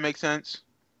better. If that makes sense.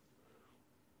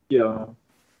 Yeah,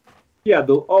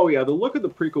 the look of the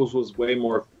prequels was way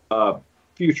more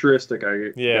futuristic. I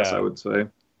guess Yeah. I would say.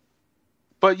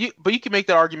 But you can make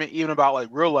that argument even about like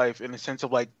real life in the sense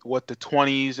of like what the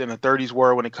 20s and the 30s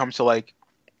were when it comes to like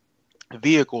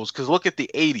vehicles. Because look at the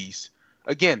 80s.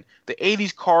 Again, the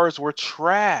 80s cars were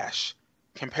trash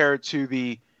compared to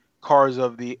the cars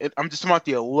of the. I'm just talking about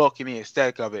the look and the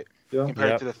aesthetic of it Yeah. compared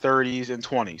Yep. to the 30s and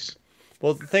 20s.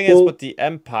 Well, the thing is with the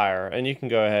Empire, and you can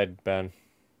go ahead, Ben.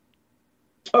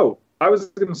 Oh, I was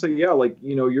gonna say, yeah, like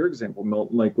your example,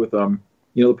 Milton, like with the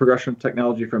progression of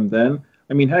technology from then.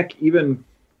 I mean, heck, even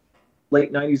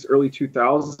late '90s, early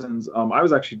 2000s. I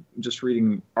was actually just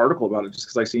reading an article about it just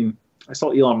because I saw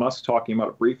Elon Musk talking about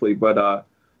it briefly, but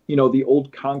the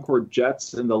old Concorde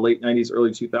jets in the late '90s,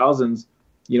 early 2000s.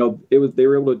 They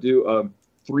were able to do a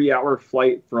 3-hour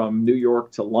flight from New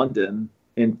York to London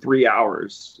in 3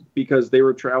 hours because they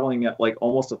were traveling at like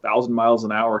almost 1,000 miles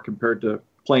an hour compared to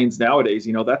planes nowadays.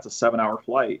 That's a 7-hour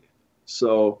flight.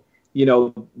 So they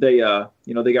got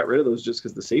rid of those just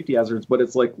because the safety hazards. But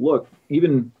it's like, look,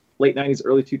 even late '90s,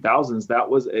 early 2000s, that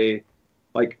was a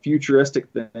like futuristic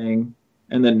thing,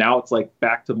 and then now it's like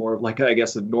back to more of like, I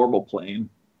guess, a normal plane.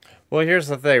 Well, here's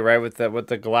the thing, right? With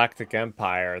the Galactic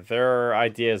Empire, their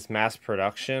idea is mass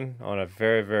production on a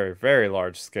very, very, very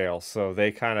large scale. So they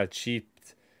kind of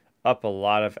cheaped up a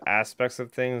lot of aspects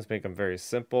of things, make them very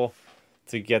simple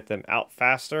to get them out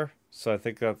faster. So I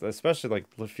think that, especially like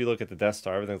if you look at the Death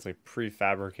Star, everything's like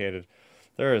prefabricated.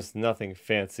 There is nothing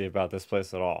fancy about this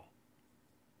place at all.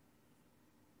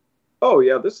 Oh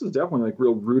yeah, this is definitely like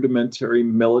real rudimentary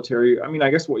military. I mean, I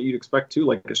guess what you'd expect too,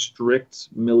 like a strict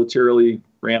militarily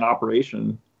ran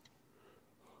operation.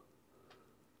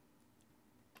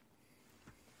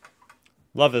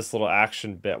 Love this little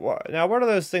action bit. Now, what are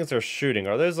those things they're shooting?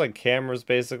 Are those like cameras,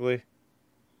 basically?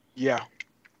 Yeah,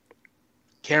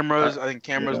 cameras. I think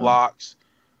cameras, Yeah. locks,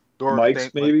 door Mics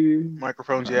thing, like maybe.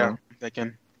 microphones. I don't Yeah, know. I'm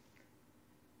thinking.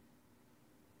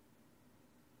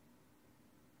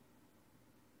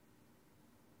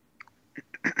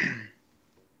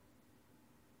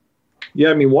 Yeah,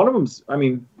 I mean, one of them's. I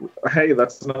mean, hey,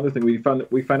 that's another thing we find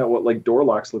out what like door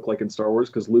locks look like in Star Wars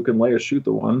because Luke and Leia shoot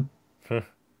the one.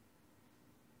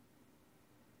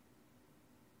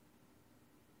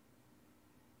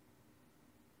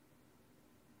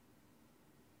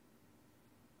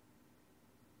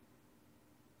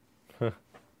 No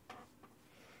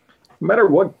matter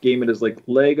what game it is, like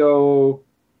Lego,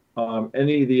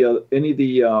 any of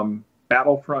the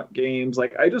Battlefront games,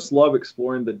 like I just love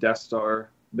exploring the Death Star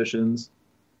missions.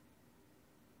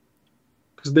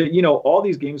 because all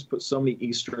these games put so many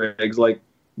Easter eggs, like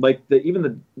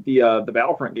the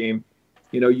Battlefront game.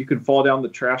 You could fall down the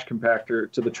trash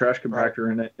compactor to the trash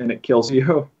compactor, right, and it kills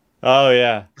you. Oh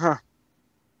yeah. Huh.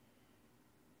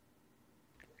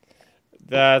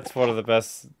 That's one of the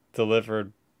best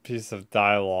delivered piece of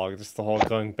dialogue. Just the whole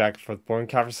going back and forth, boring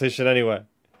conversation. Anyway,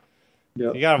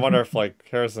 Yep. you gotta wonder if like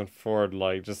Harrison Ford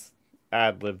like just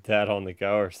ad-libbed that on the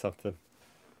go or something.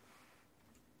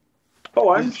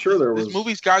 Oh, I'm sure there was. This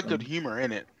movie's got good humor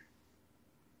in it.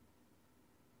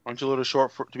 Aren't you a little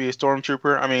short to be a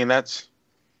stormtrooper? I mean,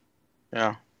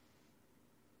 yeah.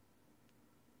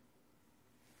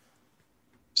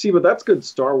 See, but that's good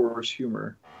Star Wars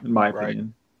humor, in my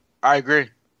opinion. I agree.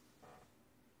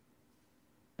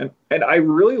 And I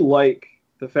really like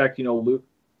the fact, Luke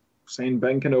saying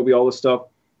Ben Kenobi, all this stuff.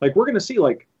 Like, we're going to see,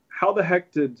 like, how the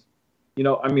heck did,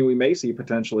 we may see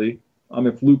potentially,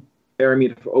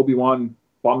 if Obi-Wan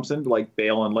bumps into, like,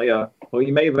 Bail and Leia, well,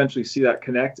 you may eventually see that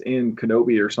connect in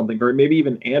Kenobi or something, or maybe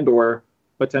even Andor,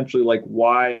 potentially, like,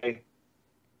 why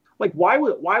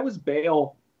was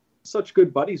Bail such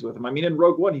good buddies with him? I mean, in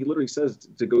Rogue One, he literally says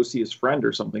to go see his friend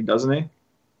or something, doesn't he?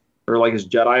 Or like his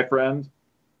Jedi friend.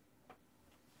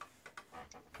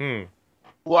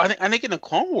 Well, I think in the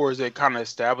Clone Wars they kind of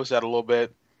established that a little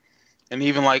bit, and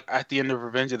even like at the end of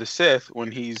Revenge of the Sith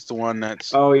when he's the one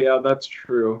that's. Oh yeah, that's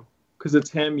true. Because it's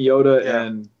him, Yoda,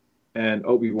 and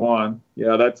Obi-Wan.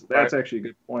 Yeah, that's right. Actually a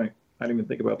good point. I didn't even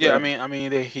think about that. Yeah, I mean,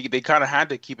 they kind of had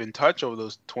to keep in touch over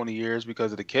those 20 years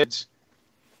because of the kids.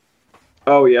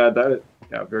 Oh yeah,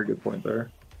 very good point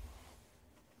there.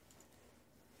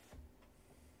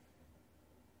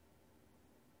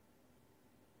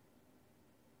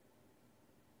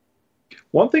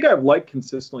 One thing I've liked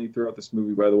consistently throughout this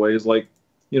movie, by the way, is like,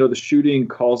 the shooting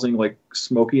causing like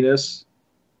smokiness.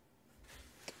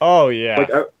 Oh yeah.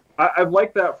 Like I've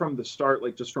liked that from the start,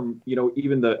 like just from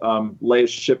even the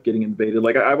Leia's ship getting invaded.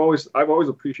 Like I've always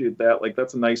appreciated that. Like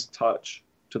that's a nice touch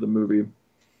to the movie.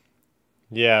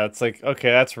 Yeah, it's like, okay,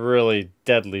 that's really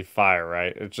deadly fire,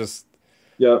 right? It just.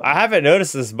 Yeah. I haven't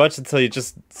noticed this much until you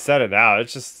just set it out.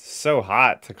 It's just so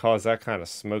hot to cause that kind of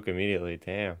smoke immediately.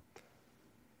 Damn.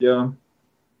 Yeah.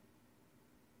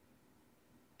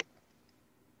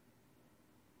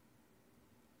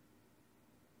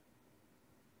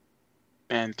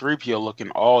 And 3PO looking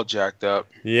all jacked up.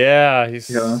 Yeah, he's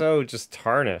so just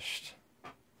tarnished.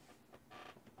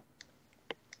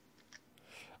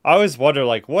 I always wonder,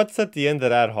 like, what's at the end of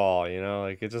that hall,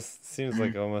 Like, it just seems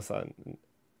like almost it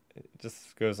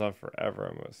just goes on forever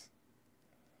almost.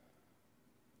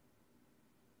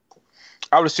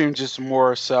 I would assume just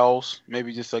more cells,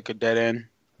 maybe just like a dead end.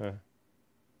 Huh.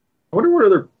 I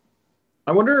wonder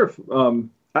if,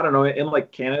 I don't know, in,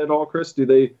 like, Canada at all, Chris,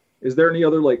 is there any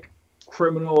other, like,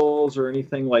 criminals or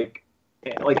anything like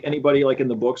anybody like in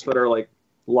the books that are like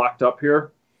locked up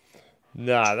here?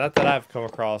 Nah, not that I've come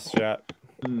across yet.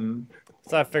 So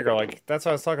I figure like that's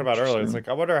what I was talking about earlier. It's like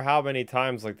I wonder how many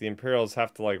times like the Imperials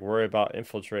have to like worry about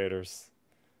infiltrators,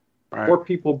 right, or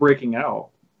people breaking out.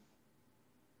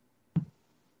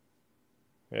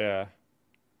 Yeah.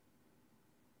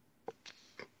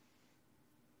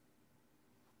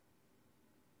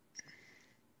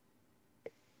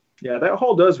 Yeah, that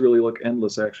hall does really look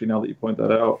endless, actually, now that you point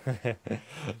that out.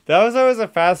 That was always a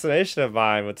fascination of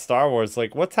mine with Star Wars.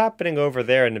 Like, what's happening over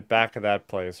there in the back of that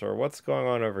place? Or what's going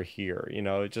on over here?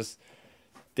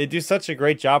 They do such a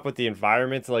great job with the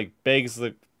environment to, like,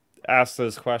 ask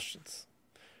those questions.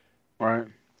 Right.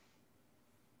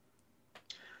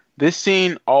 This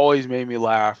scene always made me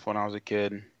laugh when I was a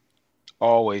kid.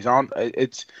 Always.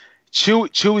 It's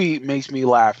Chewie makes me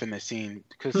laugh in this scene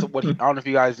because I don't know if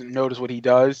you guys notice what he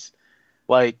does.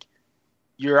 Like,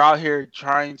 you're out here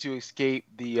trying to escape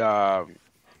the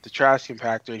trash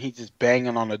compactor, and he's just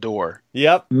banging on the door.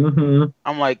 Yep. Mm-hmm.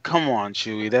 I'm like, come on,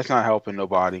 Chewie, that's not helping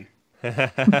nobody.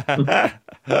 That's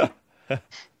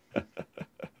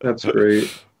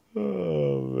great.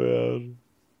 Oh man.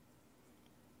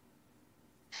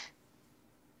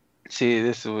 See,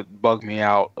 this would bug me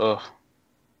out. Ugh.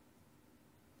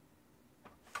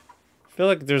 I feel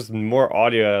like there's more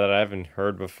audio that I haven't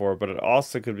heard before, but it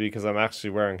also could be because I'm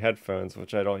actually wearing headphones,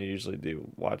 which I don't usually do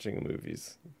watching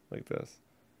movies like this.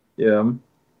 Yeah.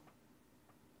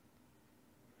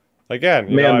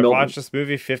 Again, I've watched this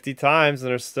movie 50 times, and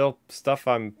there's still stuff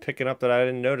I'm picking up that I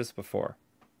didn't notice before.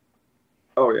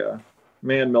 Oh, yeah.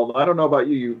 Man, Milton, I don't know about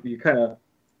you. You kind of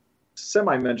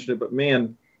semi-mentioned it, but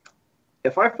man,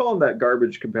 if I fell in that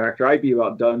garbage compactor, I'd be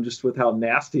about done just with how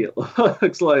nasty it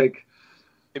looks like.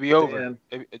 It'd be over.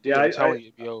 It'd be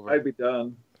over. I'd be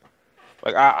done.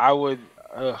 Like I would,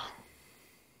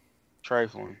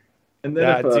 trifling. And then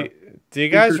Yeah, if a do you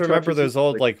guys creature remember touches you, those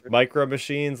old like, like micro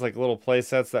machines, like little play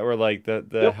sets that were like the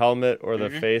yep, helmet or the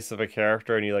Hmm. face of a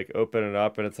character, and you like open it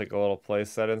up and it's like a little play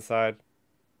set inside?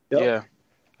 yep, Yeah.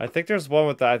 I think there's one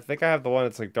with that. I think I have the one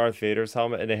that's like Darth Vader's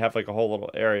helmet, and they have like a whole little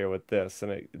area with this,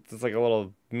 and it's just like a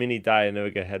little mini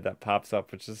Dianoga head that pops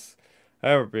up, which is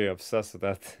I remember being obsessed with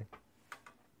that thing.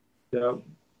 yep.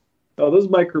 Oh, those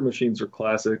micro machines are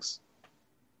classics.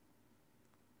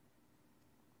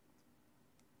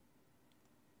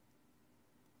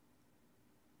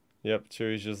 Yep,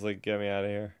 Chewie's just like get me out of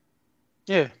here.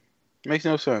 Yeah. Makes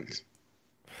no sense.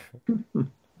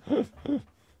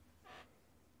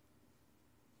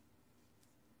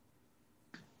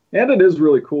 And it is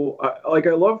really cool. I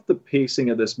love the pacing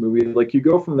of this movie. Like you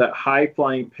go from that high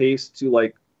flying pace to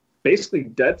like basically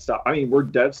dead stop. I mean, we're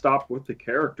dead stop with the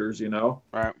characters, you know.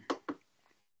 Right.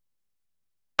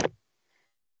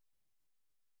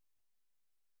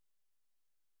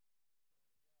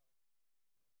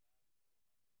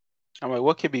 I'm like,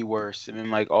 what could be worse? And then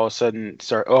like all of a sudden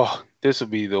start, oh, this would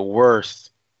be the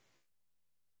worst.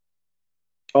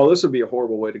 Oh, this would be a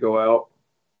horrible way to go out.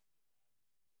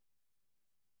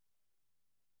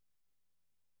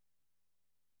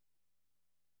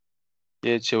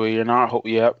 Yeah, Chewie, you're not.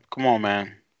 Yep. Come on,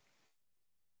 man.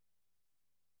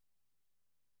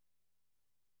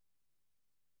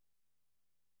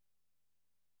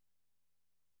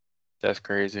 That's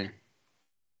crazy.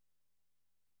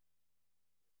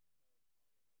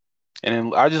 And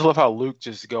then I just love how Luke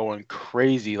just going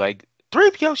crazy, like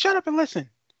 3PO, shut up and listen.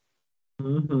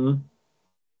 Hmm.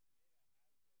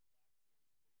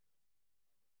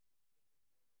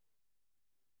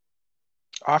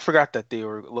 Oh, I forgot that they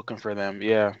were looking for them.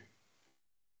 Yeah.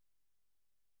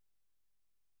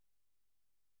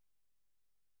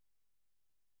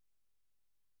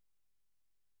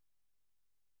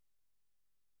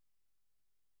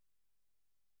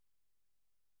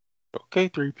 Okay,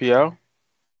 3PO.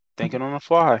 Thinking on the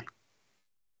fly.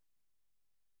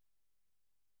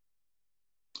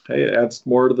 Hey, it adds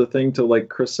more to the thing to like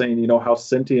Chris saying, you know, how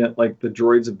sentient like the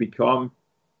droids have become.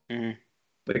 Mhm.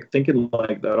 Like thinking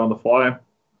like that on the fly.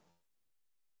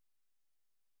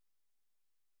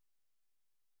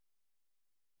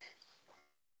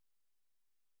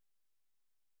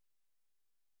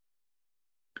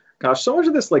 Gosh, so much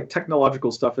of this like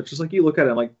technological stuff, it's just like you look at it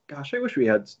and like, gosh, I wish we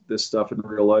had this stuff in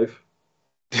real life.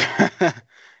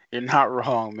 You're not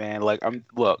wrong, man. Like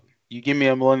look, you give me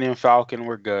a Millennium Falcon,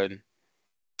 we're good.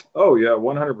 Oh yeah,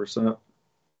 100%.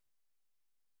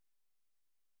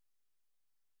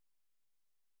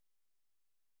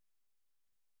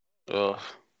 Ugh.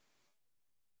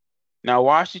 Now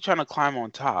why is she trying to climb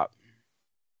on top?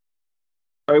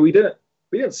 I mean, we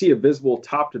didn't see a visible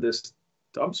top to this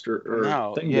dumpster or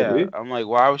No, thing, did yeah. we? I'm like,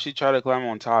 why would she try to climb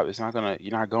on top? It's not gonna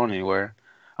you're not going anywhere.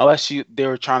 Unless they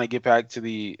were trying to get back to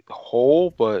the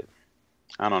hole, but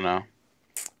I don't know.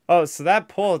 Oh, so that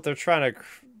pull that they're trying to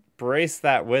brace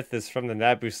that with is from the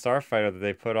Naboo starfighter that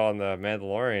they put on the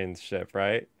Mandalorian ship,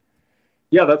 right?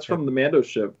 Yeah, that's It- from the Mando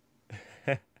ship,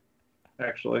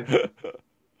 actually.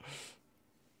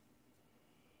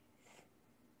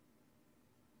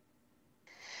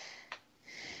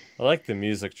 I like the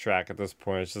music track at this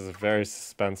point. It's just very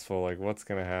suspenseful. Like, what's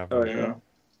gonna Oh happen? yeah.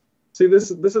 See,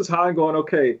 this is Han going,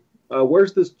 okay,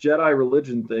 where's this Jedi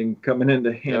religion thing coming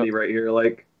into Yep. handy right here?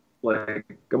 Like,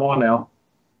 come on now.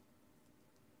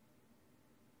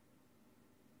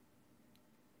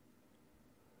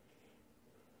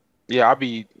 Yeah, I'll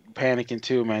be panicking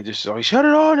too, man. Just like shut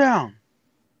it all down.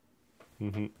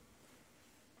 Hmm.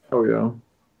 Oh yeah.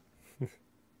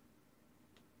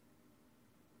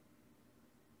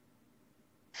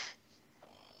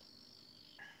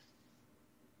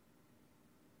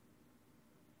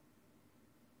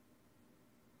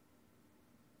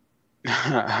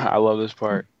 I love this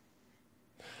part.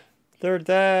 They're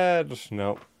dead.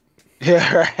 Nope.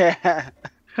 Yeah,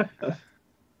 right.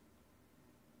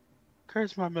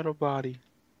 Curse my middle body.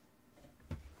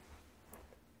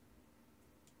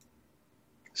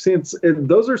 See,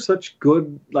 those are such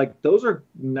good, like those are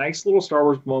nice little Star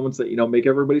Wars moments that you know make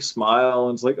everybody smile,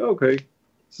 and it's like, okay, Mhm.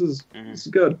 this is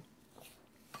good.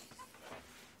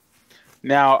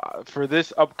 Now, for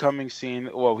this upcoming scene,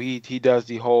 well, he does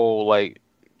the whole like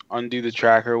undo the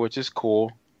tracker, which is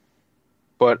cool.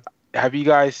 But have you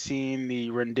guys seen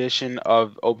the rendition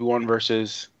of Obi-Wan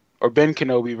versus or Ben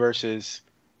Kenobi versus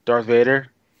Darth Vader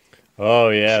Oh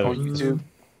yeah. on YouTube?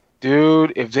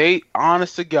 Dude, if they,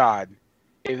 honest to God,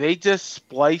 if they just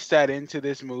splice that into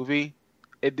this movie,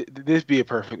 this be a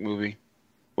perfect movie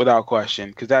without question.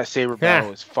 Because that saber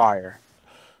battle is fire.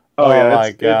 Oh Oh yeah, my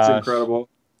it's gosh. incredible.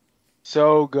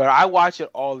 So good. I watch it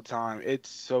all the time. It's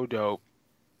so dope.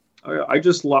 I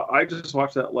just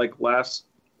watched that like last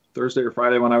Thursday or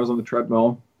Friday when I was on the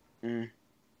treadmill. Mm.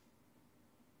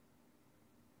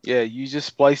 Yeah, you just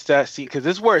splice that scene because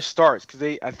this is where it starts.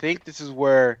 Because I think this is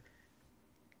where,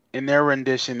 in their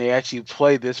rendition, they actually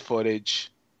play this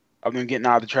footage of them getting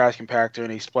out of the trash compactor and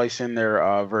they splice in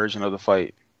their version of the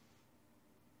fight.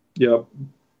 Yep.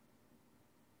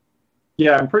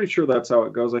 Yeah, I'm pretty sure that's how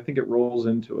it goes. I think it rolls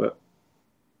into it.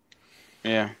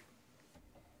 Yeah.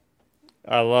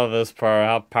 I love this part,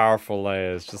 how powerful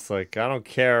Leia is. Just like, I don't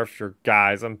care if you're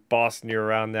guys, I'm bossing you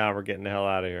around now. We're getting the hell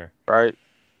out of here. Right.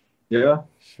 Yeah.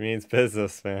 She means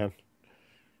business, man.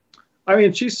 I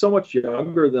mean, she's so much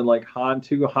younger than like Han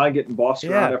too. Han getting bossed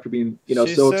around after being,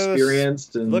 so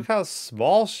experienced. And look how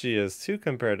small she is too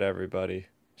compared to everybody.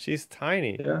 She's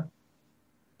tiny. Yeah.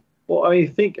 Well, I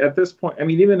mean, think at this point. I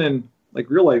mean, even in like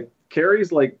real life,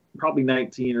 Carrie's like probably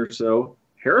 19 or so.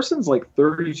 Harrison's like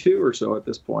 32 or so at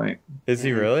this point. Is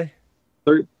he really?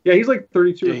 30, yeah, he's like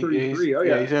 32 or 33. Oh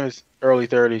yeah, he's in his early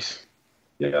 30s.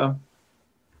 Yeah.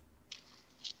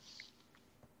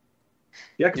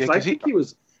 Yeah, because I think he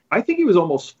was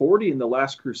almost 40 in The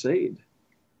Last Crusade.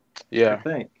 Yeah. I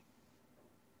think.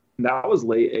 And that was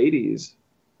late 80s.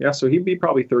 Yeah, so he'd be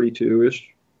probably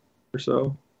 32-ish or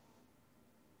so.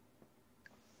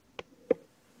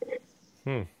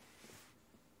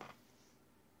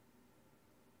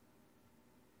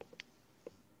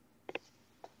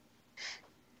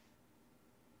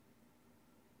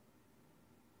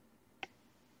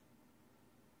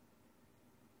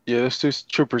 Yeah, those two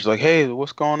troopers like, hey,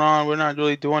 what's going on? We're not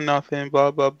really doing nothing,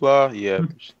 blah, blah, blah. Yeah.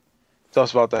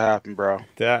 Stuff's about to happen, bro.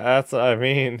 That's what I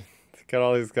mean. Got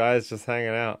all these guys just hanging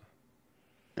out.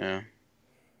 Yeah.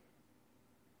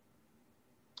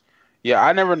 Yeah,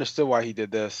 I never understood why he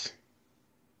did this.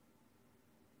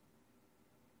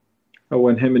 Oh,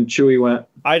 when him and Chewie went.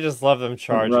 I just love them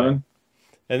charging.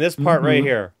 And this part right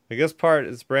here. Like, this part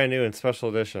is brand new in special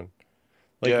edition.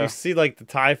 Like, you see, like, the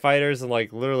TIE fighters and,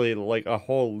 like, literally, like, a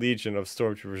whole legion of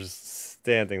stormtroopers just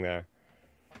standing there.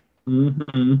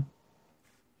 Mm-hmm.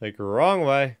 Like, wrong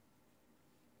way.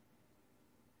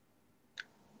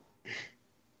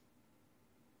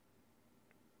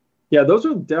 Yeah, those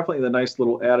are definitely the nice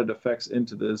little added effects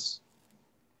into this.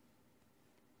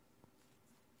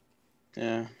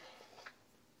 Yeah.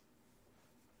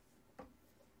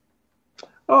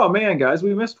 Oh man, guys,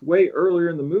 we missed way earlier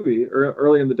in the movie, or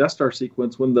early in the Death Star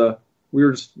sequence when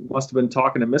must have been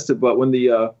talking and missed it, but when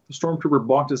the stormtrooper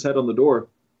bonked his head on the door.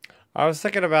 I was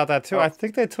thinking about that too. I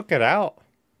think they took it out.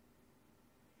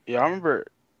 Yeah, I remember.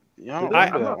 Yeah,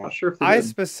 I'm not sure if I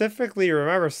specifically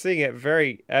remember seeing it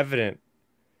very evident,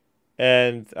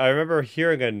 and I remember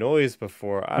hearing a noise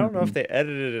before. I don't know if they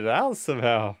edited it out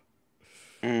somehow.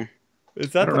 Mm.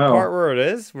 Is that the part where it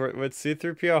is? With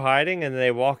C-3PO hiding and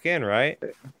they walk in, right?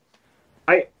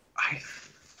 I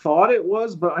thought it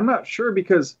was, but I'm not sure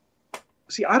because,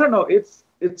 see, I don't know. It's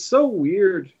so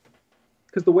weird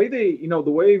because the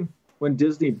way when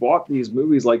Disney bought these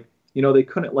movies, like, they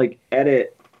couldn't like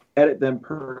edit them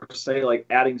per se, like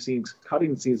adding scenes,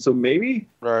 cutting scenes. So maybe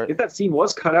if that scene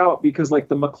was cut out because like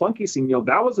the McClunky scene,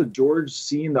 that was a George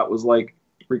scene that was like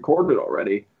recorded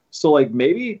already. So like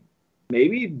maybe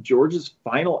George's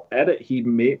final edit, he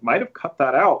might have cut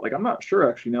that out. Like, I'm not sure,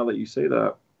 actually, now that you say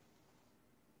that.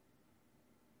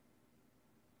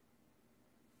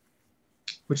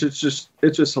 Which it's just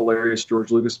hilarious. George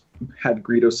Lucas had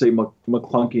Greedo say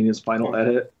McClunky in his final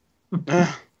edit.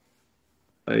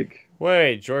 Like,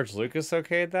 wait, George Lucas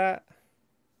okayed that?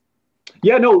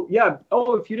 Yeah, no, yeah.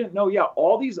 Oh, if you didn't know, yeah,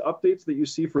 all these updates that you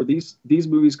see for these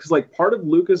movies, because like part of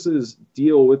Lucas's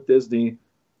deal with Disney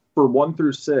for 1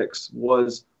 through 6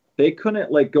 was they couldn't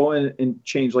like go in and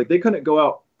change. Like they couldn't go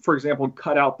out, for example, and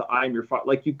cut out the "I'm your father."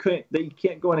 Like they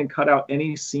can't go in and cut out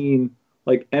any scene,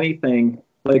 like anything.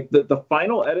 Like the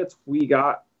final edits we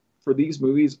got for these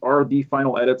movies are the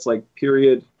final edits, like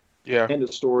period. Yeah. End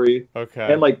of story.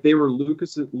 Okay. And like they were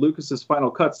Lucas's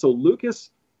final cut. So Lucas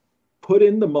put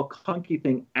in the McClunky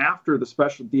thing after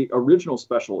the original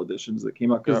special editions that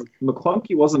came out because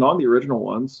McClunky wasn't on the original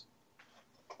ones.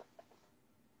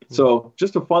 So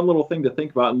just a fun little thing to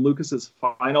think about. And Lucas's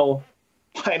final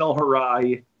hurrah,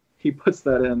 he puts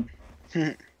that in.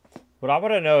 What I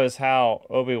want to know is how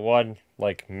Obi-Wan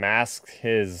like masked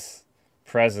his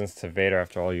presence to Vader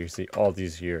after all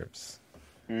these years.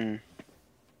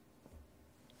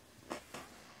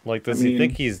 Like, does he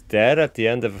think he's dead at the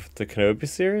end of the Kenobi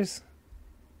series?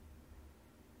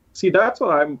 See, that's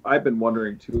what I've been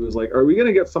wondering too. Is like, are we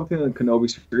gonna get something in the Kenobi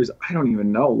series? I don't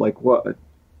even know. Like what?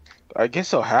 I guess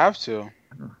he'll have to.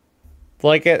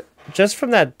 Like it just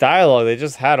from that dialogue, they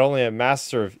just had only a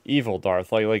master of evil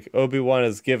Darth. Like Obi-Wan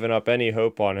has given up any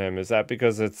hope on him. Is that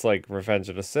because it's like Revenge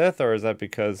of the Sith, or is that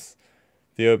because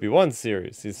the Obi-Wan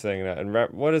series he's saying that? And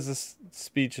what is this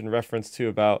speech in reference to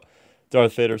about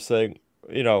Darth Vader saying,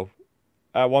 you know,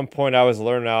 at one point I was a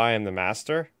learner, now I am the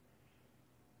master?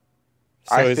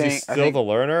 So is he still the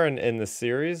learner in the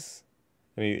series?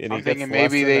 And he I'm gets thinking the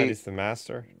maybe lesson that he's the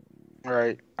master?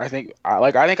 right. I think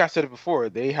I said it before.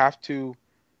 They have to,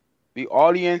 the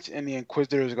audience and the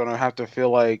Inquisitors are gonna have to feel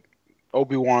like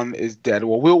Obi-Wan is dead.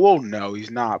 Well, we'll know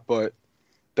he's not, but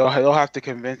they'll have to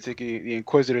convince the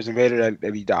Inquisitors and Vader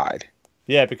that he died.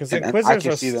 Yeah, because the And I Inquisitors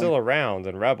can are see still them. around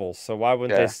and rebels, so why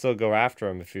wouldn't they Yeah, still go after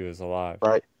him if he was alive?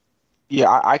 right.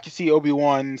 Yeah, I can see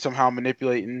Obi-Wan somehow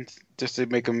manipulating just to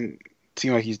make him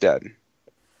seem like he's dead.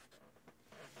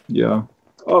 Yeah.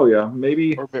 Oh yeah.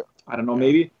 Maybe Or, I don't know.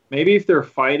 yeah. Maybe if they're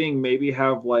fighting, maybe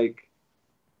have like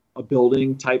a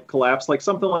building type collapse, like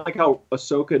something like how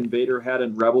Ahsoka and Vader had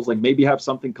in Rebels. Like maybe have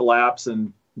something collapse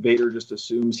and Vader just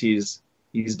assumes he's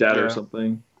dead or Yeah.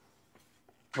 something.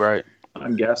 Right.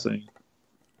 I'm guessing.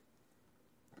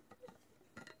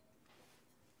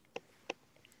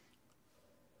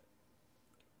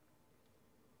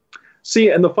 See,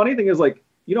 and the funny thing is, like,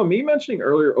 me mentioning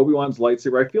earlier Obi-Wan's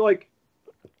lightsaber, I feel like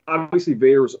obviously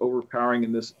Vader was overpowering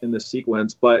in this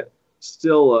sequence, but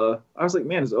still, I was like,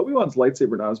 man, is Obi-Wan's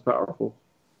lightsaber not as powerful?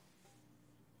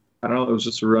 I don't know. It was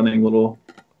just a running little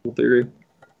theory.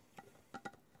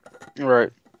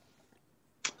 Right.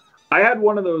 I had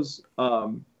one of those.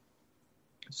 So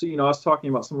I was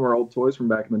talking about some of our old toys from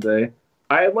back in the day.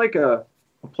 I had like a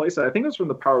place. I think it was from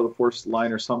the Power of the Force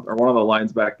line or something, or one of the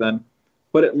lines back then.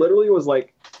 But it literally was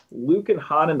like Luke and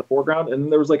Han in the foreground, and then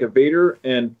there was like a Vader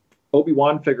and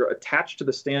Obi-Wan figure attached to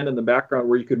the stand in the background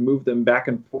where you could move them back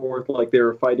and forth like they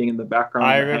were fighting in the background.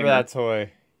 I in the remember hangar. that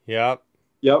toy. Yep.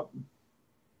 Yep.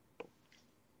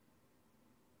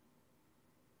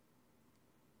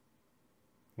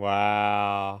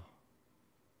 Wow.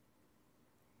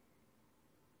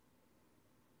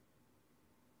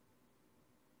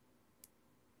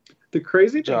 The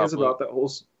crazy thing job, is about that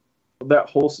whole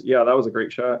yeah, that was a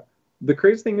great shot. The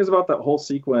crazy thing is about that whole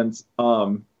sequence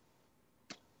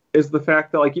is the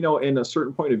fact that, like, in a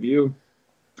certain point of view,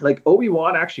 like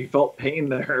Obi-Wan actually felt pain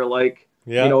there. Like,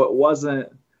 Yeah. it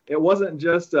wasn't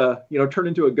just turned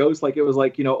into a ghost. Like, it was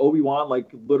like, Obi-Wan like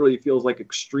literally feels like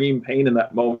extreme pain in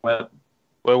that moment.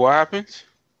 Wait, what happens?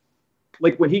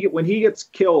 Like when he gets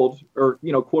killed, or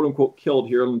quote unquote killed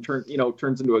here, and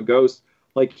turns into a ghost,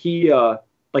 like he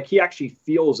actually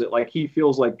feels it. Like he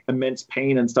feels like immense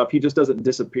pain and stuff. He just doesn't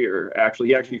disappear. Actually,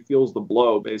 he actually feels the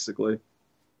blow, basically.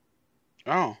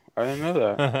 Oh, I didn't know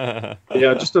that.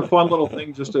 Yeah, just a fun little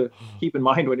thing just to keep in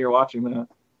mind when you're watching that.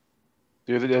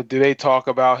 Do they talk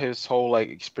about his whole like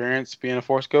experience being a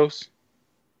Force ghost?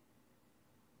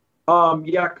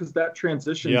 Yeah, because that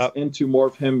transitions Yep. into more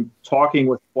of him talking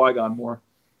with Qui-Gon more.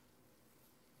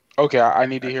 Okay, I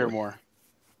need to hear more.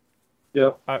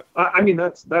 Yep. I mean,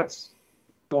 that's.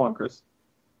 Go on, Chris.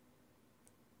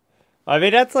 I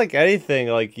mean, that's like anything.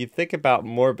 Like, you think about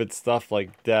morbid stuff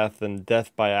like death and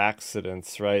death by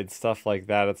accidents, right? Stuff like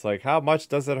that. It's like, how much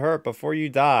does it hurt before you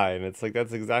die? And it's like,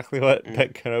 that's exactly what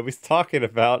Ben Kenobi's talking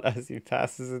about as he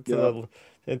passes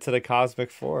into the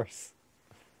cosmic force.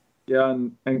 Yeah,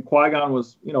 and Qui-Gon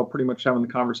was, pretty much having the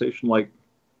conversation like,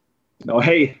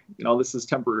 hey, this is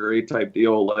temporary type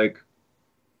deal. Like,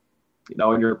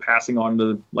 and you're passing on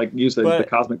to, like, use the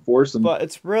cosmic force. But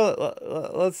it's really,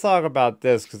 let's talk about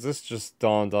this, because this just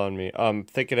dawned on me.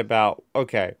 Thinking about,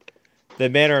 okay, the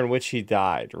manner in which he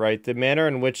died, right? The manner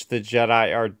in which the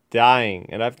Jedi are dying.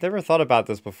 And I've never thought about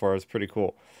this before. It's pretty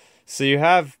cool. So you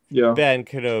have Ben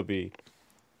Kenobi.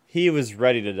 He was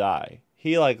ready to die.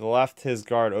 He, like, left his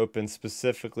guard open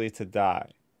specifically to die.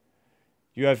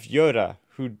 You have Yoda,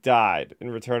 who died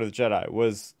in Return of the Jedi,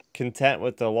 was content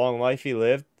with the long life he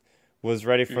lived, was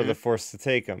ready for the Force to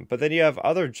take him. But then you have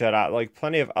other Jedi, like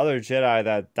plenty of other Jedi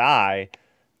that die,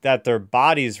 that their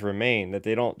bodies remain, that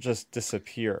they don't just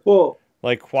disappear. Well,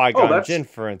 like Qui-Gon Jinn,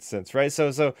 for instance, right?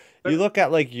 So you look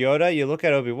at like Yoda, you look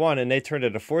at Obi-Wan, and they turned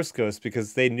into Force ghosts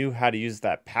because they knew how to use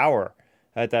that power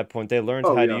at that point. They learned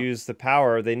how to use the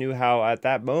power. They knew how at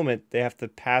that moment they have to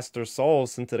pass their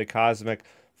souls into the cosmic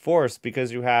force,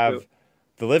 because you have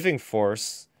the living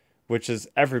force, which is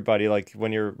everybody. Like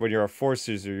when you're a force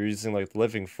user, you're using like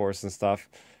living force and stuff.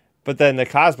 But then the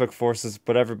cosmic force is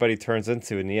what everybody turns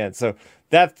into in the end. So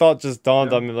that thought just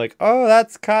dawned on me, like, oh,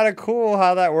 that's kind of cool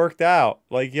how that worked out.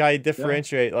 Like, yeah, you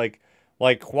differentiate, like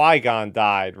Qui-Gon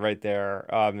died right there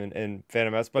in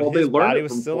Phantom Menace, but his body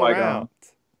was still around.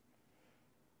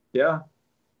 Yeah.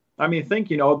 I mean, think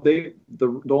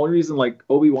the only reason like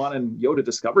Obi-Wan and Yoda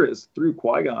discovered it is through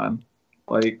Qui-Gon.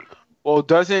 Like, Well,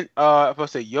 doesn't if I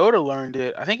say Yoda learned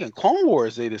it, I think in Clone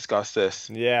Wars they discussed this.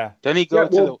 Yeah. Then he yeah, goes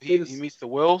to well, he meets the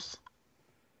Wills.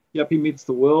 yep, he meets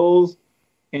the Wills,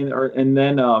 and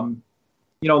then and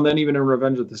then even in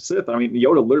Revenge of the Sith, I mean,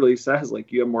 Yoda literally says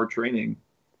like, you have more training.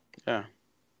 Yeah.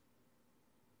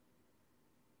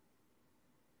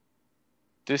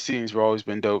 This scene's always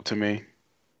been dope to me.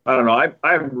 I don't know.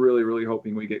 I'm really, really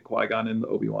hoping we get Qui-Gon in the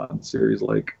Obi-Wan series.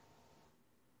 Like,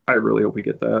 I really hope we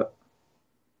get that.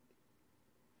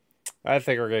 I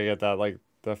think we're gonna get that like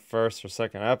the first or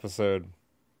second episode.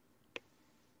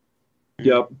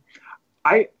 Yep.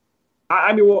 I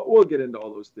mean, we'll get into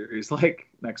all those theories like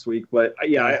next week, but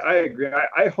yeah, I agree.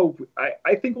 I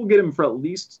think we'll get him for at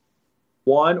least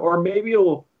one, or maybe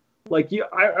it'll like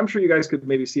I'm sure you guys could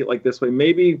maybe see it like this way.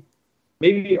 Maybe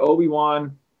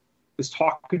Obi-Wan is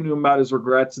talking to him about his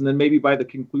regrets, and then maybe by the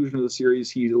conclusion of the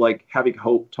series, he's like having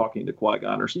hope talking to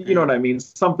Qui-Gon, or you know what I mean?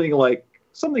 Something.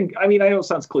 I mean, I know it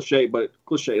sounds cliche, but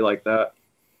cliche like that.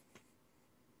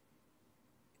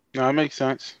 No, that makes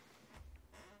sense.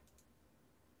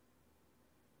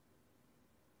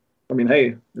 I mean,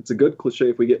 hey, it's a good cliche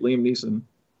if we get Liam Neeson.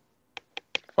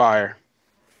 Fire.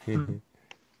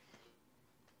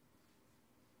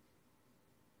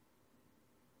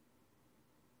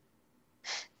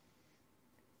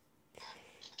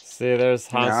 See, there's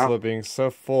Han Solo being so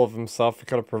full of himself, he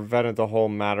could have prevented the whole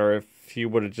matter if he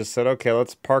would have just said, okay,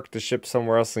 let's park the ship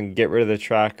somewhere else and get rid of the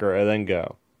tracker and then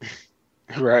go.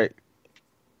 Right.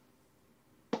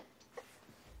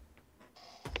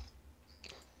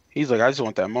 He's like, I just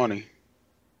want that money.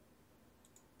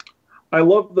 I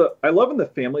love in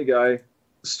the Family Guy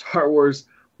Star Wars.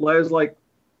 Leia's like,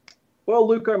 well,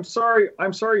 Luke, I'm sorry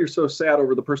you're so sad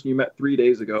over the person you met 3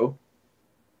 days ago.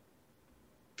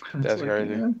 That's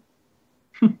crazy.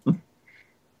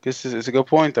 It's a good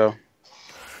point, though.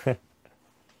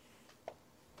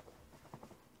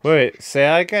 Wait, say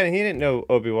that again? He didn't know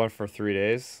Obi-Wan for 3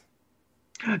 days.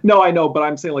 No, I know, but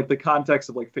I'm saying like the context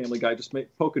of like Family Guy, just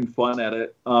poking fun at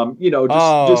it.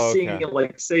 Just seeing it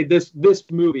like say this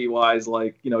movie wise,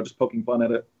 like just poking fun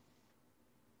at it.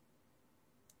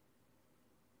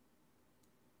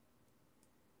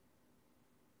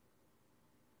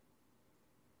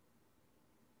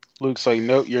 Luke's like,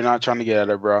 nope, you're not trying to get at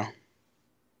her, bro.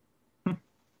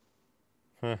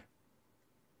 Huh.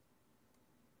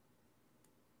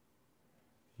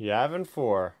 Yavin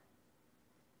 4.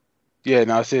 Yeah,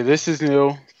 now see, this is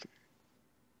new.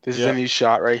 This is a new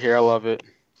shot right here. I love it.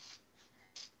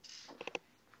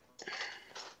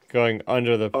 Going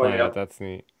under the planet, that's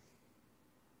neat.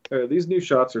 These new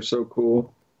shots are so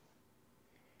cool.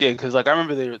 Yeah, because like I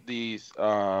remember the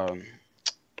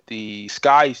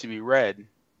sky used to be red.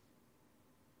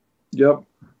 Yep.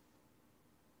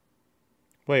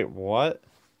 Wait, what?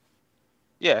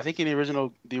 Yeah, I think in the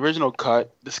original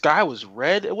cut, the sky was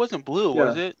red. It wasn't blue,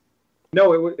 was it?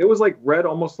 No, it was like red,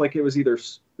 almost like it was either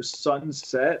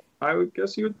sunset, I would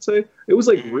guess you would say. It was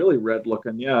like really red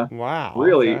looking, yeah. Wow.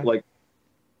 Really, okay.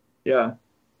 Yeah.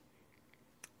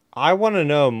 I want to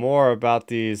know more about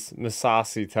these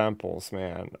Massassi temples,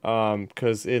 man.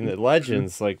 Because in the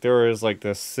legends, like there was like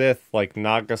the Sith, like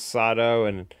Nagasato,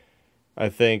 and I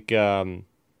think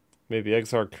maybe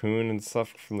Exar Kun and stuff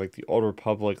from like the Old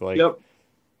Republic, like. Yep.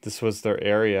 This was their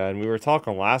area, and we were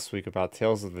talking last week about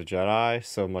Tales of the Jedi,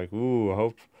 so I'm like, ooh, I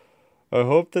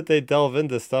hope that they delve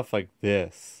into stuff like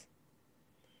this.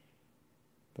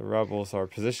 The Rebels are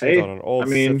positioned on an old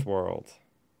Sith world.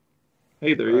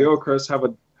 Hey, there you go, Chris. Have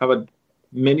a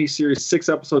mini-series,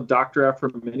 6-episode Dr. Aphra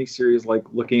mini-series, like,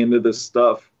 looking into this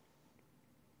stuff.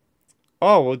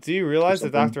 Oh, well, do you realize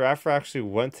that Dr. Aphra actually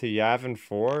went to Yavin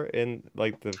 4 in,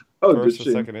 like, the first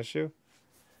or second issue?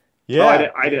 Yeah. Oh,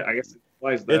 I didn't. I guess...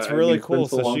 It's really cool.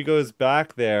 So she goes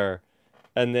back there,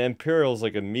 and the Imperials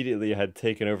like immediately had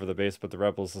taken over the base, but the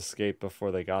Rebels escaped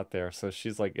before they got there. So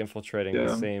she's like infiltrating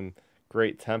the same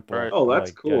great temple. Right. Oh,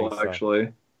 that's cool,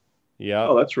 actually. Yeah.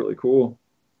 Oh, that's really cool.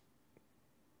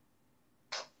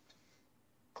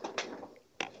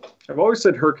 I've always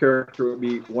said her character would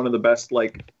be one of the best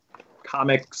like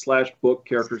comic/book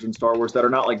characters in Star Wars that are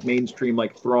not like mainstream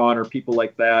like Thrawn or people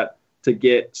like that to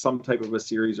get some type of a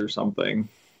series or something.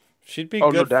 She'd be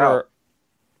good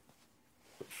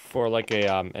for like a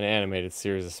an animated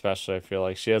series, especially. I feel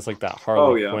like she has like that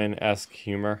Harley Quinn-esque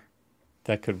humor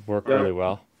that could work really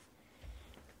well.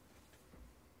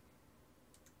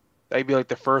 That'd be like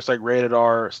the first like rated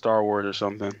R Star Wars or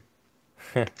something.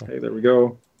 Hey, there we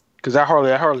go. Because that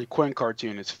Harley Quinn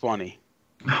cartoon is funny.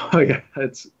 Oh yeah,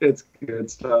 it's good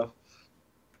stuff.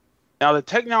 Now the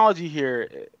technology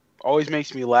here, always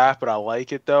makes me laugh, but I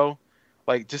like it though.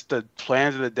 Like just the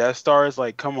plans of the Death Star is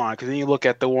like, come on, because then you look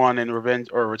at the one in Revenge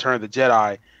or Return of the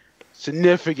Jedi,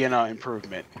 significant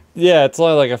improvement. Yeah, it's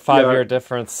only like a 5 year Yeah,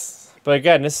 difference. But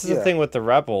again, this is the Yeah, thing with the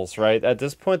Rebels, right? At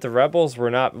this point, the Rebels were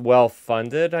not well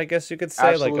funded, I guess you could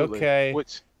say. Like, absolutely. okay,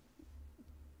 Which,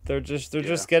 they're yeah,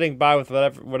 just getting by with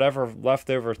whatever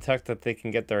leftover tech that they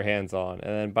can get their hands on,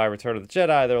 and then by Return of the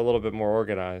Jedi, they're a little bit more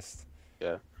organized.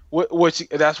 yeah. Which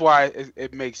that's why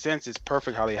it makes sense. It's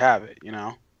perfect how they have it, you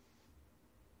know.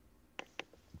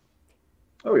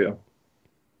 oh yeah.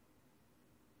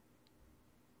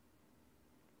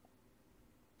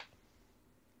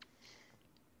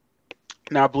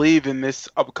 Now I believe in this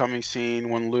upcoming scene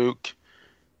when Luke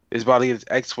is about to get his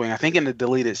X-wing. I think in the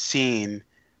deleted scene,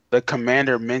 the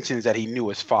commander mentions that he knew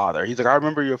his father. He's like, "I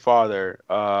remember your father,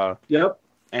 Yep.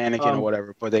 Anakin or Um,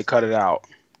 whatever," but they cut it out.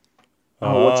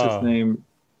 oh, what's his Oh, name?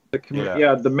 Yeah,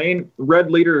 Yeah, the main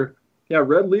Red Leader. Yeah,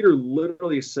 Red Leader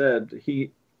literally said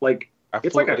he like I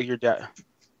it's flew like like a your dad.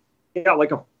 yeah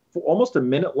like a almost a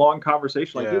minute long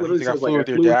conversation. Like he Yeah, he's literally like, "I says like flew I with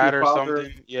your flew with your dad or father.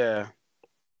 something." Yeah,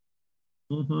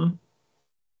 Mm-hmm.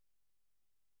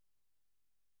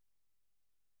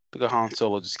 look at Han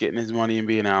Solo just getting his money and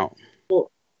being out. Well,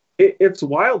 it's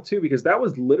wild too because that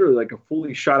was literally like a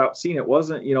fully shot out scene. It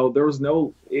wasn't, there was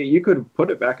no. You could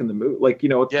put it back in the movie. Like,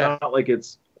 it's Yeah, not like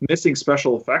it's missing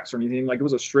special effects or anything. Like it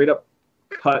was a straight up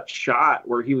cut shot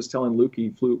where he was telling Luke he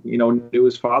flew, knew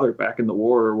his father back in the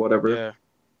war or whatever. yeah.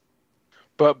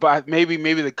 But maybe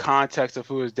the context of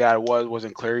who his dad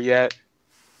wasn't clear yet.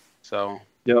 So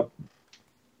Yep.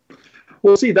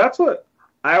 Well, see, that's what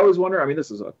I always wonder. I mean,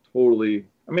 this is a totally.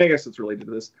 I mean, I guess it's related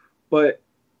to this, but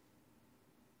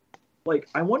like,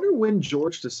 I wonder when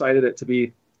George decided it to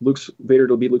be Luke's Vader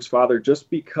to be Luke's father, just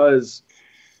because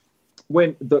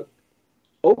when the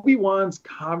Obi-Wan's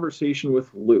conversation with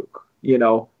Luke,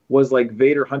 was like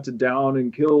Vader hunted down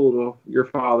and killed your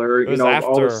father, it was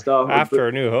all this stuff. after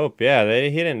A New Hope. Yeah, he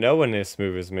didn't know when this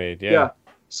movie was made. Yeah, Yeah.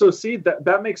 So see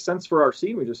that makes sense for our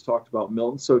scene we just talked about,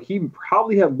 Milton. So he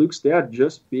probably had Luke's dad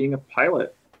just being a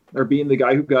pilot or being the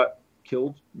guy who got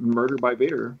killed, murdered by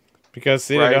Vader. because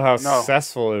he didn't know right, how no,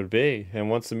 successful it would be, and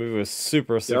once the movie was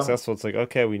super Yeah. successful, it's like,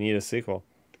 okay, we need a sequel.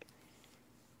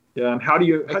 Yeah. And how do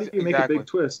you make a exactly big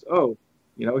twist? Oh,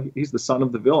 he's the son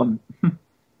of the villain.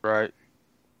 right.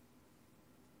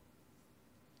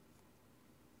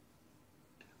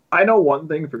 I know one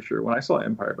thing for sure. When I saw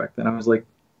Empire back then, I was like,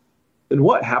 then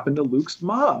what happened to Luke's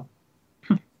mom?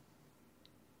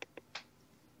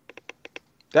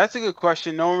 That's a good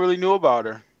question. No one really knew about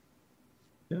her.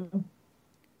 Yeah.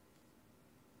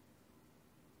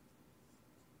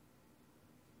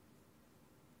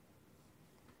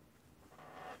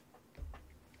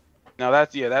 Now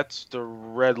that's the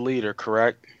Red Leader,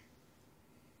 correct?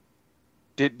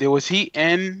 Did was he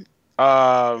in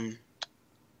Rogue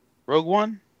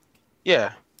One?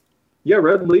 Yeah, Yeah,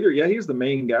 Red Leader. Yeah, he's the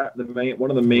main guy,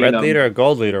 one of the main. Red Leader or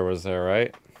Gold Leader was there,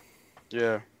 right?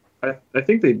 yeah. I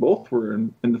think they both were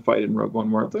in the fight in Rogue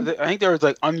One, weren't they? I think there was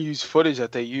like unused footage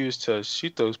that they used to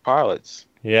shoot those pilots.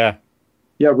 Yeah,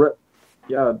 Yeah,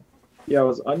 yeah, yeah. It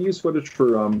was unused footage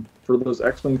for those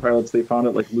X-wing pilots they found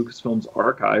at like Lucasfilm's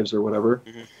archives or whatever.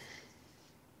 Mhm.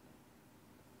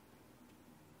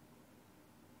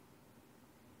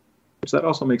 Which that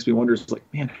also makes me wonder. It's like,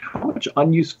 man, how much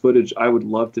unused footage I would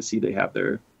love to see they have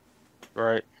there.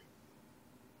 Right.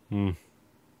 hmm.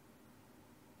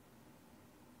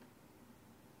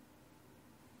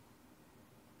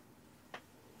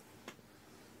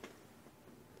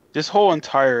 This whole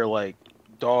entire like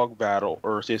dog battle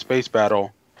or say space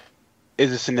battle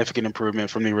is a significant improvement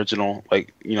from the original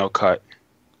cut.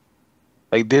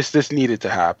 Like this needed to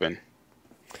happen. Oh,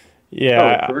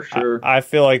 Yeah, for sure. I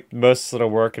feel like most of the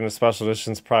work in the special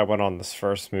editions probably went on this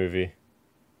first movie.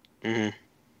 Hmm.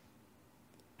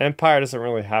 Empire doesn't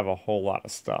really have a whole lot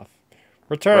of stuff.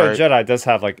 Return of Right. the Jedi does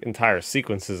have like entire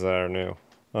sequences that are new.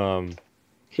 Um,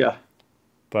 Yeah.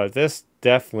 but this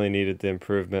definitely needed the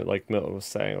improvement, like Milton was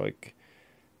saying. Like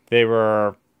they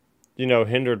were,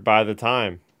 hindered by the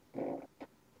time.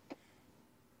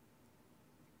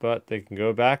 But they can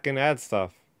go back and add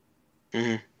stuff.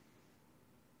 Hmm.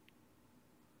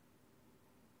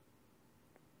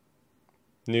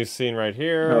 New scene right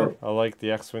here. Oh, I like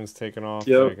the X-Wings taking off.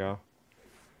 There you yep. go.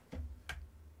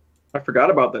 I forgot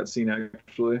about that scene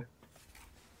actually.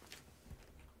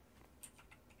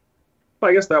 But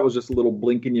I guess that was just a little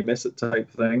blink and you miss it type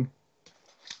thing.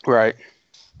 Right.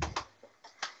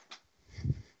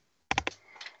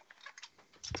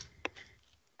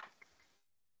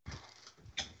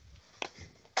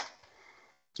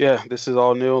 Yeah, this is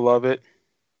all new. Love it.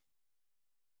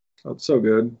 Oh, it's so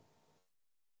good.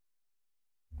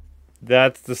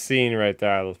 That's the scene right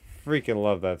there. I freaking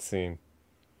love that scene.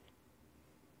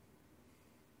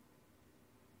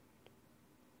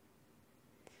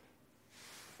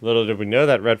 Little did we know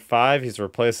that Red 5, he's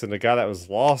replacing the guy that was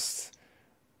lost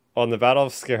on the Battle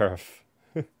of Scarif.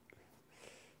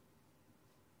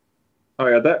 Oh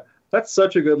yeah, that's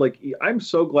such a good like. I'm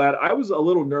so glad. I was a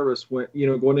little nervous when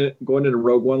going into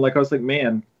Rogue One. Like I was like,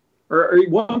 man, or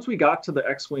once we got to the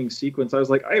X-wing sequence, I was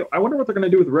like, I wonder what they're gonna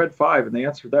do with Red 5, and they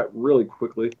answered that really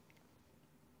quickly.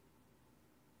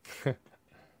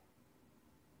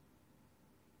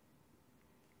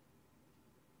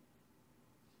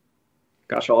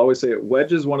 Gosh, I'll always say it.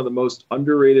 Wedge is one of the most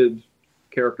underrated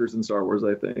characters in Star Wars,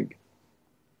 I think.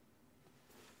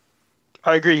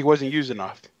 I agree. He wasn't used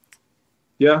enough.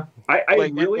 Yeah, I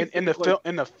Like really in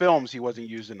the films, he wasn't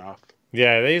used enough.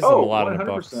 Yeah, they use him a lot in the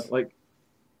books. Like,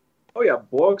 oh yeah,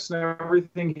 books and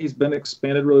everything. He's been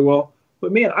expanded really well.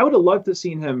 But man, I would have loved to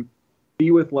seen him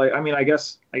be with like. I mean, I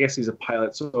guess he's a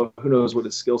pilot, so who knows what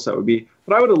his skill set would be.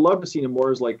 But I would have loved to seen him more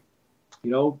as like,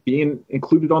 being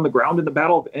included on the ground in the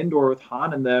Battle of Endor with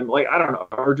Han and them. Like I don't know,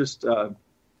 or just or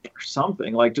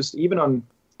something like just even on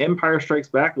Empire Strikes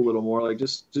Back a little more. Like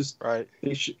just right.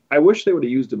 I wish they would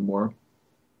have used him more.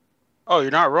 Oh,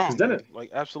 you're not wrong. Like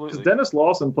absolutely. Because Dennis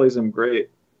Lawson plays him great.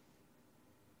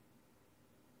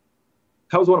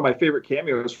 That was one of my favorite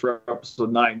cameos for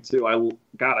episode 9 too.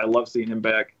 I love seeing him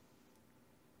back.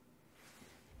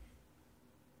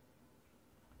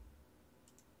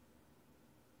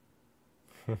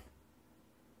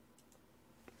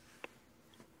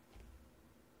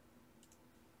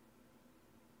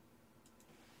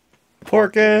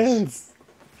 Porkins.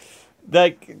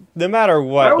 Like no matter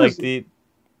what,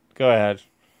 Go ahead.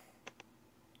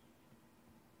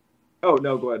 Oh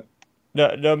no, go ahead.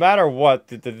 No matter what,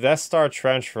 the Death Star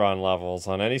trench run levels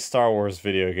on any Star Wars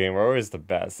video game are always the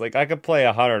best. Like I could play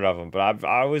 100 of them, but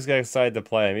I always get excited to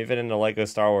play them. Even in the Lego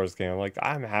Star Wars game, I'm like,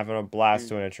 I'm having a blast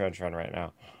doing a trench run right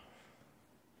now.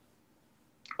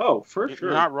 Oh, for sure.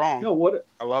 You're not wrong. What?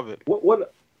 I love it.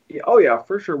 What? Oh yeah,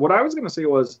 for sure. What I was gonna say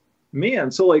was, man.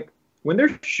 So like when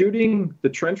they're shooting the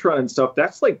trench run and stuff,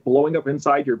 that's like blowing up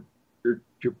inside your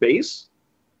base,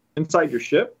 inside your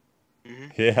ship.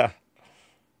 Mm-hmm. Yeah.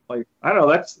 Like I don't know.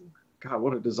 That's God.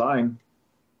 What a design.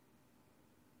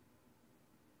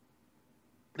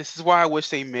 This is why I wish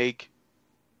they make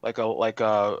like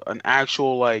an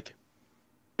actual like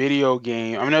video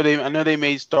game. I know they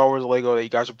made Star Wars Lego that you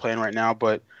guys are playing right now,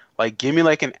 but like give me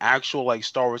like an actual like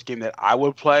Star Wars game that I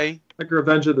would play. Like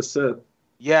Revenge of the Sith.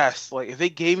 Yes, like if they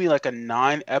gave me like a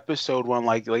 9-episode one,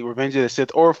 like Revenge of the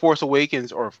Sith or Force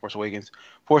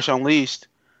Unleashed,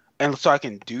 and so I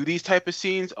can do these type of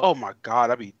scenes. Oh my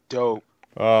God, that'd be dope.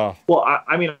 Oh. Well,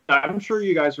 I mean, I'm sure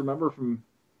you guys remember from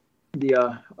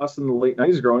the us in the late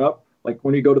 '90s growing up, like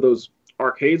when you go to those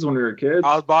arcades when we were kids.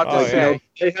 I was about to say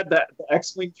they had that the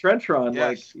X-wing trench run,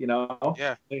 yes.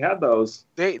 Yeah, they had those.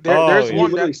 There's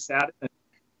one really that sat in.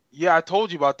 Yeah, I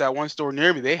told you about that one store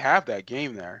near me. They have that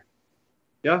game there.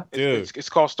 Yeah, dude, it's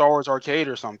called Star Wars Arcade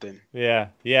or something. Yeah,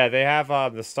 they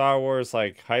have the Star Wars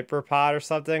like HyperPod or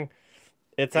something.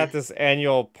 It's at this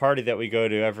annual party that we go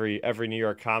to every New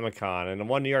York Comic Con, and the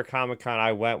one New York Comic Con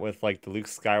I went with like the Luke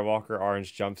Skywalker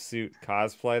orange jumpsuit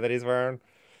cosplay that he's wearing,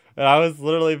 and I was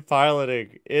literally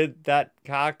piloting in that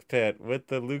cockpit with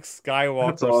the Luke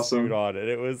Skywalker suit on, and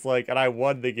it was like, and I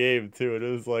won the game too, and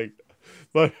it was like.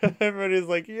 But everybody's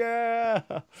like, yeah,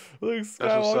 Luke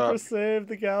Skywalker saved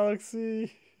the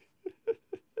galaxy.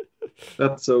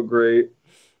 That's so great.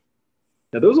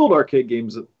 Yeah, those old arcade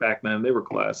games back then, they were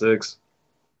classics.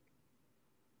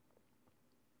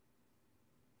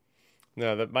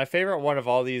 No, my favorite one of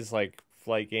all these like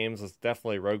flight games was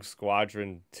definitely Rogue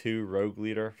Squadron 2 Rogue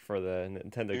Leader for the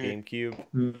Nintendo GameCube.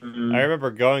 Mm-hmm. I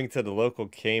remember going to the local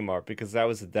Kmart because that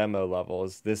was the demo level.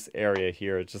 Is this area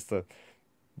here? It's just a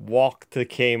walk to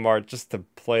Kmart just to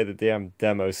play the damn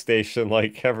demo station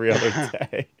like every other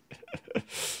day.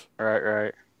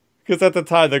 Right. Because at the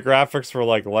time the graphics were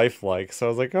like lifelike, so I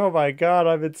was like, "Oh my God,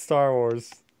 I'm in Star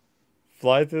Wars."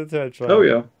 Fly to the Tetron. Oh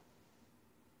yeah.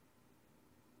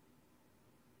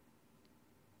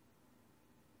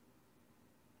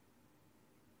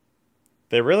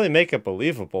 They really make it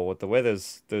believable with the way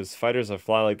those fighters are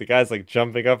flying. Like the guy's like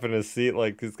jumping up in his seat,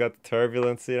 like he's got the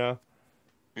turbulence,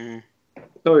 Mm.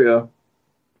 Oh yeah.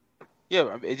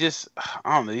 Yeah, it just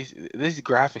I don't know. These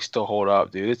graphics still hold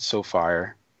up, dude. It's so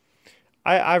fire.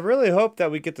 I really hope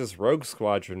that we get this Rogue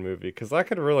Squadron movie because I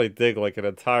could really dig like an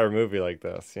entire movie like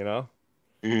this, you know?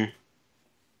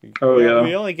 Oh yeah.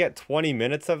 We only get 20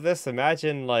 minutes of this.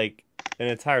 Imagine like an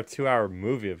entire 2-hour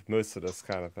movie of most of this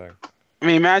kind of thing. I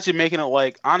mean, imagine making it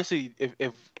like honestly,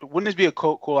 if wouldn't this be a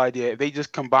cool idea if they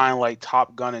just combine like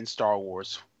Top Gun and Star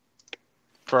Wars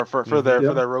for Mhm. their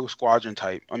Yeah. Rogue Squadron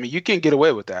type? I mean, you can get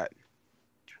away with that.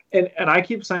 And I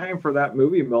keep saying for that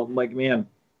movie, Milton, like, man,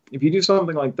 if you do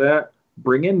something like that,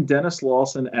 bring in Dennis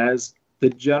Lawson as the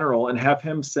general and have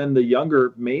him send the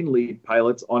younger main lead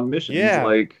pilots on missions. Yeah,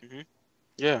 Like,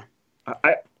 Yeah.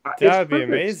 it's that would be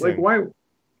perfect. Like, amazing. why?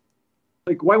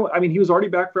 Like, why? I mean, he was already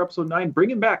back for episode 9. Bring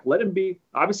him back. Let him be.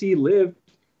 Obviously, he lived,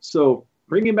 so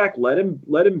bring him back. Let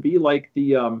him be like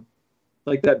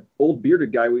that old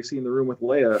bearded guy we see in the room with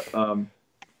Leia,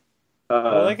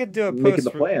 Well, they could do a making post.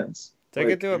 the plans. They could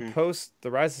Like, do a Mhm. post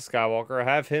The Rise of Skywalker.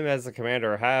 Have him as the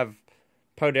commander. Have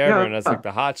Poe Dameron as yeah, like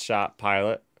the hotshot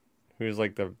pilot, who's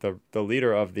like the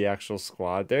leader of the actual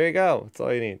squad. There you go. That's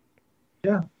all you need.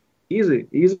 yeah, easy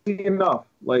enough.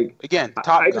 Like, Again,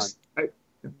 Top I Gun. just,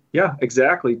 yeah,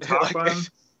 exactly. Top Like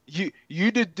Gun.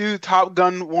 you did do Top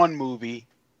Gun 1 movie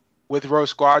with Rogue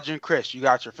Squadron, Chris. You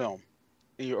got your film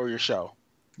or your show.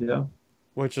 Yeah,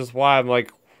 Which is why I'm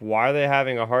like, why are they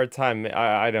having a hard time?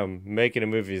 I know making a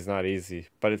movie is not easy,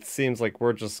 but it seems like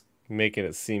we're just making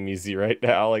it seem easy right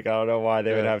now. Like I don't know why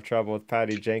they would Yeah. have trouble with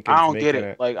Patty I Jenkins don't get making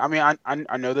it. it. Like, I mean,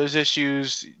 I know there's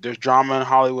issues, there's drama in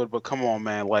Hollywood, but come on,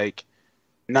 man. Like,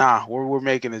 nah, we're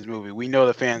making this movie. We know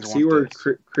the fans see want where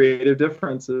this. creative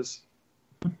differences.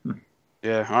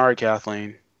 Yeah. All right,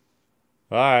 Kathleen.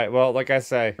 All right, well, like I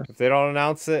say, if they don't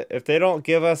announce it, if they don't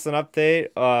give us an update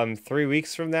 3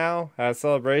 weeks from now at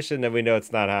Celebration, then we know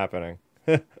it's not happening.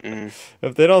 Mm.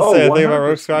 If they don't Oh, say anything about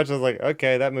Rogue 100%. Squadron, it's like,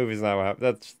 okay, that movie's not what happened.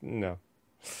 That's no.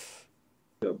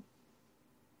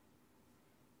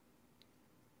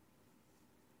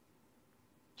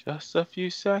 Just a few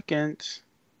seconds.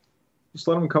 Just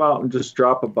let them come out and just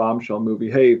drop a bombshell movie.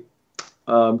 Hey,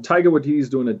 Taika Waititi's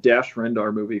doing a Dash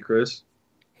Rendar movie, Chris.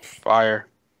 Fire.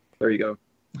 There you go.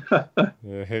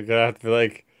 You're gonna have to be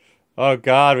like, oh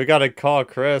God, we gotta call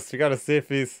Chris. We gotta see if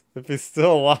he's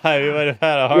still alive. He might have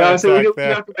had a heart Yeah, so attack we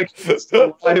there. have to make sure it's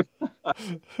still alive.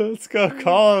 Let's go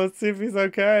call him and see if he's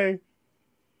okay.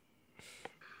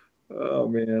 Oh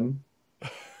man.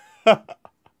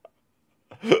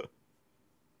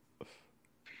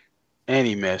 And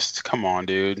he missed. Come on,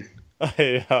 dude.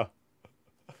 I know.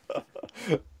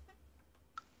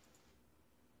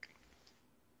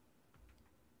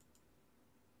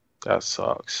 That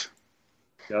sucks.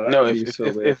 Yeah, that No, would if be so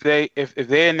if, bad. if they if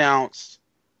they announced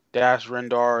Dash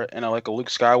Rendar in like a Luke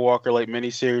Skywalker like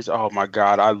miniseries, oh my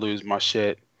God, I'd lose my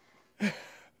shit.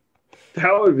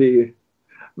 That would be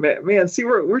man, see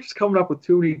we're just coming up with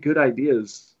too many good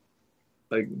ideas.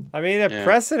 Like, I mean, the Yeah.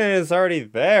 precedent is already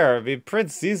there. I mean,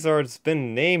 Prince Caesar's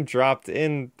been name dropped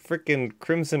in freaking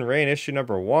Crimson Reign issue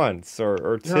number 1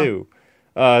 or Yeah. 2.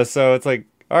 So it's like,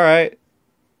 all right,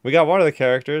 we got one of the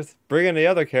characters, bring in the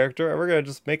other character, and we're gonna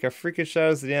just make a freaking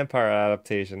Shadows of the Empire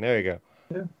adaptation. There you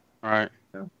go. All right.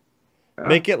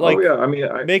 Make it like oh yeah, I mean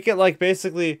make it like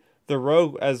basically the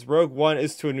Rogue One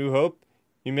is to A New Hope.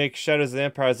 You make Shadows of the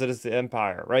Empire as it is the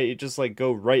Empire, right? You just like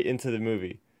go right into the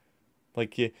movie.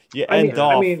 Like you I end mean-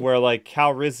 off I mean- where like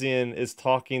Cal Rizian is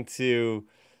talking to.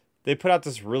 They put out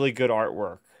this really good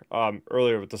artwork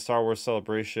earlier with the Star Wars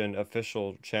Celebration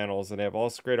official channels, and they have all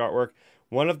this great artwork.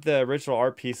 One of the original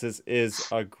art pieces is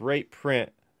a great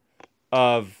print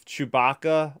of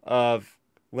Chewbacca, of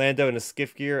Lando in a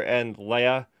skiff gear, and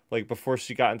Leia like before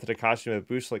she got into the costume of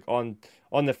Boosh, like on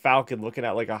the Falcon, looking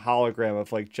at like a hologram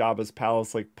of like Jabba's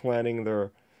palace, like planning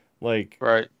their like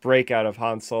Right. breakout of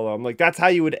Han Solo. I'm like, that's how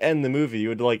you would end the movie. You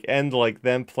would like end like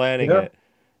them planning Yeah. it,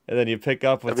 and then you pick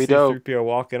up with That'd be dope. C-3PO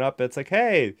walking up. It's like,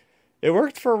 hey, it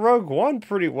worked for Rogue One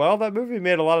pretty well. That movie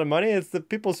made a lot of money. It's the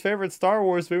people's favorite Star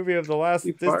Wars movie of the last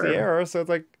Be Disney fire. era. So it's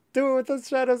like, do it with the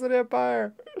Shadows of the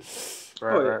Empire.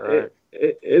 Right. oh, Right.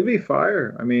 it'd be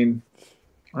fire. I mean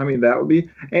that would be,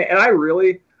 and I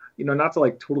really, not to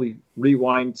like totally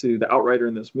rewind to the Outrider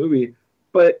in this movie,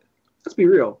 but let's be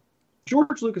real.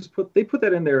 George Lucas put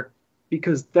that in there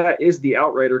because that is the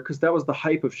Outrider, because that was the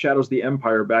hype of Shadows of the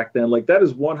Empire back then. Like, that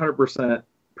is 100%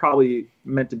 probably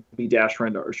meant to be Dash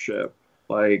Rendar's ship.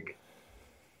 Like,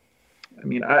 I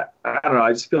mean, I don't know.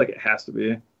 I just feel like it has to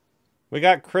be. We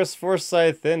got Chris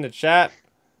Forsyth in the chat.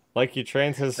 Like he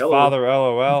trained his Hello. father,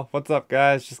 LOL. What's up,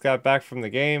 guys? Just got back from the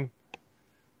game.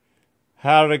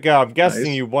 How did it go? I'm guessing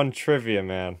Nice. you won trivia,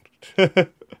 man. And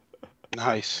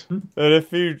Nice.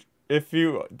 if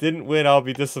you didn't win, I'll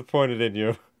be disappointed in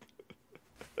you.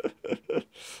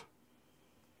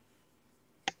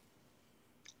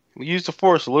 We use the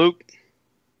Force, Luke.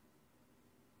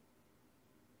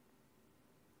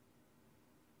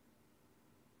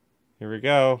 Here we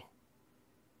go.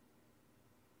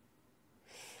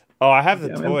 Oh, I have the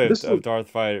Yeah, man, toy this of is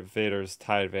Darth Vader's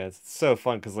TIE Advance. It's so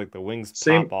fun because like the wings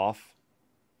same. pop off.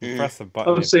 You Mm. press a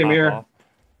button, Oh, they same pop here. off.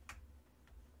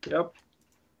 Yep,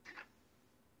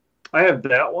 I have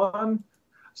that one.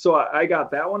 So I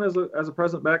got that one as a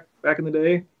present back in the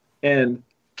day, and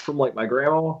from like my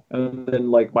grandma, and then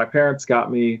like my parents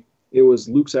got me. It was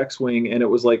Luke's X-wing, and it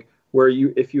was like where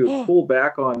you if you would pull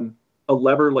back on a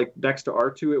lever like next to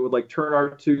R2, it would like turn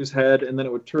R2's head, and then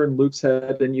it would turn Luke's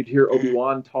head, and you'd hear Mm.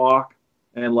 Obi-Wan talk,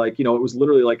 and like it was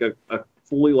literally like a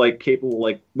fully like capable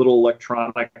like little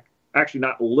electronic, actually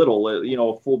not little,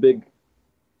 a full big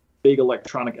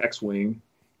electronic X-wing.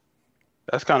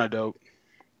 That's kind of dope.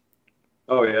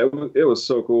 Oh yeah, it was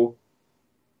so cool.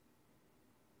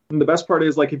 And the best part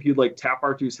is like if you like tap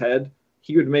R2's head,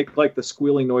 he would make like the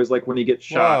squealing noise like when he gets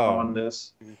shot Whoa. on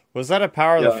this. Was that a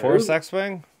Power of the Yeah, it Force was.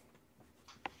 X-Wing?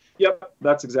 Yep,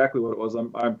 that's exactly what it was.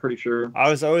 I'm pretty sure. I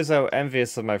was always so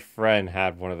envious of my friend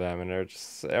had one of them, and they're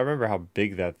just I remember how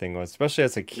big that thing was, especially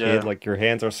as a kid. Yeah. Like your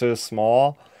hands are so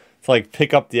small to like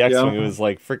pick up the X-Wing. Yeah, It was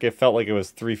like freaking felt like it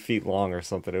was 3 feet long or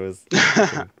something. It was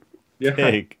freaking yeah.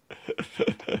 big.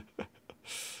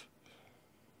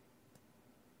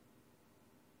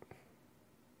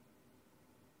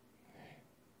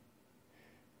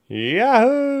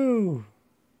 Yahoo!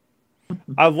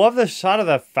 I love the shot of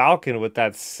that Falcon with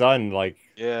that sun,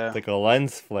 Yeah. like a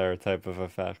lens flare type of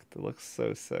effect. It looks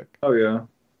so sick. Oh yeah.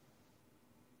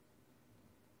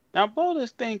 Now blow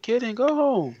this thing, kid, and go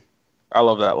home. I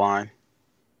love that line.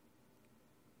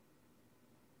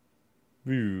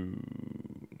 Ooh.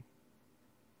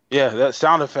 Yeah, that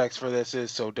sound effects for this is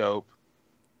so dope.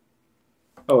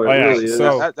 Oh, it Oh, yeah, really is.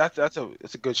 so- That's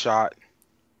a good shot.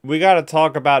 We got to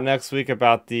talk about next week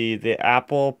about the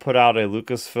Apple put out a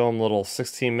Lucasfilm little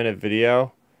 16-minute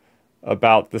video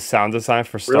about the sound design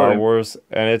for Star Really? Wars,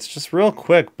 and it's just real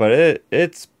quick, but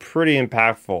it's pretty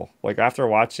impactful. Like after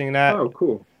watching that, Oh,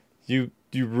 cool. you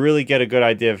really get a good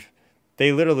idea of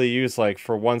they literally use like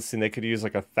for one scene they could use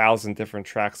like 1,000 different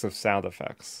tracks of sound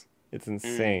effects. It's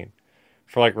insane.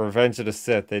 For like Revenge of the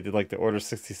Sith, they did like the Order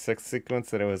 66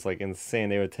 sequence, and it was like insane.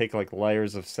 They would take like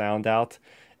layers of sound out,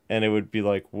 and it would be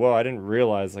like, whoa, I didn't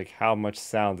realize like how much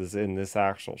sound is in this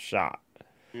actual shot.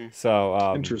 Mm.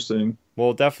 So Interesting.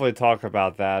 we'll definitely talk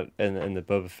about that in the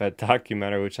Boba Fett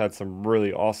documentary, which had some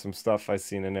really awesome stuff I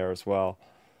seen in there as well.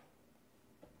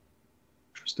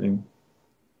 Interesting.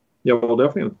 Yeah, we'll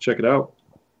definitely have to check it out.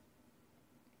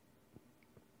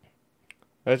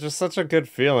 It's just such a good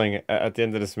feeling at the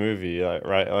end of this movie,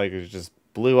 right? Like you just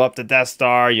blew up the Death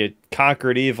Star, you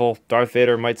conquered evil. Darth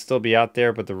Vader might still be out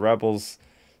there, but the rebels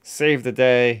saved the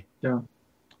day. Yeah.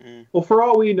 Mm. Well, for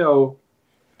all we know,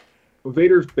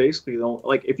 Vader's basically the only,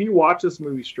 like if you watch this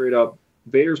movie straight up,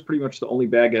 Vader's pretty much the only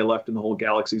bad guy left in the whole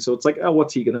galaxy. So it's like, oh,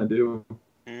 what's he gonna do?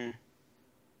 Mm.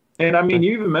 And I mean,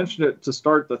 you even mentioned it to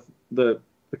start the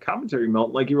commentary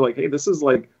melt. Like you were like, hey, this is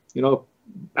like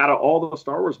out of all the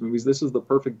Star Wars movies, this is the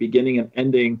perfect beginning and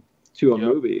ending to a Yep.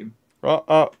 movie.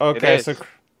 Oh, okay. is. So,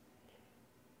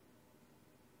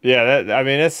 yeah, I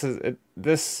mean,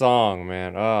 this song,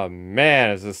 man. Oh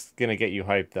man, is this gonna get you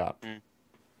hyped up?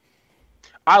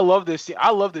 I love this scene. I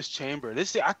love this chamber.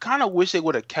 I kind of wish they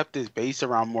would have kept this base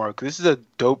around more because this is a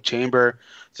dope chamber.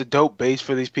 It's a dope base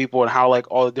for these people and how like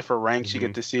all the different ranks you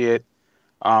get to see it.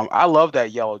 I love that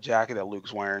yellow jacket that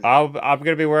Luke's wearing. I'm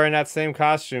gonna be wearing that same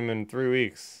costume in 3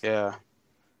 weeks. Yeah,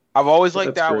 I've always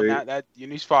liked That's that one. great. That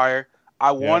uni's fire.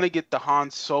 I want to get the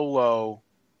Han Solo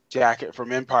jacket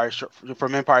from Empire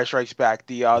Strikes Back.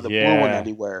 The blue one Yeah. that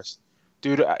he wears,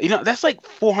 dude. That's like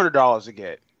 $400 to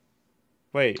get.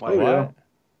 Wait, Oh, what? yeah.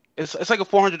 It's like a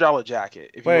 $400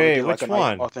 jacket. If you Wait, want to get like which a nice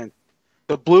one? authentic,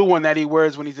 the blue one that he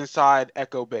wears when he's inside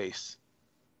Echo Base.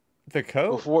 The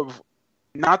coat? Before,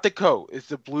 not the coat. It's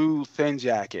the blue thin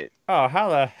jacket. Oh, how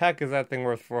the heck is that thing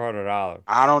worth $400?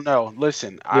 I don't know.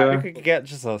 Listen, Yeah. You could get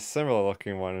just a similar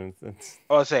looking one.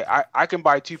 I'll say I can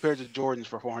buy 2 pairs of Jordans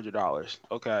for $400.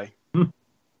 Okay, Hmm.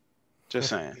 just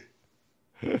saying.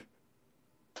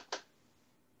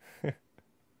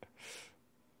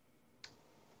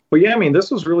 But yeah, I mean,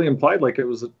 this was really implied like it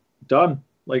was done.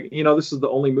 Like, this is the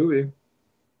only movie.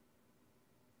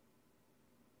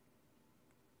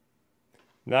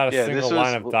 Not a Yeah, single this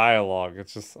line was- of dialogue.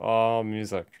 It's just all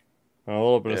music and a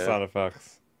little bit of Yeah. sound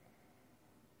effects.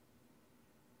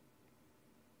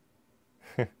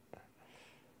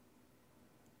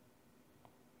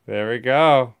 There we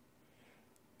go.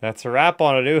 That's a wrap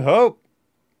on A New Hope.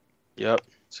 Yep.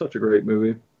 Such a great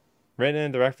movie. Written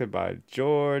and directed by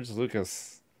George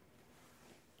Lucas.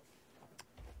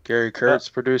 Gary Kurtz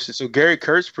produced it. So Gary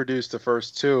Kurtz produced the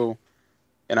first two,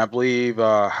 and I believe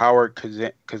Howard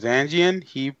Kazanjian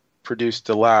he produced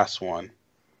the last one.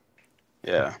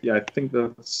 Yeah. Yeah, I think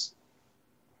that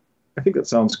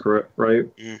sounds correct, right?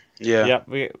 Yeah. Yep,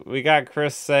 we got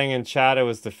Chris saying in chat it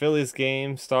was the Phillies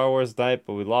game, Star Wars night,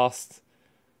 but we lost.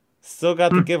 Still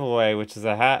got the giveaway, which is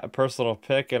a hat, a personal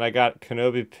pick, and I got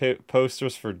Kenobi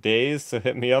posters for days, so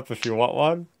hit me up if you want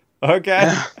one.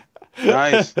 Okay.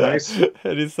 Nice.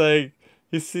 And he's saying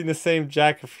he's seen the same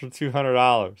jacket for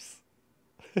 $200.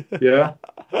 Yeah.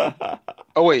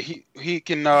 Oh wait, he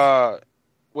can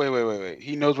wait.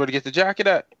 He knows where to get the jacket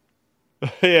at.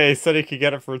 Yeah, he said he could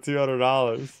get it for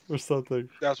 $200 or something.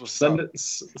 That's what's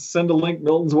Send a link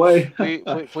Milton's way.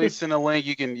 Please send a link.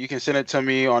 You can send it to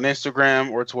me on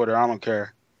Instagram or Twitter. I don't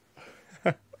care.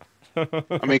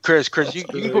 I mean, Chris, you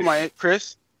can put my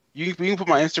you can put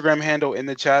my Instagram handle in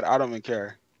the chat. I don't even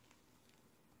care.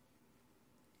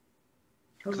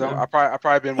 Because I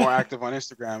probably been more active on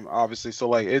Instagram, obviously. So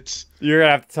like you're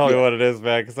gonna have to tell me what it is,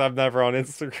 man, because I'm never on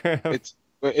Instagram.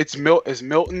 It's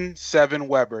Milton 7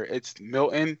 Weber. It's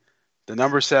Milton, the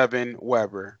number 7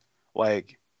 Weber.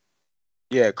 Like,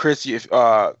 yeah, Chris. If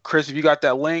you got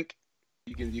that link,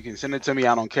 you can send it to me.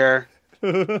 I don't care,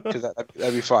 because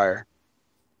that'd be fire.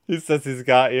 He says he's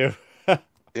got you.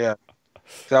 Yeah,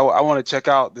 so I want to check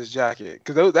out this jacket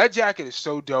because that jacket is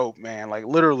so dope, man. Like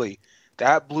literally,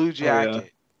 that blue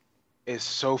jacket is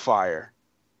so fire.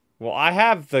 Well, I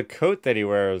have the coat that he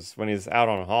wears when he's out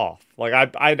on Hoth.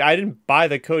 Like I didn't buy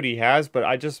the coat he has, but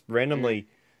I just randomly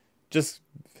just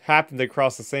happened to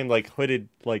cross the same like hooded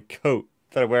like coat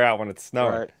that I wear out when it's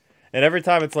snowing. Right. And every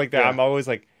time it's like that, I'm always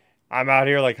like, I'm out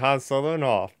here like Han Solo and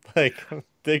Hoth. Like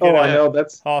digging I know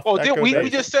that's Hoth. Oh, we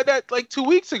just said that like 2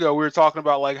 weeks ago. We were talking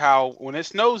about like how when it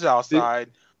snows outside,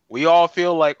 we all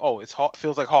feel like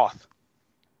feels like Hoth.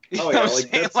 You know what I'm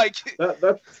saying?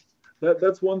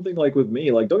 That's one thing. Like with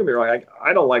me, like don't get me wrong,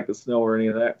 I don't like the snow or any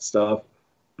of that stuff,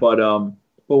 but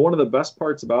one of the best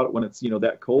parts about it when it's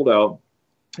that cold out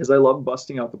is I love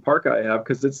busting out the parka I have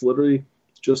because it's literally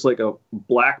just like a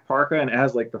black parka and it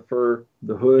has like the fur,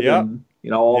 the hood, and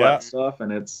all that stuff,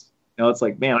 and it's it's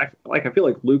like man, I feel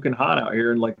like Luke and Han out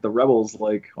here and like the rebels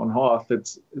like on Hoth.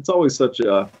 It's always such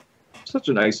a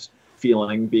nice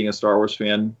feeling being a Star Wars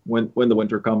fan when the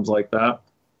winter comes like that.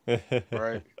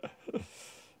 Right.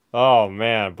 Oh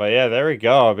man, but yeah, there we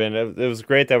go. I mean, it was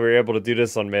great that we were able to do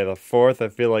this on May the 4th. I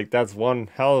feel like that's one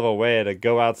hell of a way to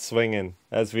go out swinging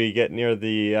as we get near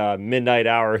the midnight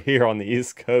hour here on the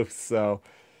East Coast. So,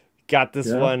 got this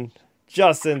one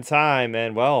just in time.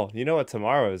 And well, you know what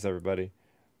tomorrow is, everybody?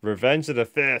 Revenge of the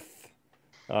 5th.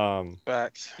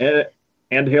 Facts.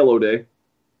 And Halo Day.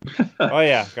 Oh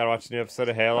yeah, gotta watch a new episode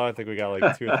of Halo. I think we got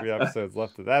like 2 or 3 episodes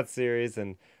left of that series,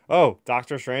 and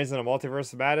Doctor Strange and the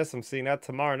Multiverse of Madness. I'm seeing that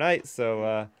tomorrow night.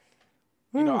 So,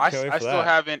 I still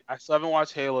haven't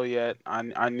watched Halo yet.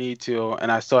 I need to,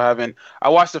 and I still haven't. I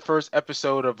watched the first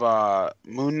episode of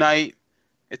Moon Knight.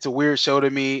 It's a weird show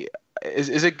to me.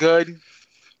 Is it good?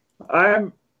 I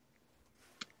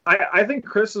think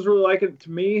Chris is really liking it.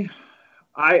 To me,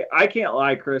 I can't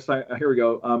lie, Chris. Here we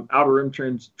go. Outer Rim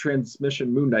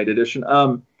Transmission Moon Knight edition.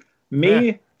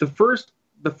 The first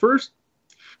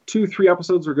 2-3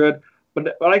 episodes were good,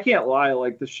 but I can't lie.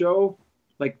 Like the show,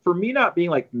 like for me not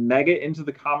being like mega into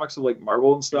the comics of like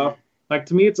Marvel and stuff, like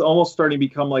to me it's almost starting to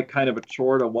become like kind of a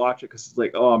chore to watch it because it's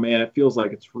like, oh man, it feels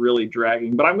like it's really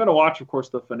dragging. But I'm gonna watch, of course,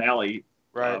 the finale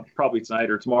probably tonight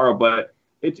or tomorrow. But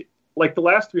it like the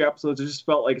last 3 episodes, it just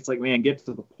felt like it's like, man, get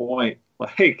to the point,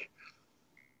 like.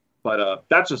 But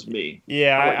that's just me.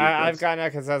 Yeah, I've gotten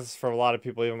that consensus from a lot of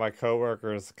people, even my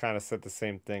coworkers kind of said the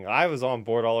same thing. I was on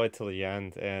board all the way till the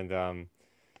end, and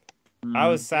I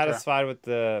was satisfied with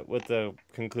the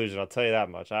conclusion. I'll tell you that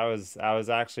much. I was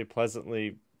actually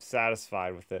pleasantly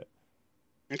satisfied with it.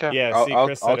 Okay. Yeah.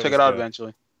 I'll check it out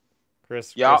eventually.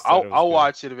 Chris. I'll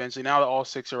watch it eventually. Now that all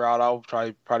 6 are out, I'll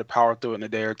try to power through it in a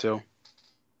day or 2.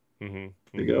 Mm-hmm.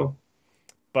 There you go.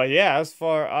 But yeah, as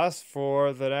for us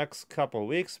for the next couple of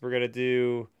weeks, we're going to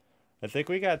do, I think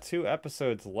we got 2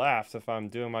 episodes left, if I'm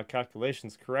doing my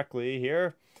calculations correctly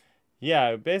here.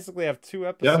 Yeah, basically have 2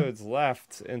 episodes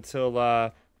left until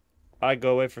I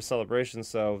go away for Celebration.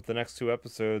 So the next 2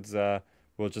 episodes,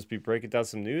 we'll just be breaking down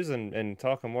some news and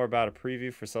talking more about a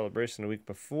preview for Celebration the week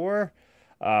before.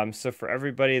 So for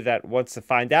everybody that wants to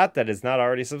find out that is not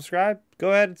already subscribed,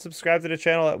 go ahead and subscribe to the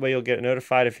channel. That way you'll get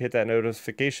notified if you hit that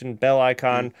notification bell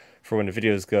icon for when the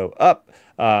videos go up.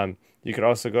 You can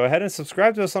also go ahead and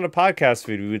subscribe to us on the podcast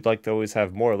feed. We would like to always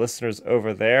have more listeners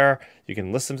over there. You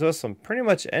can listen to us on pretty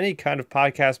much any kind of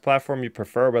podcast platform you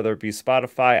prefer, whether it be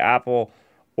Spotify, Apple,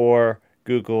 or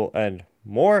Google and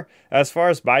more. As far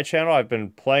as my channel, I've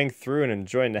been playing through and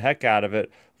enjoying the heck out of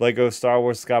it. Lego Star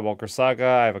Wars Skywalker Saga.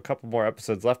 I have a couple more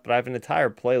episodes left, but I have an entire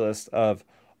playlist of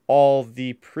all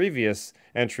the previous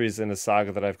entries in the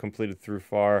saga that I've completed through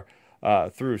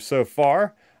so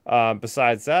far.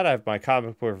 Besides that, I have my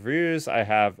comic book reviews. I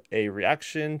have a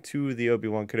reaction to the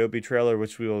Obi-Wan Kenobi trailer,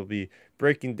 which we will be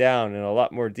breaking down in a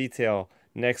lot more detail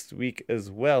next week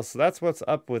as well. So that's what's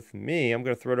up with me. I'm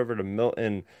going to throw it over to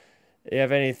Milton. You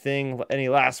have any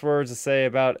last words to say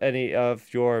about any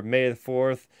of your May the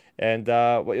 4th and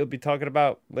what you'll be talking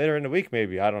about later in the week,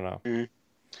 maybe? I don't know. Mm-hmm.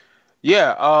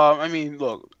 Yeah, I mean,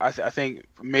 look, I think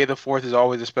May the 4th is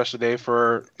always a special day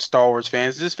for Star Wars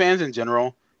fans, just fans in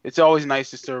general. It's always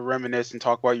nice just to reminisce and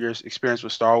talk about your experience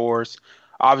with Star Wars.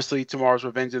 Obviously, tomorrow's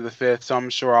Revenge of the 5th, so I'm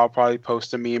sure I'll probably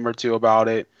post a meme or two about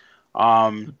it.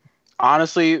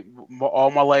 Honestly, all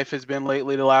my life has been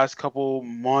lately, the last couple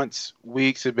months,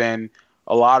 weeks, have been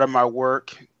a lot of my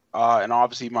work and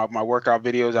obviously my workout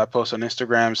videos I post on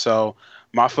Instagram. So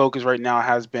my focus right now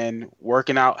has been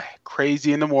working out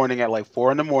crazy in the morning at like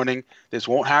 4 in the morning. This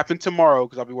won't happen tomorrow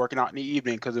because I'll be working out in the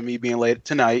evening because of me being late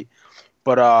tonight.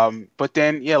 But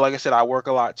then, yeah, like I said, I work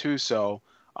a lot too. So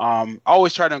I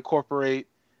always try to incorporate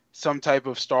some type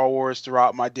of Star Wars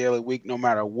throughout my daily week, no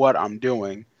matter what I'm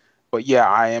doing. But yeah,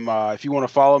 I am. If you want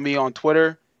to follow me on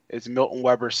Twitter, it's Milton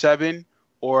Weber 7,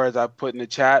 or as I put in the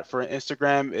chat for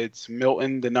Instagram, it's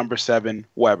Milton 7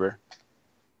 Weber.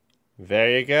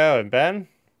 There you go. And Ben?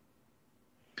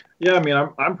 Yeah, I mean,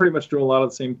 I'm pretty much doing a lot of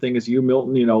the same thing as you,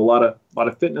 Milton. You know, a lot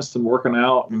of fitness and working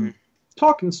out and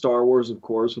talking Star Wars, of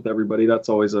course, with everybody. That's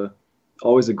always a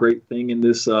great thing in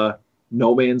this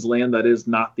no man's land that is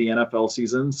not the NFL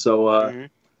season. So.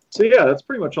 So yeah, that's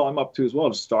pretty much all I'm up to as well,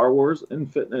 just Star Wars and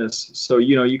fitness. So,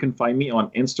 you know, you can find me on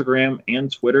Instagram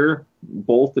and Twitter.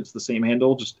 Both, it's the same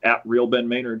handle, just at Real Ben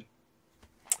Maynard.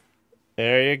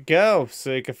 There you go.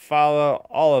 So you can follow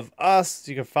all of us.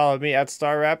 You can follow me at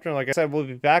Star Raptor. Like I said, we'll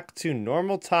be back to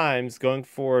normal times going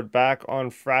forward, back on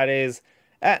Fridays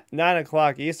at 9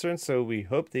 o'clock Eastern. So we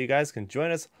hope that you guys can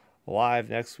join us live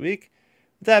next week.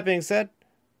 With that being said,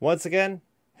 once again,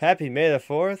 happy May the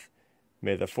 4th.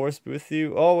 May the Force be with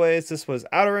you always. This was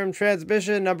Outer Rim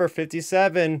Transmission number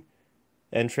 57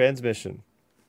 and transmission.